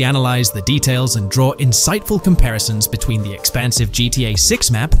meticulously analyze the details and draw insightful comparisons between the expansive GTA 6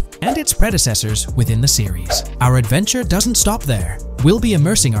 map and its predecessors within the series. Our adventure doesn't stop there. We'll be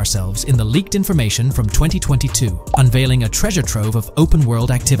immersing ourselves in the leaked information from 2022, unveiling a treasure trove of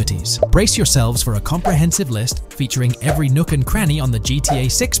open-world activities. Brace yourselves for a comprehensive list featuring every nook and cranny on the GTA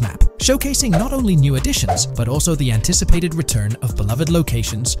 6 map, showcasing not only new additions, but also the anticipated return of beloved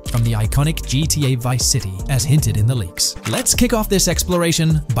locations from the iconic GTA Vice City, as hinted in the leaks. Let's kick off this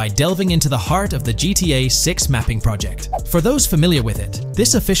exploration by delving into the heart of the GTA 6 mapping project. For those familiar with it,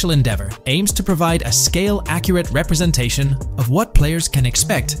 this official endeavor aims to provide a scale-accurate representation of what players can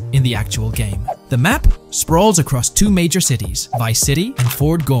expect in the actual game. The map sprawls across two major cities, Vice City and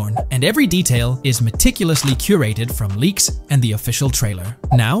Fort Gorn, and every detail is meticulously curated from leaks and the official trailer.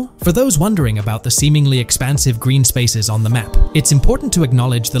 Now, for those wondering about the seemingly expansive green spaces on the map, it's important to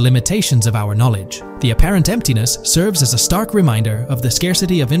acknowledge the limitations of our knowledge. The apparent emptiness serves as a stark reminder of the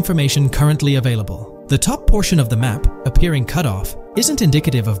scarcity of information currently available. The top portion of the map, appearing cut off, isn't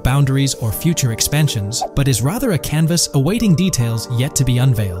indicative of boundaries or future expansions, but is rather a canvas awaiting details yet to be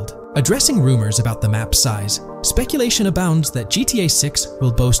unveiled. Addressing rumors about the map's size, speculation abounds that GTA 6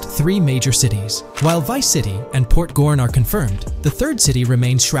 will boast 3 major cities. While Vice City and Port Gorn are confirmed, the third city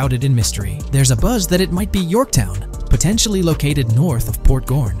remains shrouded in mystery. There's a buzz that it might be Yorktown, potentially located north of Port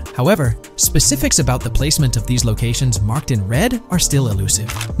Gorn. However, specifics about the placement of these locations marked in red are still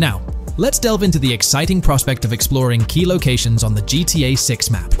elusive. Now, let's delve into the exciting prospect of exploring key locations on the GTA 6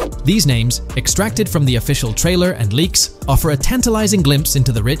 map. These names, extracted from the official trailer and leaks, offer a tantalizing glimpse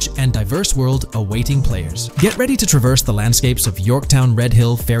into the rich and diverse world awaiting players. Get ready to traverse the landscapes of Yorktown Red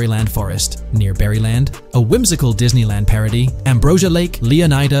Hill Fairyland Forest, near Berryland, a whimsical Disneyland parody, Ambrosia Lake,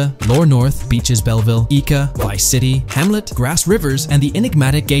 Leonida, Lore North, Beaches Belleville, Ica, Vice City, Hamlet, Grass Rivers, and the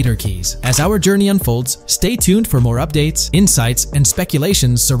enigmatic Gator Keys. As our journey unfolds, stay tuned for more updates, insights, and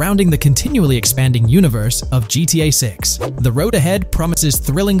speculations surrounding the continually expanding universe of GTA 6. The road ahead promises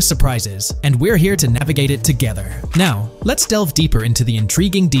thrilling surprises, and we're here to navigate it together. Now, let's delve deeper into the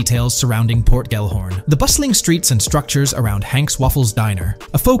intriguing details surrounding Port Gellhorn. The bustling streets and structures around Hank's Waffles Diner,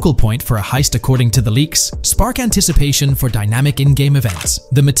 a focal point for a heist according to the leaks, spark anticipation for dynamic in-game events.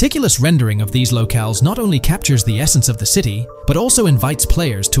 The meticulous rendering of these locales not only captures the essence of the city, but also invites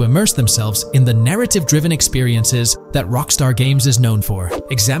players to immerse themselves in the narrative-driven experiences that Rockstar Games is known for.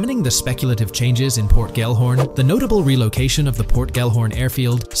 Examining the speculative changes in Port Gellhorn, the notable relocation of the Port Gellhorn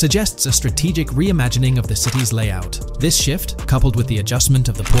airfield suggests a strategic reimagining of the city's layout. This shift, coupled with the adjustment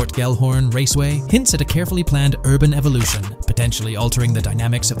of the Port Gellhorn Raceway, hints at a carefully planned urban evolution, potentially altering the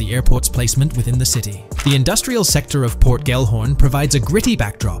dynamics of the airport's placement within the city. The industrial sector of Port Gellhorn provides a gritty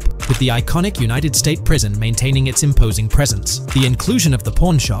backdrop, with the iconic United States prison maintaining its imposing presence. The inclusion of the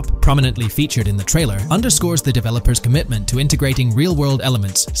pawn shop, prominently featured in the trailer, underscores the developer's commitment to integrating real-world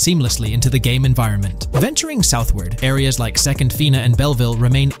elements seamlessly into the game environment. Venturing southward, areas like Second Fina and Belleville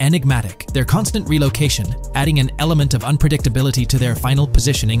remain enigmatic, their constant relocation adding an element of unpredictability to their final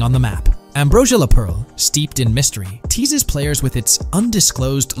positioning on the map. Ambrosia La Pearl, steeped in mystery, teases players with its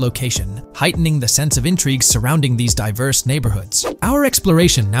undisclosed location, heightening the sense of intrigue surrounding these diverse neighborhoods. Our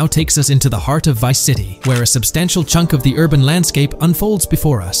exploration now takes us into the heart of Vice City, where a substantial chunk of the urban landscape unfolds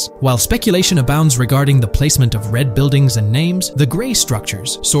before us. While speculation abounds regarding the placement of red buildings and names, the gray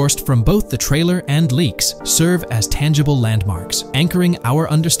structures, sourced from both the trailer and leaks, serve as tangible landmarks, anchoring our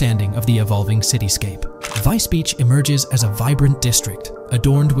understanding of the evolving cityscape. Vice Beach emerges as a vibrant district,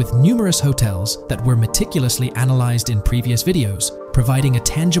 adorned with numerous hotels that were meticulously analyzed in previous videos, providing a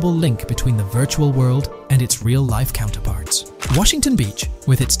tangible link between the virtual world and its real-life counterparts. Washington Beach,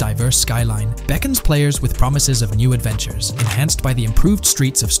 with its diverse skyline, beckons players with promises of new adventures, enhanced by the improved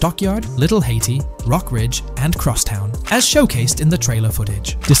streets of Stockyard, Little Haiti, Rock Ridge, and Crosstown, as showcased in the trailer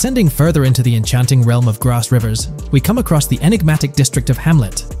footage. Descending further into the enchanting realm of Grass Rivers, we come across the enigmatic district of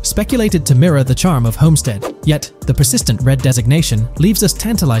Hamlet, speculated to mirror the charm of Homestead. Yet, the persistent red designation leaves us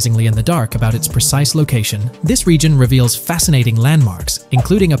tantalizingly in the dark about its precise location. This region reveals fascinating landmarks,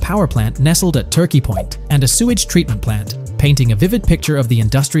 including a power plant nestled at Turkey Point and a sewage treatment plant, painting a vivid picture of the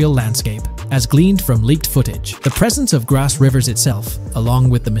industrial landscape, as gleaned from leaked footage. The presence of Grass Rivers itself, along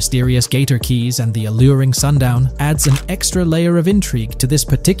with the mysterious Gator Keys and the alluring sundown, adds an extra layer of intrigue to this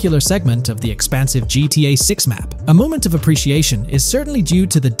particular segment of the expansive GTA 6 map. A moment of appreciation is certainly due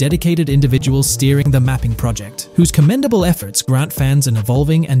to the dedicated individuals steering the mapping project, whose commendable efforts grant fans an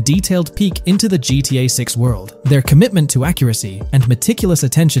evolving and detailed peek into the GTA 6 world. Their commitment to accuracy and meticulous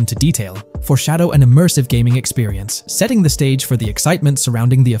attention to detail foreshadow an immersive gaming experience, setting the stage for the excitement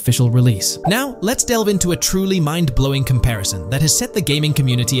surrounding the official release. Now, let's delve into a truly mind-blowing comparison that has set the gaming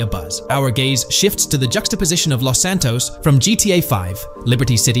community abuzz. Our gaze shifts to the juxtaposition of Los Santos from GTA 5,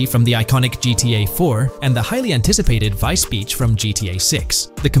 Liberty City from the iconic GTA 4, and the highly anticipated Vice Beach from GTA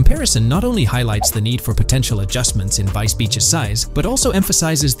 6. The comparison not only highlights the need for potential adjustments in Vice Beach's size, but also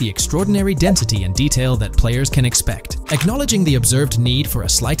emphasizes the extraordinary density and detail that players can expect. Acknowledging the observed need for a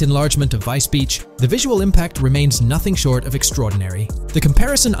slight enlargement of Vice Beach, the visual impact remains nothing short of extraordinary. The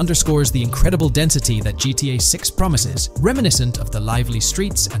comparison underscores the incredible density that GTA 6 promises, reminiscent of the lively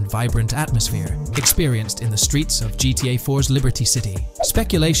streets and vibrant atmosphere experienced in the streets of GTA 4's Liberty City.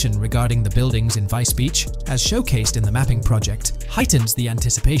 Speculation regarding the buildings in Vice Beach, as showcased in the mapping project, heightens the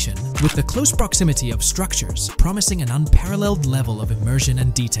anticipation, with the close proximity of structures promising an unparalleled level of immersion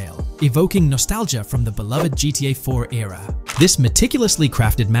and detail, evoking nostalgia from the beloved GTA 4 era. This meticulously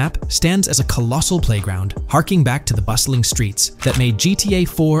crafted map stands as a colossal playground, harking back to the bustling streets that made GTA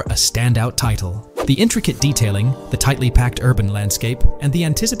 4 a standout title. The intricate detailing, the tightly packed urban landscape, and the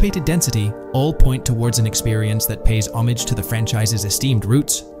anticipated density all point towards an experience that pays homage to the franchise's esteemed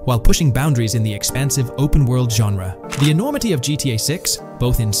roots, while pushing boundaries in the expansive open-world genre. The enormity of GTA 6,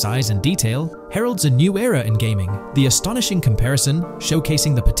 both in size and detail, heralds a new era in gaming. The astonishing comparison,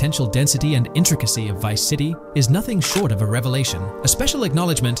 showcasing the potential density and intricacy of Vice City, is nothing short of a revelation. A special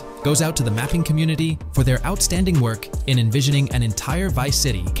acknowledgement goes out to the mapping community for their outstanding work in envisioning an entire Vice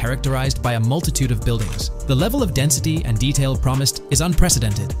City characterized by a multitude of buildings. The level of density and detail promised is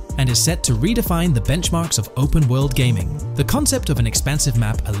unprecedented and is set to redefine the benchmarks of open-world gaming. The concept of an expansive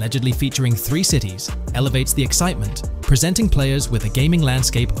map allegedly featuring 3 cities elevates the excitement, presenting players with a gaming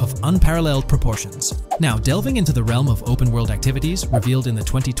landscape of unparalleled proportions. Now, delving into the realm of open-world activities revealed in the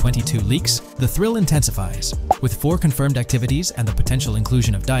 2022 leaks, the thrill intensifies. With 4 confirmed activities and the potential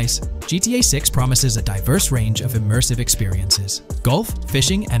inclusion of DICE, GTA 6 promises a diverse range of immersive experiences. Golf,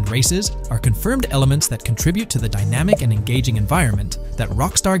 fishing, and races are confirmed elements that contribute to the dynamic and engaging environment that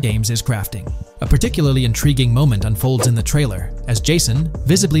Rockstar Games is crafting. A particularly intriguing moment unfolds in the trailer, as Jason,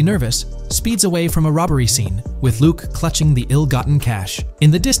 visibly nervous, speeds away from a robbery scene, with Luke clutching the ill-gotten cash. In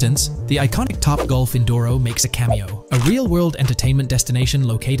the distance, the iconic Topgolf in Doro makes a cameo, a real-world entertainment destination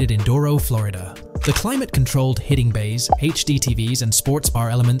located in Doro, Florida. The climate-controlled hitting bays, HD TVs, and sports bar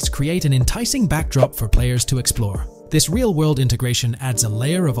elements create an enticing backdrop for players to explore. This real-world integration adds a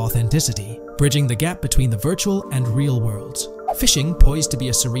layer of authenticity, bridging the gap between the virtual and real worlds. Fishing, poised to be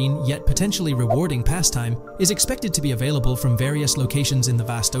a serene yet potentially rewarding pastime, is expected to be available from various locations in the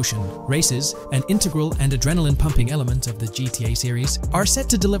vast ocean. Races, an integral and adrenaline-pumping element of the GTA series, are set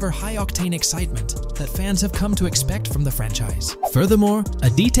to deliver high-octane excitement that fans have come to expect from the franchise. Furthermore, a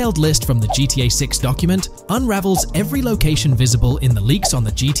detailed list from the GTA 6 document unravels every location visible in the leaks on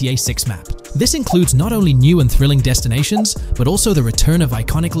the GTA 6 map. This includes not only new and thrilling destinations, but also the return of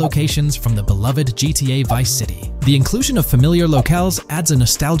iconic locations from the beloved GTA Vice City. The inclusion of familiar locales adds a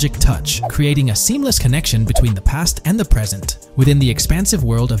nostalgic touch, creating a seamless connection between the past and the present within the expansive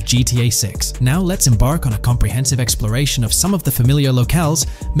world of GTA 6. Now let's embark on a comprehensive exploration of some of the familiar locales,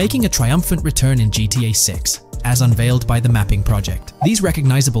 making a triumphant return in GTA 6. As unveiled by the Mapping Project. These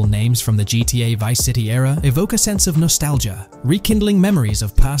recognizable names from the GTA Vice City era evoke a sense of nostalgia, rekindling memories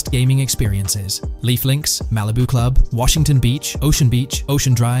of past gaming experiences. Leaf Links, Malibu Club, Washington Beach, Ocean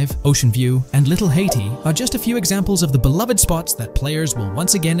Drive, Ocean View, and Little Haiti are just a few examples of the beloved spots that players will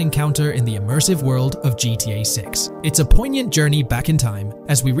once again encounter in the immersive world of GTA 6. It's a poignant journey back in time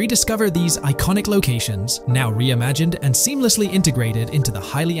as we rediscover these iconic locations, now reimagined and seamlessly integrated into the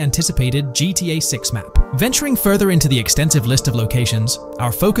highly anticipated GTA 6 map. Venturing further into the extensive list of locations,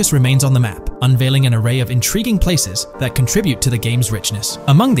 our focus remains on the map, unveiling an array of intriguing places that contribute to the game's richness.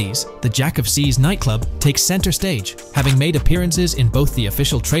 Among these, the Jack of Seas nightclub takes center stage, having made appearances in both the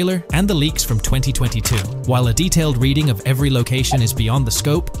official trailer and the leaks from 2022. While a detailed reading of every location is beyond the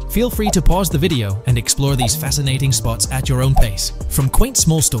scope, feel free to pause the video and explore these fascinating spots at your own pace. From quaint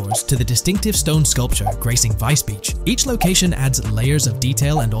small stores to the distinctive stone sculpture gracing Vice Beach, each location adds layers of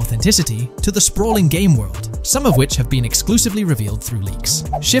detail and authenticity to the sprawling game world, some of which have been exclusively revealed through leaks.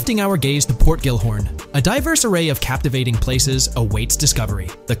 Shifting our gaze to Port Gilhorn, a diverse array of captivating places awaits discovery.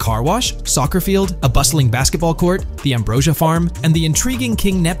 The car wash, soccer field, a bustling basketball court, the Ambrosia Farm, and the intriguing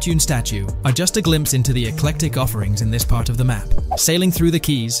King Neptune statue are just a glimpse into the eclectic offerings in this part of the map. Sailing through the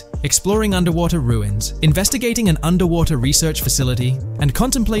Keys, exploring underwater ruins, investigating an underwater research facility, and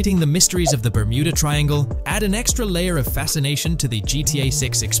contemplating the mysteries of the Bermuda Triangle add an extra layer of fascination to the GTA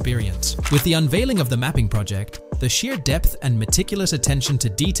 6 experience. With the unveiling of the Mapping Project, the sheer depth and meticulous attention to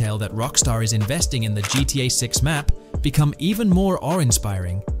detail that Rockstar is investing in the GTA 6 map become even more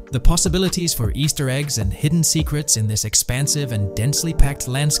awe-inspiring. The possibilities for Easter eggs and hidden secrets in this expansive and densely packed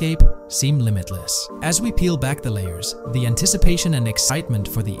landscape seem limitless. As we peel back the layers, the anticipation and excitement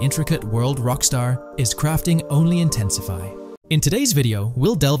for the intricate world Rockstar is crafting only intensify. In today's video,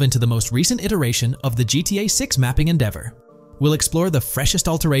 we'll delve into the most recent iteration of the GTA 6 mapping endeavor. We'll explore the freshest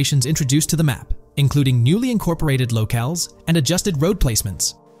alterations introduced to the map, including newly incorporated locales and adjusted road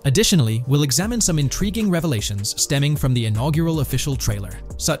placements. Additionally, we'll examine some intriguing revelations stemming from the inaugural official trailer,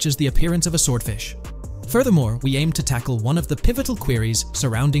 such as the appearance of a swordfish. Furthermore, we aim to tackle one of the pivotal queries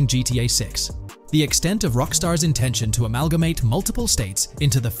surrounding GTA 6, the extent of Rockstar's intention to amalgamate multiple states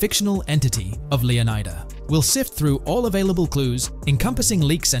into the fictional entity of Leonida. We'll sift through all available clues, encompassing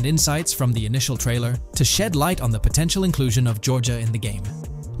leaks and insights from the initial trailer, to shed light on the potential inclusion of Georgia in the game.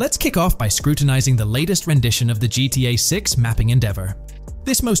 Let's kick off by scrutinizing the latest rendition of the GTA 6 mapping endeavor.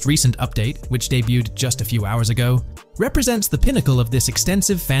 This most recent update, which debuted just a few hours ago, represents the pinnacle of this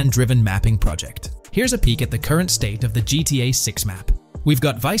extensive fan-driven mapping project. Here's a peek at the current state of the GTA 6 map. We've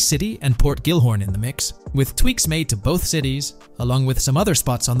got Vice City and Port Gilhorn in the mix, with tweaks made to both cities, along with some other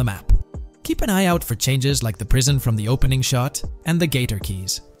spots on the map. Keep an eye out for changes like the prison from the opening shot and the Gator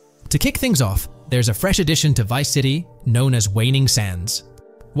Keys. To kick things off, there's a fresh addition to Vice City known as Waning Sands.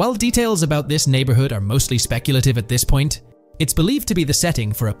 While details about this neighborhood are mostly speculative at this point, it's believed to be the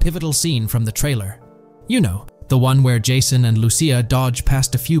setting for a pivotal scene from the trailer. You know, the one where Jason and Lucia dodge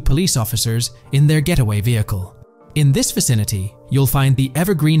past a few police officers in their getaway vehicle. In this vicinity, you'll find the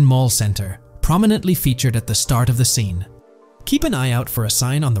Evergreen Mall Center, prominently featured at the start of the scene. Keep an eye out for a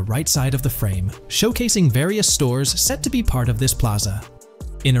sign on the right side of the frame, showcasing various stores set to be part of this plaza.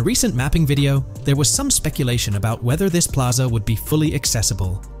 In a recent mapping video, there was some speculation about whether this plaza would be fully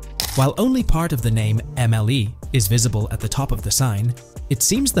accessible. While only part of the name MLE is visible at the top of the sign, it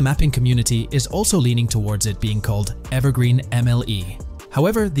seems the mapping community is also leaning towards it being called Evergreen MLE.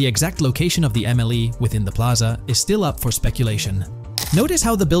 However, the exact location of the MLE within the plaza is still up for speculation. Notice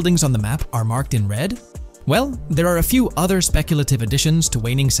how the buildings on the map are marked in red? Well, there are a few other speculative additions to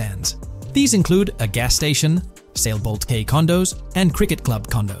Waning Sands. These include a gas station, Sailbolt K condos, and Cricket Club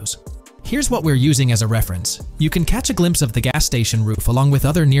condos. Here's what we're using as a reference. You can catch a glimpse of the gas station roof along with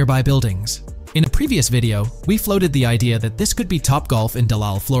other nearby buildings. In a previous video, we floated the idea that this could be Topgolf in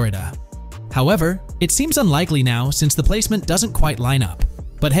Dalal, Florida. However, it seems unlikely now since the placement doesn't quite line up.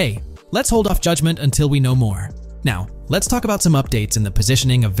 But hey, let's hold off judgment until we know more. Now, let's talk about some updates in the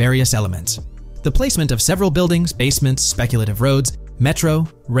positioning of various elements. The placement of several buildings, basements, speculative roads, metro,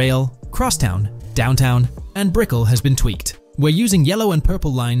 rail, crosstown, downtown, and Brickell has been tweaked. We're using yellow and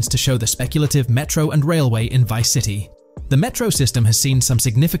purple lines to show the speculative metro and railway in Vice City. The metro system has seen some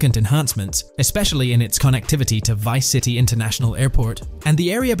significant enhancements, especially in its connectivity to Vice City International Airport and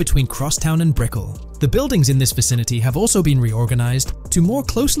the area between Crosstown and Brickell. The buildings in this vicinity have also been reorganized to more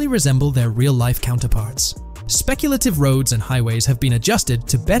closely resemble their real-life counterparts. Speculative roads and highways have been adjusted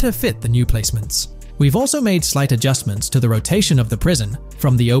to better fit the new placements. We've also made slight adjustments to the rotation of the prison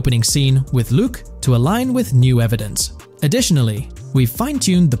from the opening scene with Luke to align with new evidence. Additionally, we've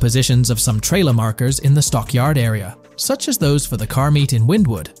fine-tuned the positions of some trailer markers in the stockyard area, such as those for the car meet in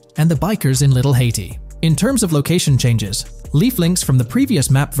Windwood and the bikers in Little Haiti. In terms of location changes, Leaf Links from the previous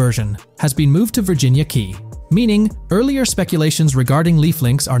map version has been moved to Virginia Key, meaning earlier speculations regarding Leaf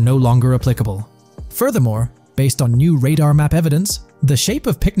Links are no longer applicable. Furthermore, based on new radar map evidence, the shape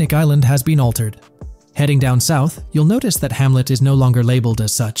of Picnic Island has been altered. Heading down south, you'll notice that Hamlet is no longer labeled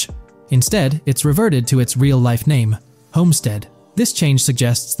as such. Instead, it's reverted to its real-life name, Homestead. This change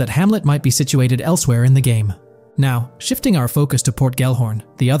suggests that Hamlet might be situated elsewhere in the game. Now, shifting our focus to Port Gellhorn,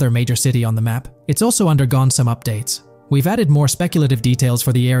 the other major city on the map, it's also undergone some updates. We've added more speculative details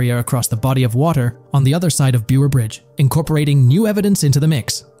for the area across the body of water on the other side of Buer Bridge, incorporating new evidence into the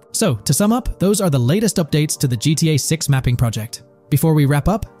mix. So, to sum up, those are the latest updates to the GTA 6 mapping project. Before we wrap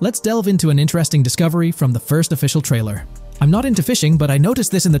up, let's delve into an interesting discovery from the first official trailer. I'm not into fishing, but I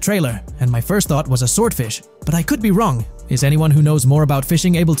noticed this in the trailer, and my first thought was a swordfish, but I could be wrong. Is anyone who knows more about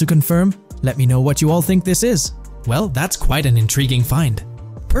fishing able to confirm? Let me know what you all think this is. Well, that's quite an intriguing find.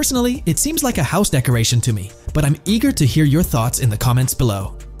 Personally, it seems like a house decoration to me, but I'm eager to hear your thoughts in the comments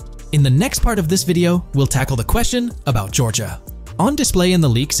below. In the next part of this video, we'll tackle the question about Georgia. On display in the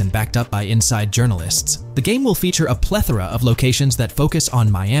leaks and backed up by inside journalists, the game will feature a plethora of locations that focus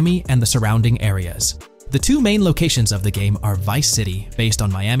on Miami and the surrounding areas. The two main locations of the game are Vice City, based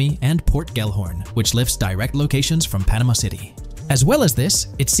on Miami, and Port Gellhorn, which lifts direct locations from Panama City. As well as this,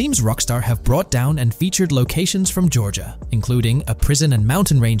 it seems Rockstar have brought down and featured locations from Georgia, including a prison and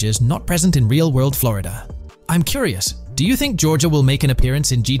mountain ranges not present in real-world Florida. I'm curious, do you think Georgia will make an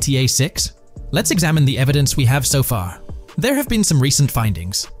appearance in GTA 6? Let's examine the evidence we have so far. There have been some recent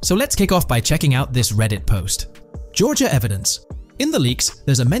findings, so let's kick off by checking out this Reddit post. Georgia evidence. In the leaks,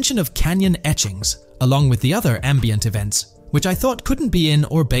 there's a mention of canyon etchings, along with the other ambient events, which I thought couldn't be in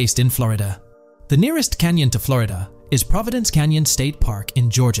or based in Florida. The nearest canyon to Florida is Providence Canyon State Park in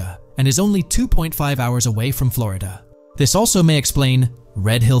Georgia, and is only 2.5 hours away from Florida. This also may explain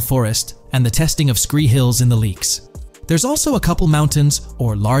Red Hill Forest and the testing of Scree Hills in the leaks. There's also a couple mountains,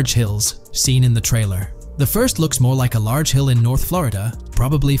 or large hills, seen in the trailer. The first looks more like a large hill in North Florida,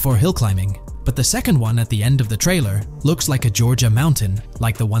 probably for hill climbing, but the second one at the end of the trailer looks like a Georgia mountain,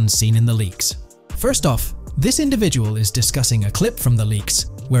 like the one seen in the leaks. First off, this individual is discussing a clip from the leaks,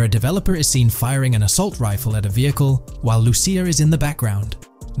 where a developer is seen firing an assault rifle at a vehicle while Lucia is in the background.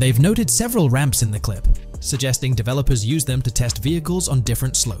 They've noted several ramps in the clip, suggesting developers use them to test vehicles on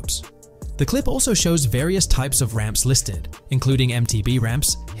different slopes. The clip also shows various types of ramps listed, including MTB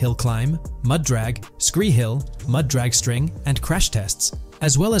ramps, hill climb, mud drag, Scree Hill, mud drag string, and crash tests,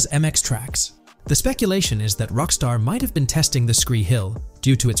 as well as MX tracks. The speculation is that Rockstar might have been testing the Scree Hill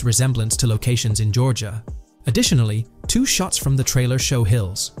due to its resemblance to locations in Georgia. Additionally, two shots from the trailer show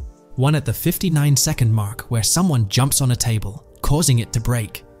hills. One at the 59-second mark where someone jumps on a table, causing it to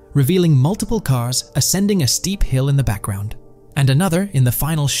break, revealing multiple cars ascending a steep hill in the background. And another in the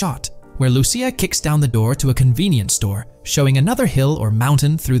final shot, where Lucia kicks down the door to a convenience store, showing another hill or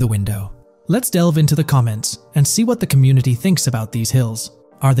mountain through the window. Let's delve into the comments and see what the community thinks about these hills.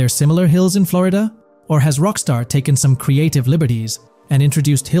 Are there similar hills in Florida? Or has Rockstar taken some creative liberties and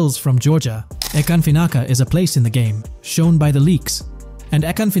introduced hills from Georgia? Ekanfinaka is a place in the game, shown by the leaks. And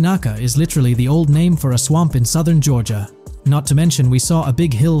Ekanfinaka is literally the old name for a swamp in southern Georgia. Not to mention we saw a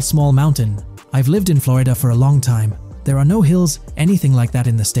big hill, small mountain. I've lived in Florida for a long time. There are no hills, anything like that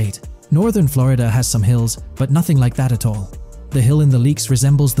in the state. Northern Florida has some hills, but nothing like that at all. The hill in the leaks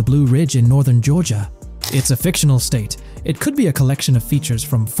resembles the Blue Ridge in northern Georgia. It's a fictional state. It could be a collection of features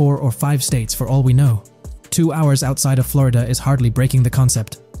from 4 or 5 states for all we know. 2 hours outside of Florida is hardly breaking the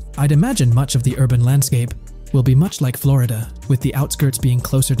concept. I'd imagine much of the urban landscape will be much like Florida, with the outskirts being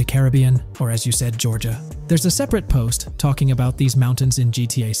closer to Caribbean, or as you said, Georgia. There's a separate post talking about these mountains in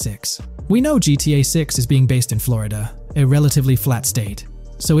GTA 6. We know GTA 6 is being based in Florida, a relatively flat state,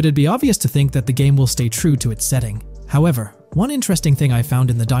 so it'd be obvious to think that the game will stay true to its setting. However, one interesting thing I found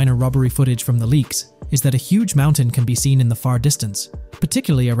in the diner robbery footage from the leaks is that a huge mountain can be seen in the far distance,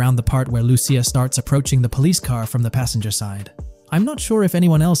 particularly around the part where Lucia starts approaching the police car from the passenger side. I'm not sure if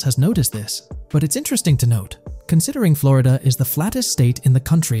anyone else has noticed this, but it's interesting to note, considering Florida is the flattest state in the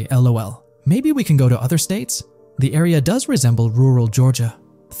country, LOL. Maybe we can go to other states? The area does resemble rural Georgia.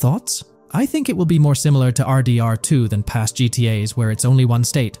 Thoughts? I think it will be more similar to RDR2 than past GTAs where it's only one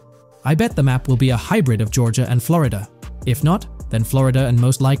state. I bet the map will be a hybrid of Georgia and Florida. If not, then Florida and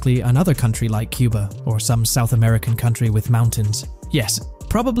most likely another country like Cuba or some South American country with mountains. Yes,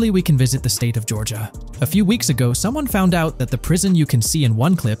 probably we can visit the state of Georgia. A few weeks ago, someone found out that the prison you can see in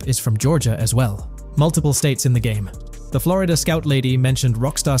one clip is from Georgia as well. Multiple states in the game. The Florida Scout lady mentioned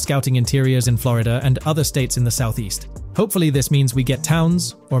Rockstar Scouting interiors in Florida and other states in the southeast. Hopefully this means we get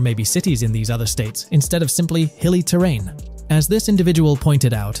towns, or maybe cities in these other states, instead of simply hilly terrain. As this individual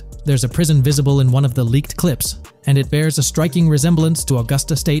pointed out, there's a prison visible in one of the leaked clips, and it bears a striking resemblance to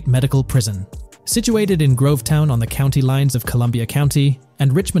Augusta State Medical Prison. Situated in Grovetown on the county lines of Columbia County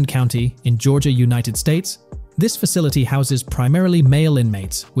and Richmond County in Georgia, United States, this facility houses primarily male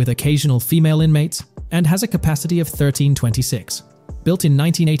inmates with occasional female inmates and has a capacity of 1326. Built in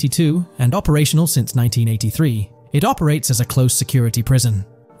 1982 and operational since 1983, it operates as a close security prison.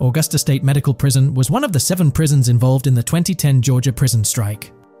 Augusta State Medical Prison was one of the 7 prisons involved in the 2010 Georgia prison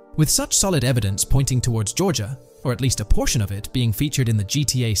strike. With such solid evidence pointing towards Georgia, or at least a portion of it being featured in the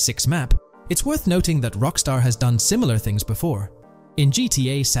GTA 6 map, it's worth noting that Rockstar has done similar things before. In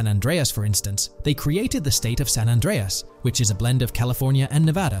GTA San Andreas, for instance, they created the state of San Andreas, which is a blend of California and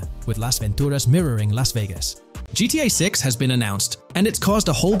Nevada, with Las Venturas mirroring Las Vegas. GTA 6 has been announced, and it's caused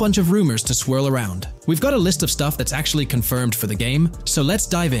a whole bunch of rumors to swirl around. We've got a list of stuff that's actually confirmed for the game, so let's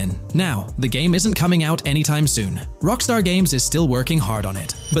dive in. Now, the game isn't coming out anytime soon. Rockstar Games is still working hard on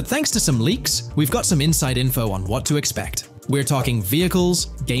it, but thanks to some leaks, we've got some inside info on what to expect. We're talking vehicles,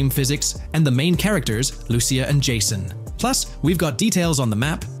 game physics, and the main characters, Lucia and Jason. Plus, we've got details on the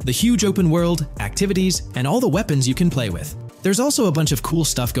map, the huge open world, activities, and all the weapons you can play with. There's also a bunch of cool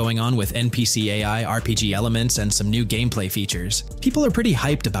stuff going on with NPC AI, RPG elements, and some new gameplay features. People are pretty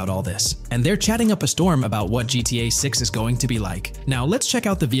hyped about all this, and they're chatting up a storm about what GTA 6 is going to be like. Now let's check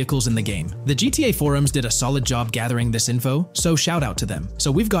out the vehicles in the game. The GTA forums did a solid job gathering this info, so shout out to them.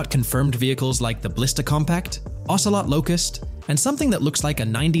 So we've got confirmed vehicles like the Blista Compact, Ocelot Locust, and something that looks like a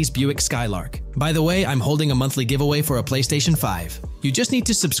 90s Buick Skylark. By the way, I'm holding a monthly giveaway for a PlayStation 5. You just need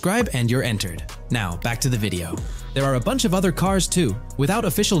to subscribe and you're entered. Now, back to the video. There are a bunch of other cars too, without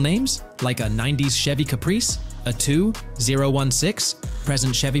official names, like a 90s Chevy Caprice, a 2016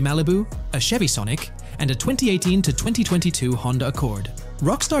 present Chevy Malibu, a Chevy Sonic, and a 2018 to 2022 Honda Accord.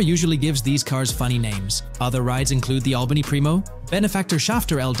 Rockstar usually gives these cars funny names. Other rides include the Albany Primo, Benefactor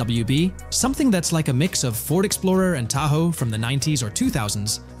Shafter LWB, something that's like a mix of Ford Explorer and Tahoe from the 90s or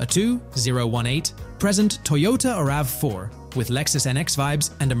 2000s, a 2018 present Toyota RAV4, with Lexus NX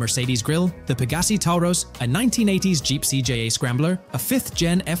vibes and a Mercedes grille, the Pegassi Tauros, a 1980s Jeep CJA Scrambler, a 5th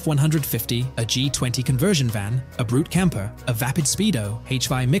Gen F150, a G20 conversion van, a Brute Camper, a Vapid Speedo,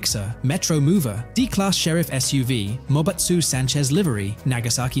 HY Mixer, Metro Mover, D-Class Sheriff SUV, Mobatsu Sanchez Livery,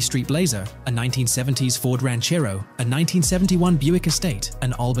 Nagasaki Street Blazer, a 1970s Ford Ranchero, a 1971 Buick Estate,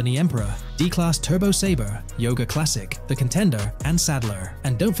 an Albany Emperor, D-Class Turbo Sabre, Yoga Classic, the Contender, and Sadler.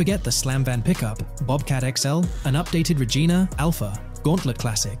 And don't forget the Slam Van Pickup, Bobcat XL, an updated Regina Alpha, Gauntlet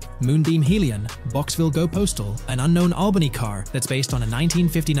Classic, Moonbeam Helion, Boxville Go Postal, an unknown Albany car that's based on a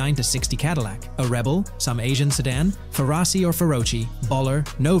 1959-60 Cadillac, a Rebel, some Asian sedan, Ferrari or Feroci, Baller,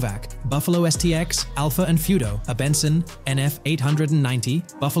 Novak, Buffalo STX, Alpha and Feudo, a Benson, NF 890,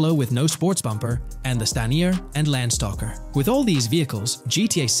 Buffalo with no sports bumper, and the Stanier and Landstalker. With all these vehicles,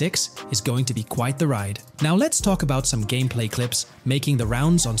 GTA 6 is going to be quite the ride. Now let's talk about some gameplay clips making the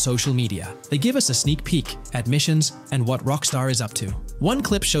rounds on social media. They give us a sneak peek at missions and what Rockstar is up to. One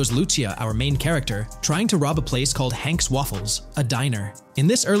clip shows Lucia, our main character, trying to rob a place called Hank's Waffles, a diner. In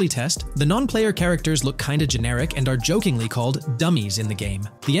this early test, the non-player characters look kinda generic and are jokingly called dummies in the game.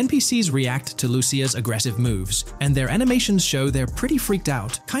 The NPCs react to Lucia's aggressive moves, and their animations show they're pretty freaked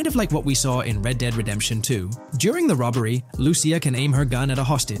out, kind of like what we saw in Red Dead Redemption 2. During the robbery, Lucia can aim her gun at a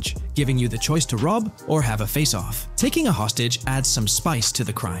hostage, giving you the choice to rob or have a face-off. Taking a hostage adds some spice to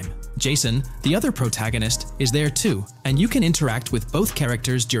the crime. Jason, the other protagonist, is there too, and you can interact with both both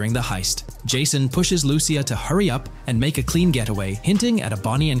characters during the heist. Jason pushes Lucia to hurry up and make a clean getaway, hinting at a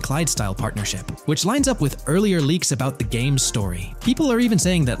Bonnie and Clyde-style partnership, which lines up with earlier leaks about the game's story. People are even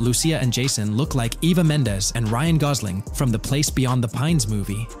saying that Lucia and Jason look like Eva Mendes and Ryan Gosling from the Place Beyond the Pines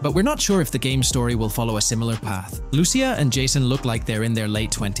movie, but we're not sure if the game's story will follow a similar path. Lucia and Jason look like they're in their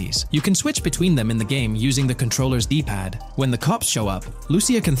late 20s. You can switch between them in the game using the controller's D-pad. When the cops show up,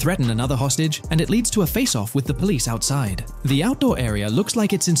 Lucia can threaten another hostage, and it leads to a face-off with the police outside. The outdoor area looks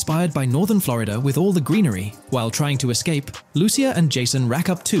like it's inspired by northern Florida with all the greenery. While trying to escape, Lucia and Jason rack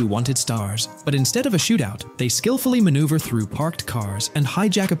up 2 wanted stars, but instead of a shootout, they skillfully maneuver through parked cars and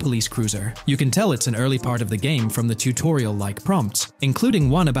hijack a police cruiser. You can tell it's an early part of the game from the tutorial-like prompts, including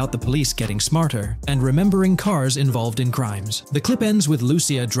one about the police getting smarter and remembering cars involved in crimes. The clip ends with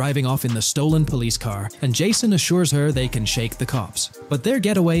Lucia driving off in the stolen police car, and Jason assures her they can shake the cops. But their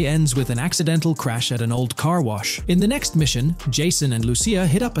getaway ends with an accidental crash at an old car wash. In the next mission, Jason and Lucia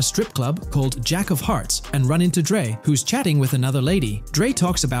hit up a strip club called Jack of Hearts and run into Dre, who's chatting with another lady. Dre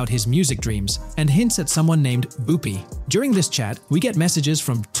talks about his music dreams and hints at someone named Boopy. During this chat, we get messages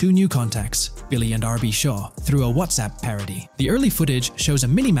from 2 new contacts, Billy and RB Shaw, through a WhatsApp parody. The early footage shows a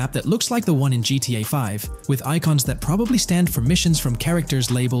minimap that looks like the one in GTA 5, with icons that probably stand for missions from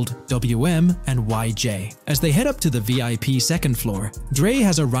characters labeled WM and YJ. As they head up to the VIP second floor, Dre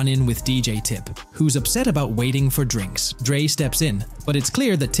has a run-in with DJ Tip, who's upset about waiting for drinks. Dre steps in, but it's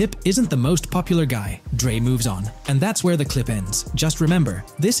clear that Tip isn't the most popular guy. Dre moves on, and that's where the clip ends. Just remember,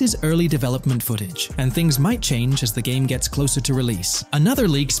 this is early development footage, and things might change as the game gets closer to release. Another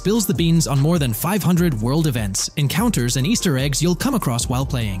leak spills the beans on more than 500 world events, encounters, and Easter eggs you'll come across while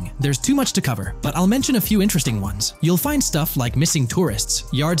playing. There's too much to cover, but I'll mention a few interesting ones. You'll find stuff like missing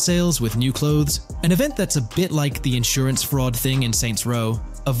tourists, yard sales with new clothes, an event that's a bit like the insurance fraud thing in Saints Row,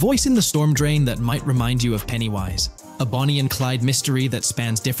 a voice in the storm drain that might remind you of Pennywise, a Bonnie and Clyde mystery that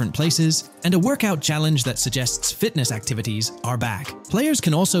spans different places, and a workout challenge that suggests fitness activities are back. Players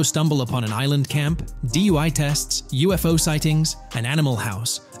can also stumble upon an island camp, DUI tests, UFO sightings, an animal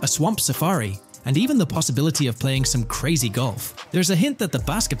house, a swamp safari, and even the possibility of playing some crazy golf. There's a hint that the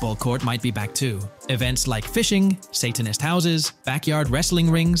basketball court might be back too. Events like fishing, Satanist houses, backyard wrestling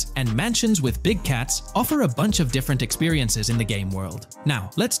rings, and mansions with big cats offer a bunch of different experiences in the game world.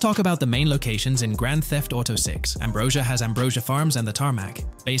 Now, let's talk about the main locations in Grand Theft Auto 6. Ambrosia has Ambrosia Farms and the Tarmac.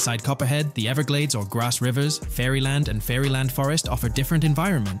 Bayside Copperhead, the Everglades or Grass Rivers, Fairyland and Fairyland Forest offer different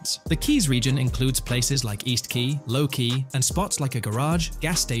environments. The Keys region includes places like East Key, Low Key, and spots like a garage,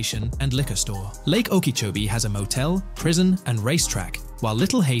 gas station, and liquor store. Lake Okeechobee has a motel, prison, and racetrack, while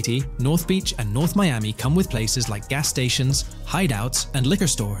Little Haiti, North Beach, and North Miami come with places like gas stations, hideouts, and liquor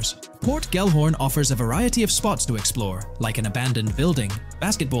stores. Port Gellhorn offers a variety of spots to explore, like an abandoned building,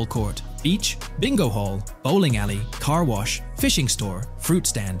 basketball court, beach, bingo hall, bowling alley, car wash, fishing store, fruit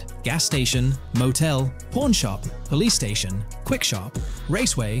stand, gas station, motel, pawn shop, police station, quick shop,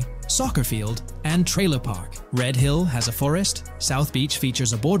 raceway, soccer field, and trailer park. Red Hill has a forest, South Beach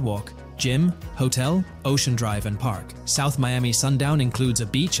features a boardwalk, gym, hotel, Ocean Drive, and park. South Miami Sundown includes a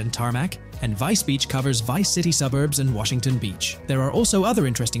beach and tarmac, and Vice Beach covers Vice City suburbs and Washington Beach. There are also other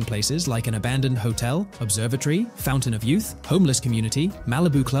interesting places like an abandoned hotel, observatory, Fountain of Youth, homeless community,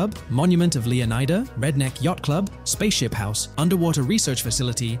 Malibu Club, Monument of Leonida, Redneck Yacht Club, Spaceship House, underwater research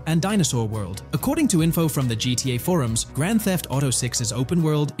facility, and Dinosaur World. According to info from the GTA forums, Grand Theft Auto 6's open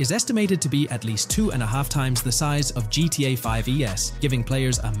world is estimated to be at least 2.5 times the size of GTA 5 ES, giving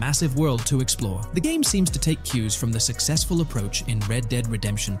players a massive world to explore. The game seems to take cues from the successful approach in Red Dead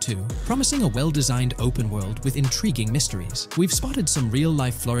Redemption 2, promising a well-designed open world with intriguing mysteries. We've spotted some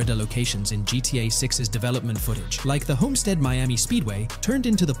real-life Florida locations in GTA 6's development footage, like the Homestead Miami Speedway turned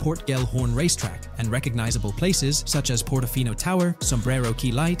into the Port Gellhorn racetrack, and recognizable places such as Portofino Tower, Sombrero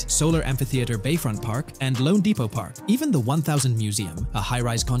Key Light, Solar Amphitheater Bayfront Park, and Lone Depot Park. Even the 1000 Museum, a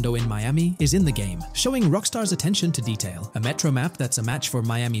high-rise condo in Miami, is in the game, showing Rockstar's attention to detail. A metro map that's a match for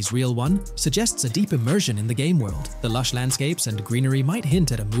Miami's real one suggests a deep immersion in the game world. The lush landscapes and greenery might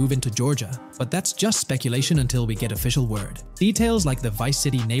hint at a move into Georgia, but that's just speculation until we get official word. Details like the Vice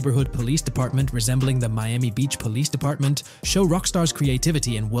City Neighborhood Police Department resembling the Miami Beach Police Department show Rockstar's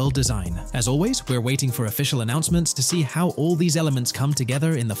creativity in world design. As always, we're waiting for official announcements to see how all these elements come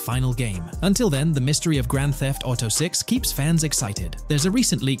together in the final game. Until then, the mystery of Grand Theft Auto 6 keeps fans excited. There's a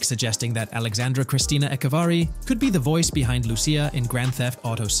recent leak suggesting that Alexandra Christina Echevarri could be the voice behind Lucia in Grand Theft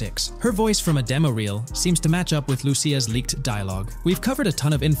Auto 6. Her voice from a demo reel wheel seems to match up with Lucia's leaked dialogue. We've covered a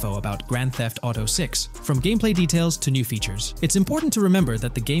ton of info about Grand Theft Auto 6, from gameplay details to new features. It's important to remember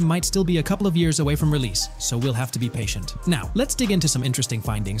that the game might still be a couple of years away from release, so we'll have to be patient. Now, let's dig into some interesting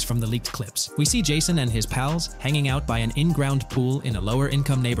findings from the leaked clips. We see Jason and his pals hanging out by an in-ground pool in a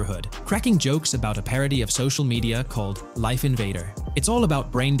lower-income neighborhood, cracking jokes about a parody of social media called Life Invader. It's all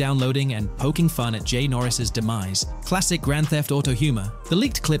about brain downloading and poking fun at Jay Norris's demise. Classic Grand Theft Auto humor. The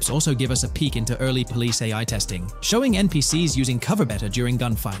leaked clips also give us a peek into early police AI testing, showing NPCs using cover better during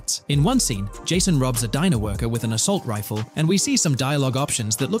gunfights. In one scene, Jason robs a diner worker with an assault rifle, and we see some dialogue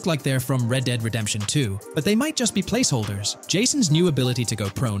options that look like they're from Red Dead Redemption 2, but they might just be placeholders. Jason's new ability to go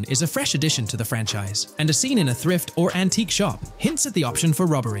prone is a fresh addition to the franchise, and a scene in a thrift or antique shop hints at the option for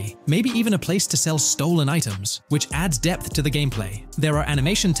robbery, maybe even a place to sell stolen items, which adds depth to the gameplay. There are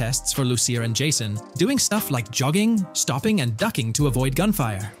animation tests for Lucia and Jason, doing stuff like jogging, stopping, and ducking to avoid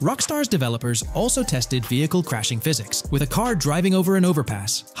gunfire. Rockstar's developers also tested vehicle crashing physics, with a car driving over an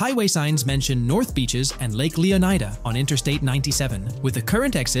overpass. Highway signs mention North Beaches and Lake Leonida on Interstate 97, with the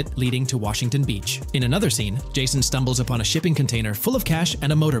current exit leading to Washington Beach. In another scene, Jason stumbles upon a shipping container full of cash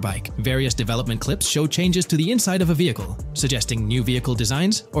and a motorbike. Various development clips show changes to the inside of a vehicle, suggesting new vehicle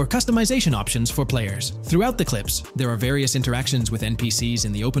designs or customization options for players. Throughout the clips, there are various interactions with NPCs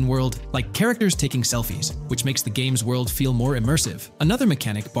in the open world, like characters taking selfies, which makes the game's world feel more immersive. Another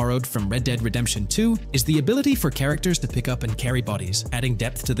mechanic borrowed from Red Dead Redemption 2 is the ability for characters to pick up and carry bodies, adding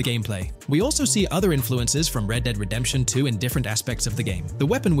depth to the gameplay. We also see other influences from Red Dead Redemption 2 in different aspects of the game. The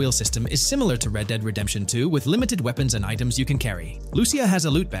weapon wheel system is similar to Red Dead Redemption 2 with limited weapons and items you can carry. Lucia has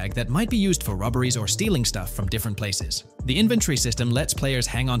a loot bag that might be used for robberies or stealing stuff from different places. The inventory system lets players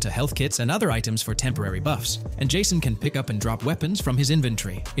hang on to health kits and other items for temporary buffs, and Jason can pick up and drop weapons from his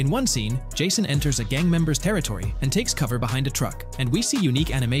inventory. In one scene, Jason enters a gang member's territory and takes cover behind a truck, and we see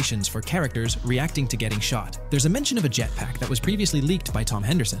unique animations for characters reacting to getting shot. There's a mention of a jetpack that was previously leaked by Tom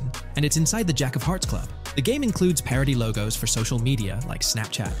Henderson, and it's inside the Jack of Hearts Club. The game includes parody logos for social media like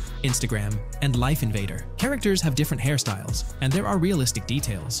Snapchat, Instagram, and Life Invader. Characters have different hairstyles, and there are realistic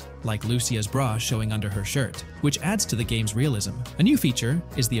details, like Lucia's bra showing under her shirt, which adds to the game's realism. A new feature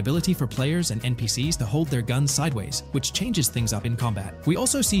is the ability for players and NPCs to hold their guns sideways, which changes things up in combat. We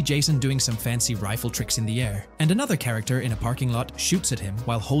also see Jason doing some fancy rifle tricks in the air, and another character in a parking lot shoots at him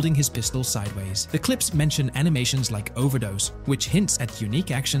while holding his pistol sideways. The clips mention animations like Overdose, which hints at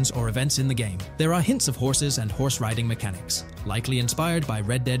unique actions or events in the game. There are hints of horses and horse riding mechanics, likely inspired by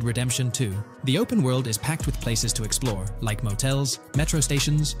Red Dead Redemption 2. The open world is packed with places to explore, like motels, metro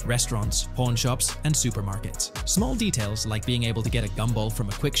stations, restaurants, pawn shops, and supermarkets. Small details like being able to get a gumball from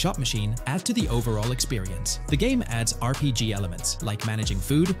a quick shop machine add to the overall experience. The game adds RPG elements, like managing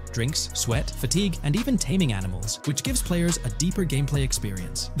food, drinks, sweat, fatigue, and even taming animals, which gives players a deeper gameplay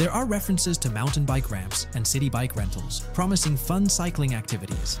experience. There are references to mountain bike ramps and city bike rentals, promising fun cycling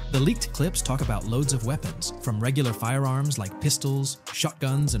activities. The leaked clips talk about loads of weapons, from regular firearms like pistols,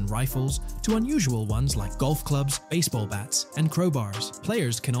 shotguns, and rifles, to unusual ones like golf clubs, baseball bats, and crowbars.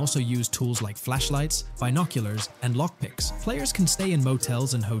 Players can also use tools like flashlights, binoculars, and lockpicks. Players can stay in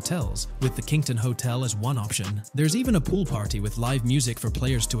motels and hotels, with the Kington Hotel as one option. There's even a pool party with live music for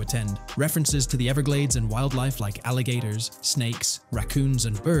players to attend. References to the Everglades and wildlife like alligators, snakes, raccoons,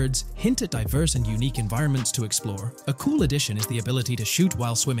 and birds hint at diverse and unique environments to explore. A cool addition is the ability to shoot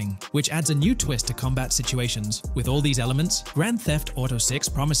while swimming, which adds a new twist to combat situations. With all these elements, Grand Theft Auto 6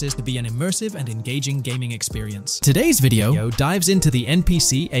 promises to be an immersive and engaging gaming experience. Today's video dives into the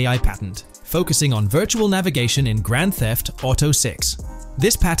NPC AI patent, focusing on virtual navigation in Grand Theft Auto 6.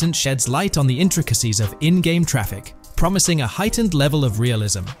 This patent sheds light on the intricacies of in-game traffic, promising a heightened level of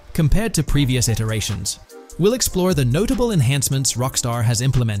realism compared to previous iterations. We'll explore the notable enhancements Rockstar has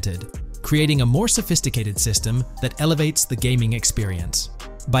implemented, creating a more sophisticated system that elevates the gaming experience.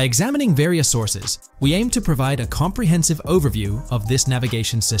 By examining various sources, we aim to provide a comprehensive overview of this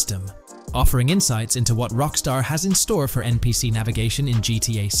navigation system, offering insights into what Rockstar has in store for NPC navigation in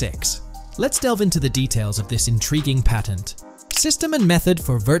GTA 6. Let's delve into the details of this intriguing patent. System and method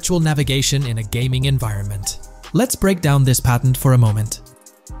for virtual navigation in a gaming environment. Let's break down this patent for a moment.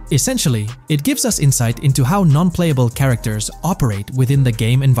 Essentially, it gives us insight into how non-playable characters operate within the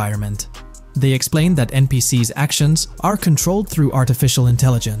game environment. They explain that NPCs' actions are controlled through artificial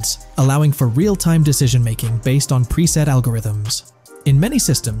intelligence, allowing for real-time decision-making based on preset algorithms. In many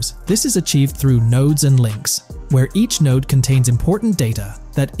systems, this is achieved through nodes and links, where each node contains important data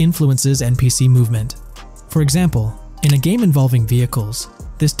that influences NPC movement. For example, in a game involving vehicles,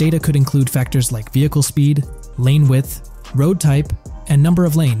 this data could include factors like vehicle speed, lane width, road type, and number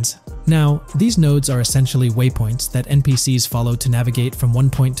of lanes. Now, these nodes are essentially waypoints that NPCs follow to navigate from one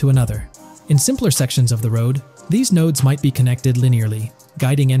point to another. In simpler sections of the road, these nodes might be connected linearly,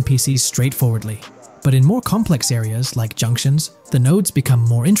 guiding NPCs straightforwardly. But in more complex areas like junctions, the nodes become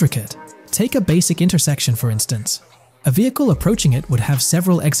more intricate. Take a basic intersection for instance. A vehicle approaching it would have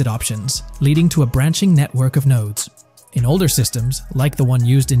several exit options, leading to a branching network of nodes. In older systems, like the one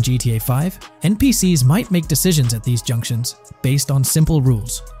used in GTA 5, NPCs might make decisions at these junctions based on simple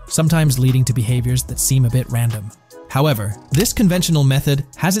rules, sometimes leading to behaviors that seem a bit random. However, this conventional method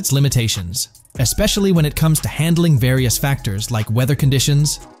has its limitations, especially when it comes to handling various factors like weather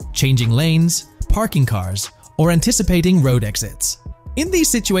conditions, changing lanes, parking cars, or anticipating road exits. In these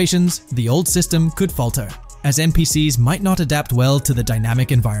situations, the old system could falter, as NPCs might not adapt well to the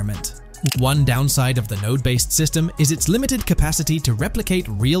dynamic environment. One downside of the node-based system is its limited capacity to replicate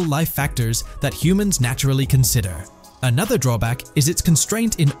real-life factors that humans naturally consider. Another drawback is its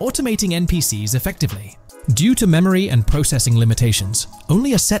constraint in automating NPCs effectively. Due to memory and processing limitations,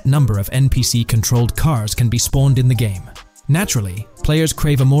 only a set number of NPC-controlled cars can be spawned in the game. Naturally, players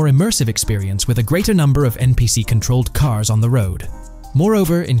crave a more immersive experience with a greater number of NPC-controlled cars on the road.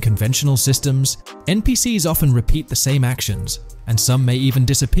 Moreover, in conventional systems, NPCs often repeat the same actions, and some may even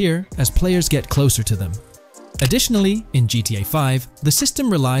disappear as players get closer to them. Additionally, in GTA 5, the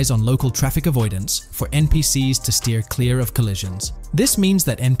system relies on local traffic avoidance for NPCs to steer clear of collisions. This means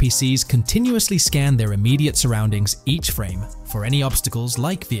that NPCs continuously scan their immediate surroundings each frame for any obstacles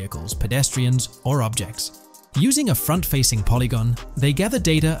like vehicles, pedestrians, or objects. Using a front-facing polygon, they gather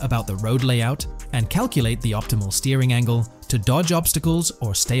data about the road layout and calculate the optimal steering angle to dodge obstacles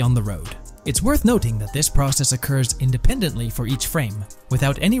or stay on the road. It's worth noting that this process occurs independently for each frame,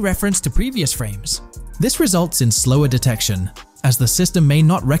 without any reference to previous frames. This results in slower detection, as the system may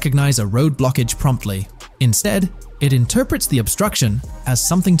not recognize a road blockage promptly. Instead, it interprets the obstruction as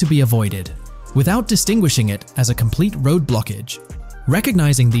something to be avoided, without distinguishing it as a complete road blockage.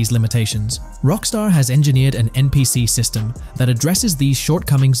 Recognizing these limitations, Rockstar has engineered an NPC system that addresses these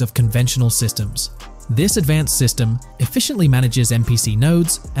shortcomings of conventional systems. This advanced system efficiently manages NPC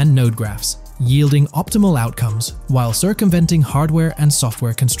nodes and node graphs, yielding optimal outcomes while circumventing hardware and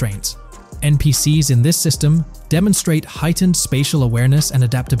software constraints. NPCs in this system demonstrate heightened spatial awareness and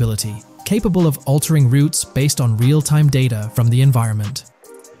adaptability, capable of altering routes based on real-time data from the environment.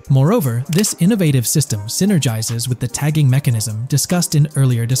 Moreover, this innovative system synergizes with the tagging mechanism discussed in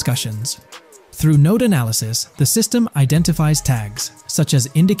earlier discussions. Through node analysis, the system identifies tags, such as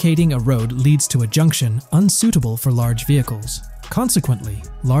indicating a road leads to a junction unsuitable for large vehicles. Consequently,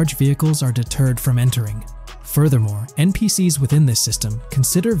 large vehicles are deterred from entering. Furthermore, NPCs within this system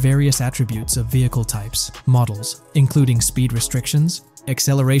consider various attributes of vehicle types, models, including speed restrictions,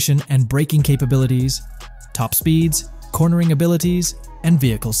 acceleration and braking capabilities, top speeds, cornering abilities, and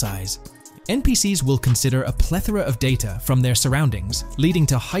vehicle size. NPCs will consider a plethora of data from their surroundings, leading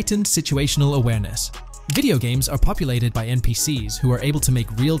to heightened situational awareness. Video games are populated by NPCs who are able to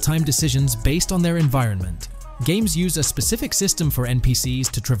make real-time decisions based on their environment. Games use a specific system for NPCs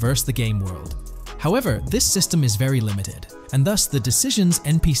to traverse the game world. However, this system is very limited, and thus the decisions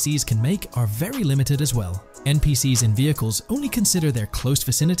NPCs can make are very limited as well. NPCs in vehicles only consider their close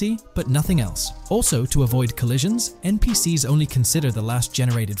vicinity, but nothing else. Also, to avoid collisions, NPCs only consider the last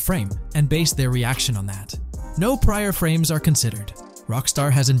generated frame and base their reaction on that. No prior frames are considered.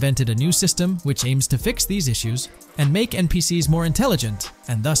 Rockstar has invented a new system which aims to fix these issues and make NPCs more intelligent,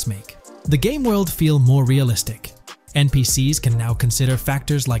 and thus make the game world feel more realistic. NPCs can now consider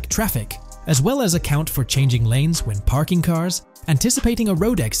factors like traffic, as well as account for changing lanes when parking cars, anticipating a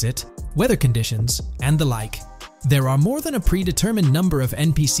road exit, weather conditions, and the like. There are more than a predetermined number of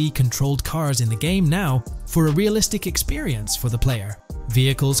NPC-controlled cars in the game now for a realistic experience for the player.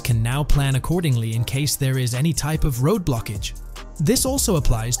 Vehicles can now plan accordingly in case there is any type of road blockage. This also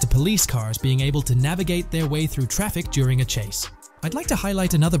applies to police cars being able to navigate their way through traffic during a chase. I'd like to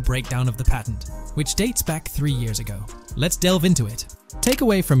highlight another breakdown of the patent, which dates back 3 years ago. Let's delve into it.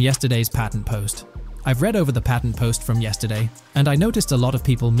 Takeaway from yesterday's patent post. I've read over the patent post from yesterday, and I noticed a lot of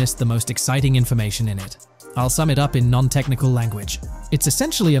people missed the most exciting information in it. I'll sum it up in non-technical language. It's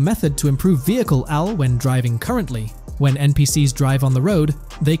essentially a method to improve vehicle AL when driving currently. When NPCs drive on the road,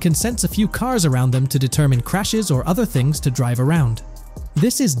 they can sense a few cars around them to determine crashes or other things to drive around.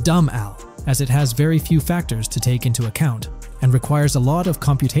 This is dumb AL, as it has very few factors to take into account, and requires a lot of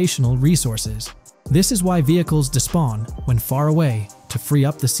computational resources. This is why vehicles despawn when far away to free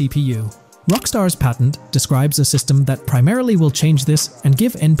up the CPU. Rockstar's patent describes a system that primarily will change this and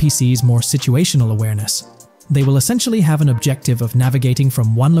give NPCs more situational awareness. They will essentially have an objective of navigating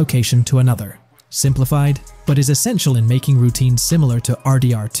from one location to another. Simplified, but is essential in making routines similar to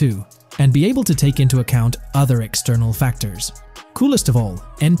RDR2, and be able to take into account other external factors. Coolest of all,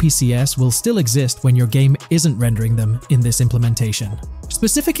 NPCs will still exist when your game isn't rendering them in this implementation.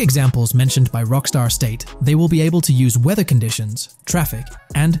 Specific examples mentioned by Rockstar state they will be able to use weather conditions, traffic,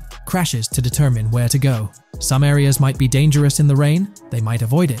 and crashes to determine where to go. Some areas might be dangerous in the rain, they might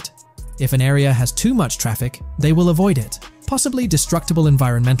avoid it. If an area has too much traffic, they will avoid it. Possibly destructible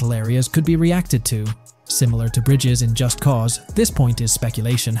environmental areas could be reacted to. Similar to bridges in Just Cause, this point is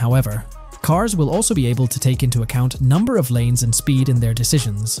speculation, however. Cars will also be able to take into account number of lanes and speed in their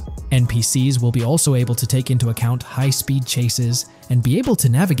decisions. NPCs will be also able to take into account high-speed chases and be able to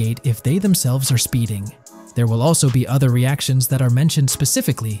navigate if they themselves are speeding. There will also be other reactions that are mentioned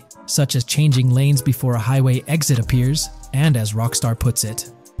specifically, such as changing lanes before a highway exit appears, and as Rockstar puts it,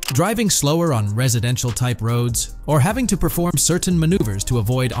 driving slower on residential-type roads, or having to perform certain maneuvers to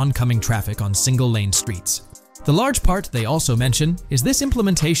avoid oncoming traffic on single-lane streets. The large part they also mention is this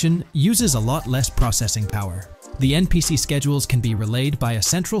implementation uses a lot less processing power. The NPC schedules can be relayed by a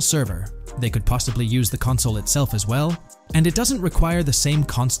central server. They could possibly use the console itself as well, and it doesn't require the same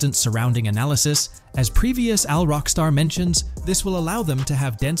constant surrounding analysis. As previous Rockstar mentions, this will allow them to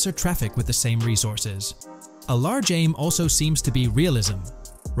have denser traffic with the same resources. A large aim also seems to be realism.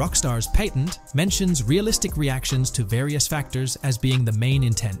 Rockstar's patent mentions realistic reactions to various factors as being the main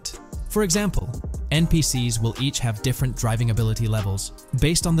intent. For example, NPCs will each have different driving ability levels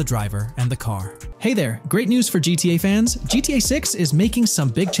based on the driver and the car. Hey there, great news for GTA fans. GTA 6 is making some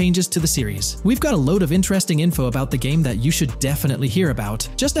big changes to the series. We've got a load of interesting info about the game that you should definitely hear about.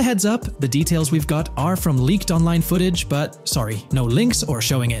 Just a heads up, the details we've got are from leaked online footage, but sorry, no links or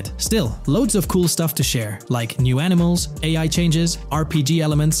showing it. Still, loads of cool stuff to share, like new animals, AI changes, RPG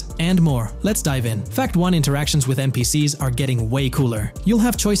elements, and more. Let's dive in. Fact 1: interactions with NPCs are getting way cooler. You'll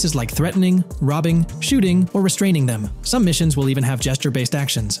have choices like threatening, robbing, shooting, or restraining them. Some missions will even have gesture-based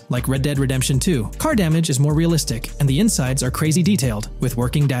actions, like Red Dead Redemption 2. Car damage is more realistic, and the insides are crazy detailed, with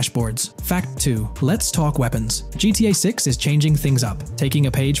working dashboards. Fact 2: let's talk weapons. GTA 6 is changing things up, taking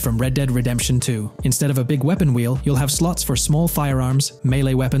a page from Red Dead Redemption 2. Instead of a big weapon wheel, you'll have slots for small firearms,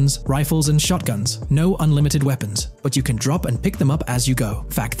 melee weapons, rifles, and shotguns. No unlimited weapons, but you can drop and pick them up as you go.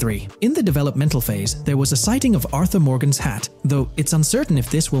 Fact 3: in the developmental phase, there was a sighting of Arthur Morgan's hat, though it's uncertain if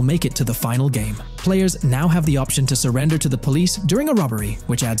this will make it to the final game. Players now have the option to surrender to the police during a robbery,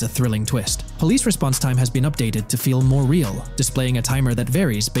 which adds a thrilling twist. Police response time has been updated to feel more real, displaying a timer that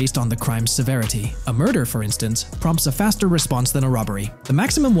varies based on the crime's severity. A murder, for instance, prompts a faster response than a robbery. The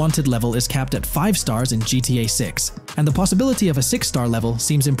maximum wanted level is capped at 5 stars in GTA 6, and the possibility of a 6-star level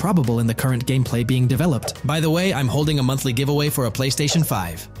seems improbable in the current gameplay being developed. By the way, I'm holding a monthly giveaway for a PlayStation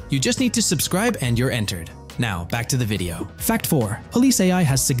 5. You just need to subscribe and you're entered. Now, back to the video. Fact 4: police AI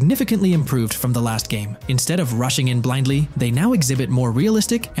has significantly improved from the last game. Instead of rushing in blindly, they now exhibit more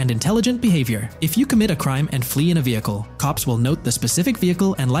realistic and intelligent behavior. If you commit a crime and flee in a vehicle, cops will note the specific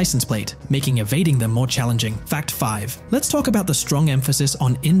vehicle and license plate, making evading them more challenging. Fact 5: let's talk about the strong emphasis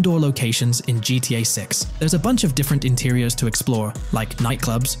on indoor locations in GTA 6. There's a bunch of different interiors to explore, like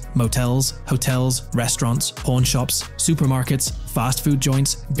nightclubs, motels, hotels, restaurants, pawn shops, supermarkets, fast food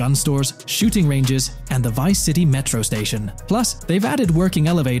joints, gun stores, shooting ranges, and the Vice City metro station. Plus, they've added working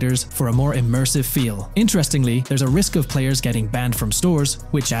elevators for a more immersive feel. Interestingly, there's a risk of players getting banned from stores,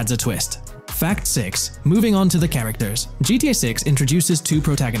 which adds a twist. Fact 6: moving on to the characters. GTA 6 introduces 2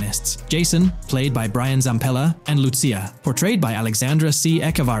 protagonists, Jason, played by Brian Zampella, and Lucia, portrayed by Alexandra C.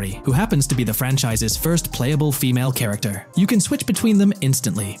 Echevarri, who happens to be the franchise's first playable female character. You can switch between them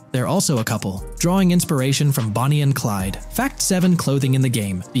instantly. They're also a couple, drawing inspiration from Bonnie and Clyde. Fact 7: clothing in the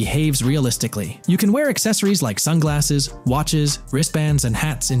game behaves realistically. You can wear accessories like sunglasses, watches, wristbands, and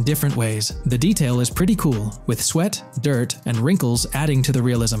hats in different ways. The detail is pretty cool, with sweat, dirt, and wrinkles adding to the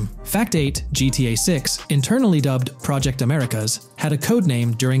realism. Fact 8: GTA 6, internally dubbed Project Americas, had a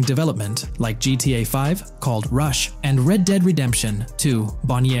codename during development, like GTA 5, called Rush, and Red Dead Redemption 2,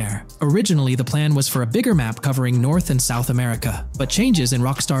 Bonnier. Originally, the plan was for a bigger map covering North and South America, but changes in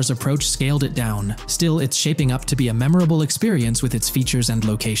Rockstar's approach scaled it down. Still, it's shaping up to be a memorable experience with its features and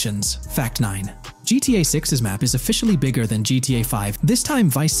locations. Fact 9: GTA 6's map is officially bigger than GTA 5. This time,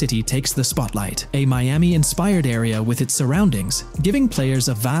 Vice City takes the spotlight, a Miami-inspired area with its surroundings, giving players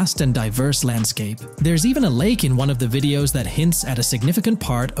a vast and diverse landscape. There's even a lake in one of the videos that hints at a significant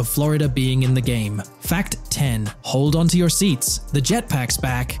part of Florida being in the game. Fact 10: hold on to your seats. The jetpack's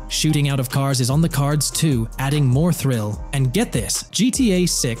back. Shooting out of cars is on the cards too, adding more thrill. And get this, GTA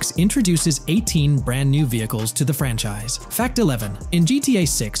 6 introduces 18 brand new vehicles to the franchise. Fact 11: in GTA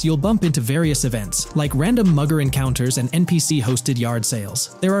 6, you'll bump into various events events, like random mugger encounters and NPC-hosted yard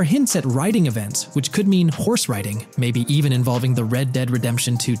sales. There are hints at riding events, which could mean horse riding, maybe even involving the Red Dead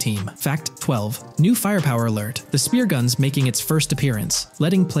Redemption 2 team. Fact 12. New firepower alert. The spear gun's making its first appearance,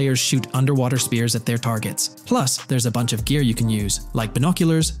 letting players shoot underwater spears at their targets. Plus, there's a bunch of gear you can use, like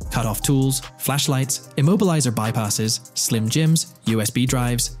binoculars, cut-off tools, flashlights, immobilizer bypasses, slim jims, USB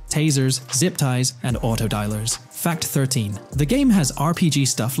drives, tasers, zip ties, and auto dialers. Fact 13. The game has RPG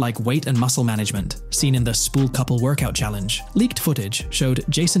stuff like weight and muscle management, seen in the Spool Couple Workout Challenge. Leaked footage showed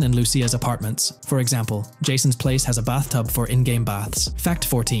Jason and Lucia's apartments. For example, Jason's place has a bathtub for in-game baths. Fact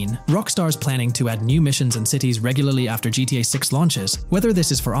 14. Rockstar's planning to add new missions and cities regularly after GTA 6 launches. Whether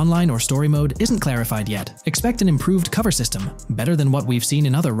this is for online or story mode isn't clarified yet. Expect an improved cover system, better than what we've seen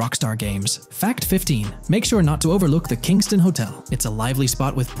in other Rockstar games. Fact 15. Make sure not to overlook the Kingston Hotel. It's a lively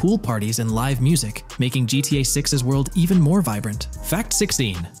spot with pool parties and live music, making GTA 6's world even more vibrant. Fact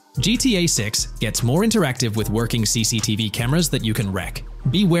 16. GTA 6 gets more interactive with working CCTV cameras that you can wreck.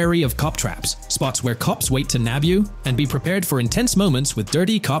 Be wary of cop traps, spots where cops wait to nab you, and be prepared for intense moments with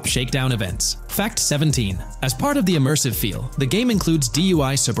dirty cop shakedown events. Fact 17. As part of the immersive feel, the game includes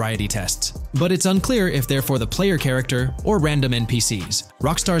DUI sobriety tests, but it's unclear if they're for the player character or random NPCs.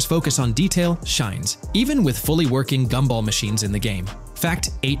 Rockstar's focus on detail shines, even with fully working gumball machines in the game. Fact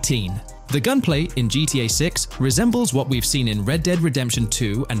 18. The gunplay in GTA 6 resembles what we've seen in Red Dead Redemption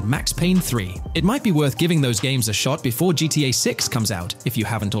 2 and Max Payne 3. It might be worth giving those games a shot before GTA 6 comes out, if you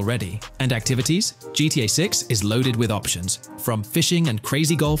haven't already. And activities? GTA 6 is loaded with options, from fishing and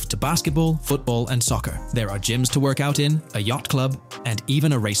crazy golf to basketball, football, and soccer. There are gyms to work out in, a yacht club, and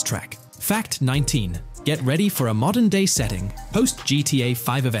even a racetrack. Fact 19. Get ready for a modern-day setting. Post-GTA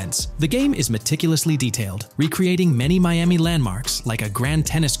 5 events. The game is meticulously detailed, recreating many Miami landmarks like a grand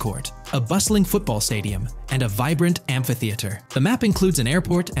tennis court, a bustling football stadium, and a vibrant amphitheater. The map includes an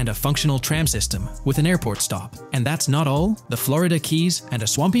airport and a functional tram system with an airport stop. And that's not all. The Florida Keys and a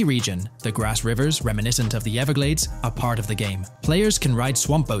swampy region, the grass rivers reminiscent of the Everglades, are part of the game. Players can ride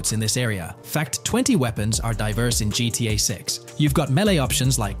swamp boats in this area. Fact 20 weapons are diverse in GTA 6. You've got melee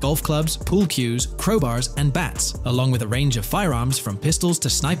options like golf clubs, pool cues, crowbars, and bats, along with a range of firearms from pistols to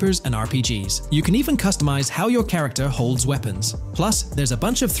snipers and RPGs. You can even customize how your character holds weapons. Plus, there's a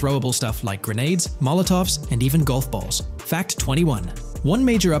bunch of throwable stuff like grenades, molotovs, and even golf balls. Fact 21. One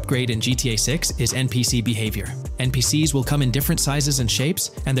major upgrade in GTA 6 is NPC behavior. NPCs will come in different sizes and shapes,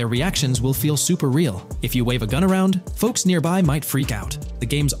 and their reactions will feel super real. If you wave a gun around, folks nearby might freak out. The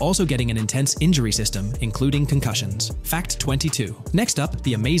game's also getting an intense injury system, including concussions. Fact 22. Next up,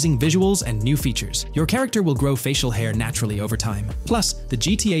 the amazing visuals and new features. Your character will grow facial hair naturally over time. Plus, the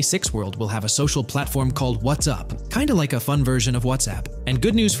GTA 6 world will have a social platform called What's Up, kinda like a fun version of WhatsApp. And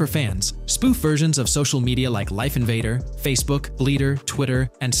good news for fans, spoof versions of social media like Life Invader, Facebook, Bleeder, Twitter,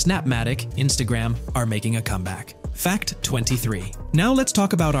 and Snapmatic, Instagram, are making a comeback. Fact 23. Now let's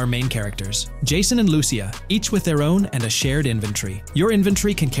talk about our main characters, Jason and Lucia, each with their own and a shared inventory. Your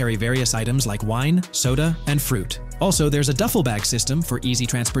inventory can carry various items like wine, soda, and fruit. Also, there's a duffel bag system for easy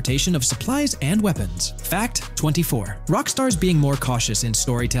transportation of supplies and weapons. Fact 24. Rockstar's being more cautious in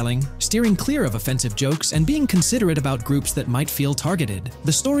storytelling, steering clear of offensive jokes, and being considerate about groups that might feel targeted.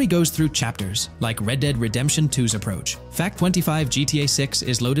 The story goes through chapters, like Red Dead Redemption 2's approach. Fact 25. GTA 6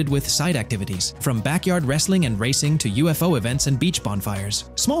 is loaded with side activities, from backyard wrestling and racing to UFO events and beach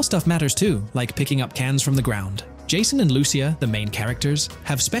bonfires. Small stuff matters too, like picking up cans from the ground. Jason and Lucia, the main characters,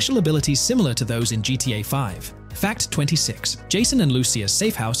 have special abilities similar to those in GTA 5. Fact 26. Jason and Lucia's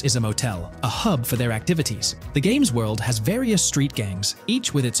safe house is a motel, a hub for their activities. The game's world has various street gangs,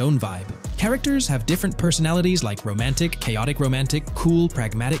 each with its own vibe. Characters have different personalities like romantic, chaotic, cool,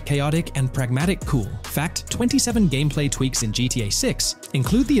 pragmatic, chaotic, and pragmatic, cool. Fact 27. Gameplay tweaks in GTA 6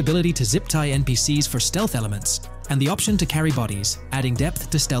 include the ability to zip tie NPCs for stealth elements, and the option to carry bodies, adding depth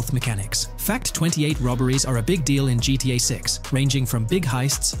to stealth mechanics. Fact 28. Robberies are a big deal in GTA 6, ranging from big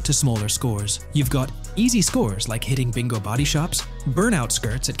heists to smaller scores. You've got easy scores like hitting bingo body shops, burnout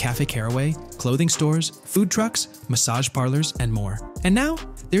skirts at Cafe Caraway, clothing stores, food trucks, massage parlors, and more. And now,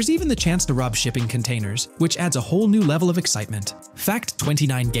 there's even the chance to rob shipping containers, which adds a whole new level of excitement. Fact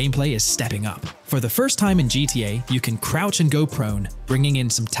 29. Gameplay is stepping up. For the first time in GTA, you can crouch and go prone, bringing in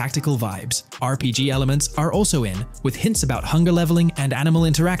some tactical vibes. RPG elements are also in, with hints about hunger leveling and animal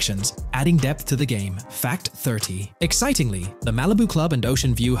interactions, adding depth to the game. Fact 30. Excitingly, the Malibu Club and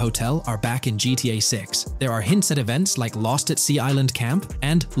Ocean View Hotel are back in GTA 6. There are hints at events like Lost at Sea Island Camp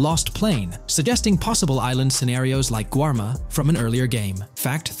and Lost Plane, suggesting possible island scenarios like Guarma from an earlier game.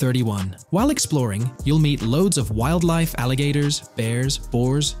 Fact 31. While exploring, you'll meet loads of wildlife, alligators, bears,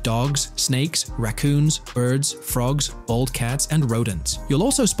 boars, dogs, snakes, raccoons, birds, frogs, bald cats, and rodents. You'll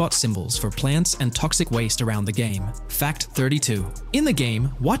also spot symbols for plants and toxic waste around the game. Fact 32. In the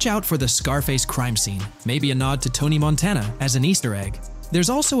game, watch out for the Scarface crime scene, maybe a nod to Tony Montana as an Easter egg. There's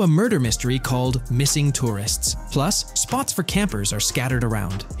also a murder mystery called Missing Tourists. Plus, spots for campers are scattered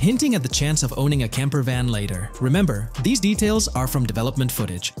around, hinting at the chance of owning a camper van later. Remember, these details are from development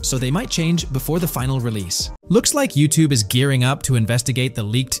footage, so they might change before the final release. Looks like YouTube is gearing up to investigate the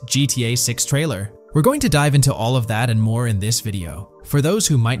leaked GTA 6 trailer. We're going to dive into all of that and more in this video. For those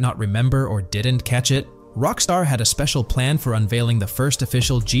who might not remember or didn't catch it, Rockstar had a special plan for unveiling the first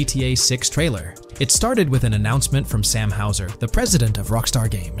official GTA 6 trailer. It started with an announcement from Sam Houser, the president of Rockstar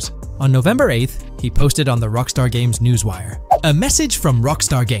Games. On November 8th, he posted on the Rockstar Games newswire, "A message from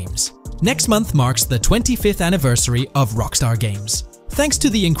Rockstar Games. Next month marks the 25th anniversary of Rockstar Games. Thanks to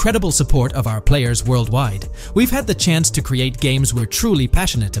the incredible support of our players worldwide, we've had the chance to create games we're truly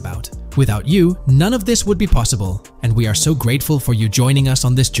passionate about. Without you, none of this would be possible, and we are so grateful for you joining us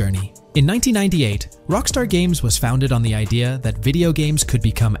on this journey." In 1998, Rockstar Games was founded on the idea that video games could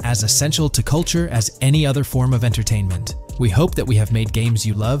become as essential to culture as any other form of entertainment. We hope that we have made games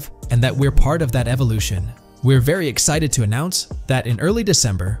you love, and that we're part of that evolution. We're very excited to announce that in early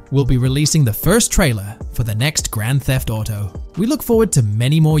December, we'll be releasing the first trailer for the next Grand Theft Auto. We look forward to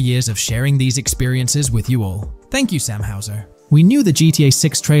many more years of sharing these experiences with you all. Thank you, Sam Houser. We knew the GTA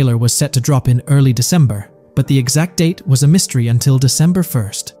 6 trailer was set to drop in early December, but the exact date was a mystery until December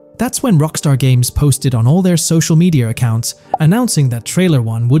 1st. That's when Rockstar Games posted on all their social media accounts announcing that Trailer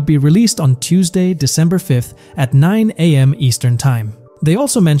 1 would be released on Tuesday, December 5th at 9 AM Eastern Time. They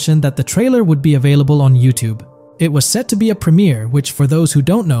also mentioned that the trailer would be available on YouTube. It was set to be a premiere, which for those who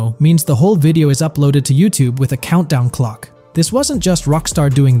don't know, means the whole video is uploaded to YouTube with a countdown clock. This wasn't just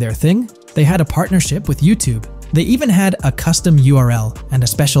Rockstar doing their thing, they had a partnership with YouTube. They even had a custom URL and a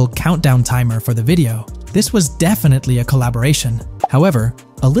special countdown timer for the video. This was definitely a collaboration. However,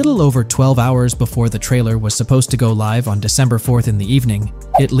 a little over 12 hours before the trailer was supposed to go live on December 4th in the evening,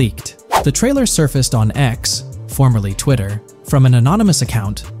 it leaked. The trailer surfaced on X, formerly Twitter, from an anonymous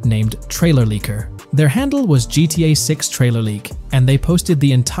account named Trailer Leaker. Their handle was GTA 6 Trailer Leak, and they posted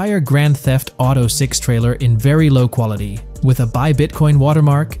the entire Grand Theft Auto 6 trailer in very low quality, with a Buy Bitcoin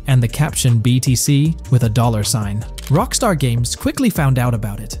watermark and the caption BTC with a $sign. Rockstar Games quickly found out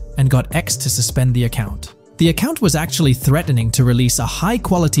about it and got X to suspend the account. The account was actually threatening to release a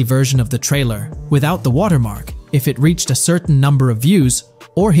high-quality version of the trailer without the watermark if it reached a certain number of views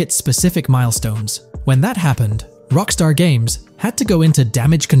or hit specific milestones. When that happened, Rockstar Games had to go into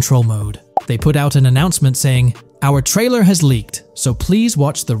damage control mode. They put out an announcement saying, "Our trailer has leaked, so please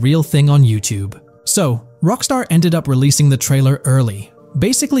watch the real thing on YouTube." So, Rockstar ended up releasing the trailer early,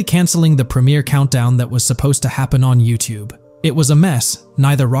 basically canceling the premiere countdown that was supposed to happen on YouTube. It was a mess.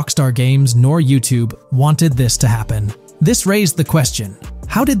 Neither Rockstar Games nor YouTube wanted this to happen. This raised the question,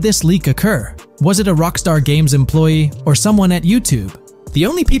 how did this leak occur? Was it a Rockstar Games employee or someone at YouTube? The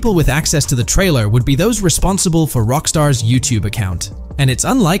only people with access to the trailer would be those responsible for Rockstar's YouTube account, and it's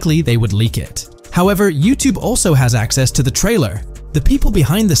unlikely they would leak it. However, YouTube also has access to the trailer. The people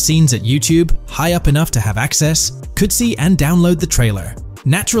behind the scenes at YouTube, high up enough to have access, could see and download the trailer.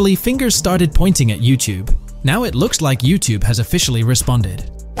 Naturally, fingers started pointing at YouTube. Now it looks like YouTube has officially responded.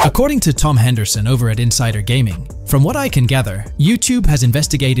 According to Tom Henderson over at Insider Gaming, from what I can gather, YouTube has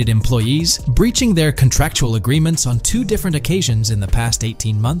investigated employees breaching their contractual agreements on 2 different occasions in the past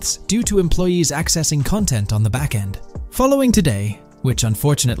 18 months due to employees accessing content on the back end. Following today, which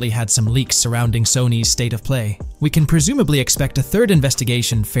unfortunately had some leaks surrounding Sony's state of play, we can presumably expect a 3rd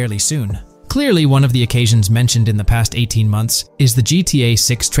investigation fairly soon. Clearly, one of the occasions mentioned in the past 18 months is the GTA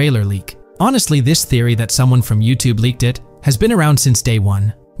 6 trailer leak. Honestly, this theory that someone from YouTube leaked it has been around since day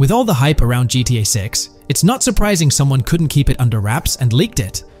one. With all the hype around GTA 6, it's not surprising someone couldn't keep it under wraps and leaked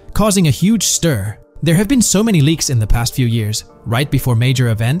it, causing a huge stir. There have been so many leaks in the past few years, right before major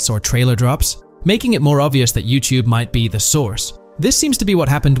events or trailer drops, making it more obvious that YouTube might be the source. This seems to be what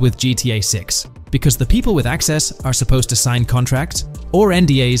happened with GTA 6, because the people with access are supposed to sign contracts or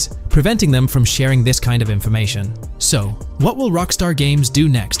NDAs, preventing them from sharing this kind of information. So, what will Rockstar Games do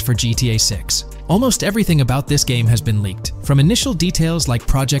next for GTA 6? Almost everything about this game has been leaked, from initial details like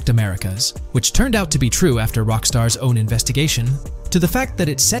Project Americas, which turned out to be true after Rockstar's own investigation, to the fact that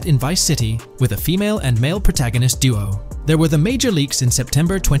it's set in Vice City with a female and male protagonist duo. There were the major leaks in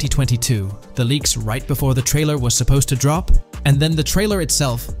September 2022, the leaks right before the trailer was supposed to drop, and then the trailer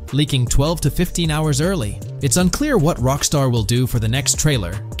itself leaking 12 to 15 hours early. It's unclear what Rockstar will do for the next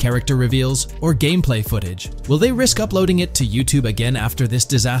trailer, character reveals, or gameplay footage. Will they risk uploading it to YouTube again after this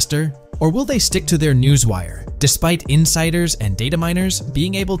disaster? Or will they stick to their newswire, despite insiders and data miners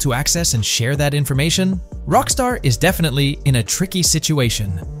being able to access and share that information? Rockstar is definitely in a tricky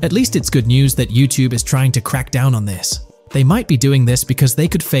situation. At least it's good news that YouTube is trying to crack down on this. They might be doing this because they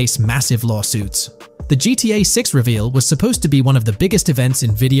could face massive lawsuits. The GTA 6 reveal was supposed to be one of the biggest events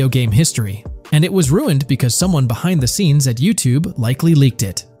in video game history, and it was ruined because someone behind the scenes at YouTube likely leaked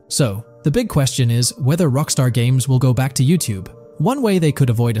it. So, the big question is whether Rockstar Games will go back to YouTube. One way they could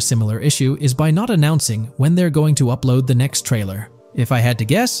avoid a similar issue is by not announcing when they're going to upload the next trailer. If I had to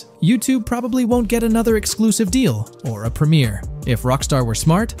guess, YouTube probably won't get another exclusive deal or a premiere. If Rockstar were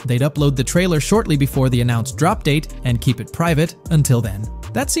smart, they'd upload the trailer shortly before the announced drop date and keep it private until then.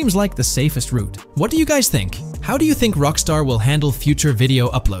 That seems like the safest route. What do you guys think? How do you think Rockstar will handle future video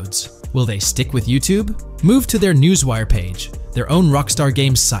uploads? Will they stick with YouTube, move to their newswire page, their own Rockstar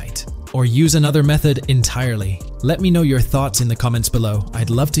Games site, or use another method entirely? Let me know your thoughts in the comments below. I'd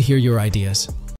love to hear your ideas.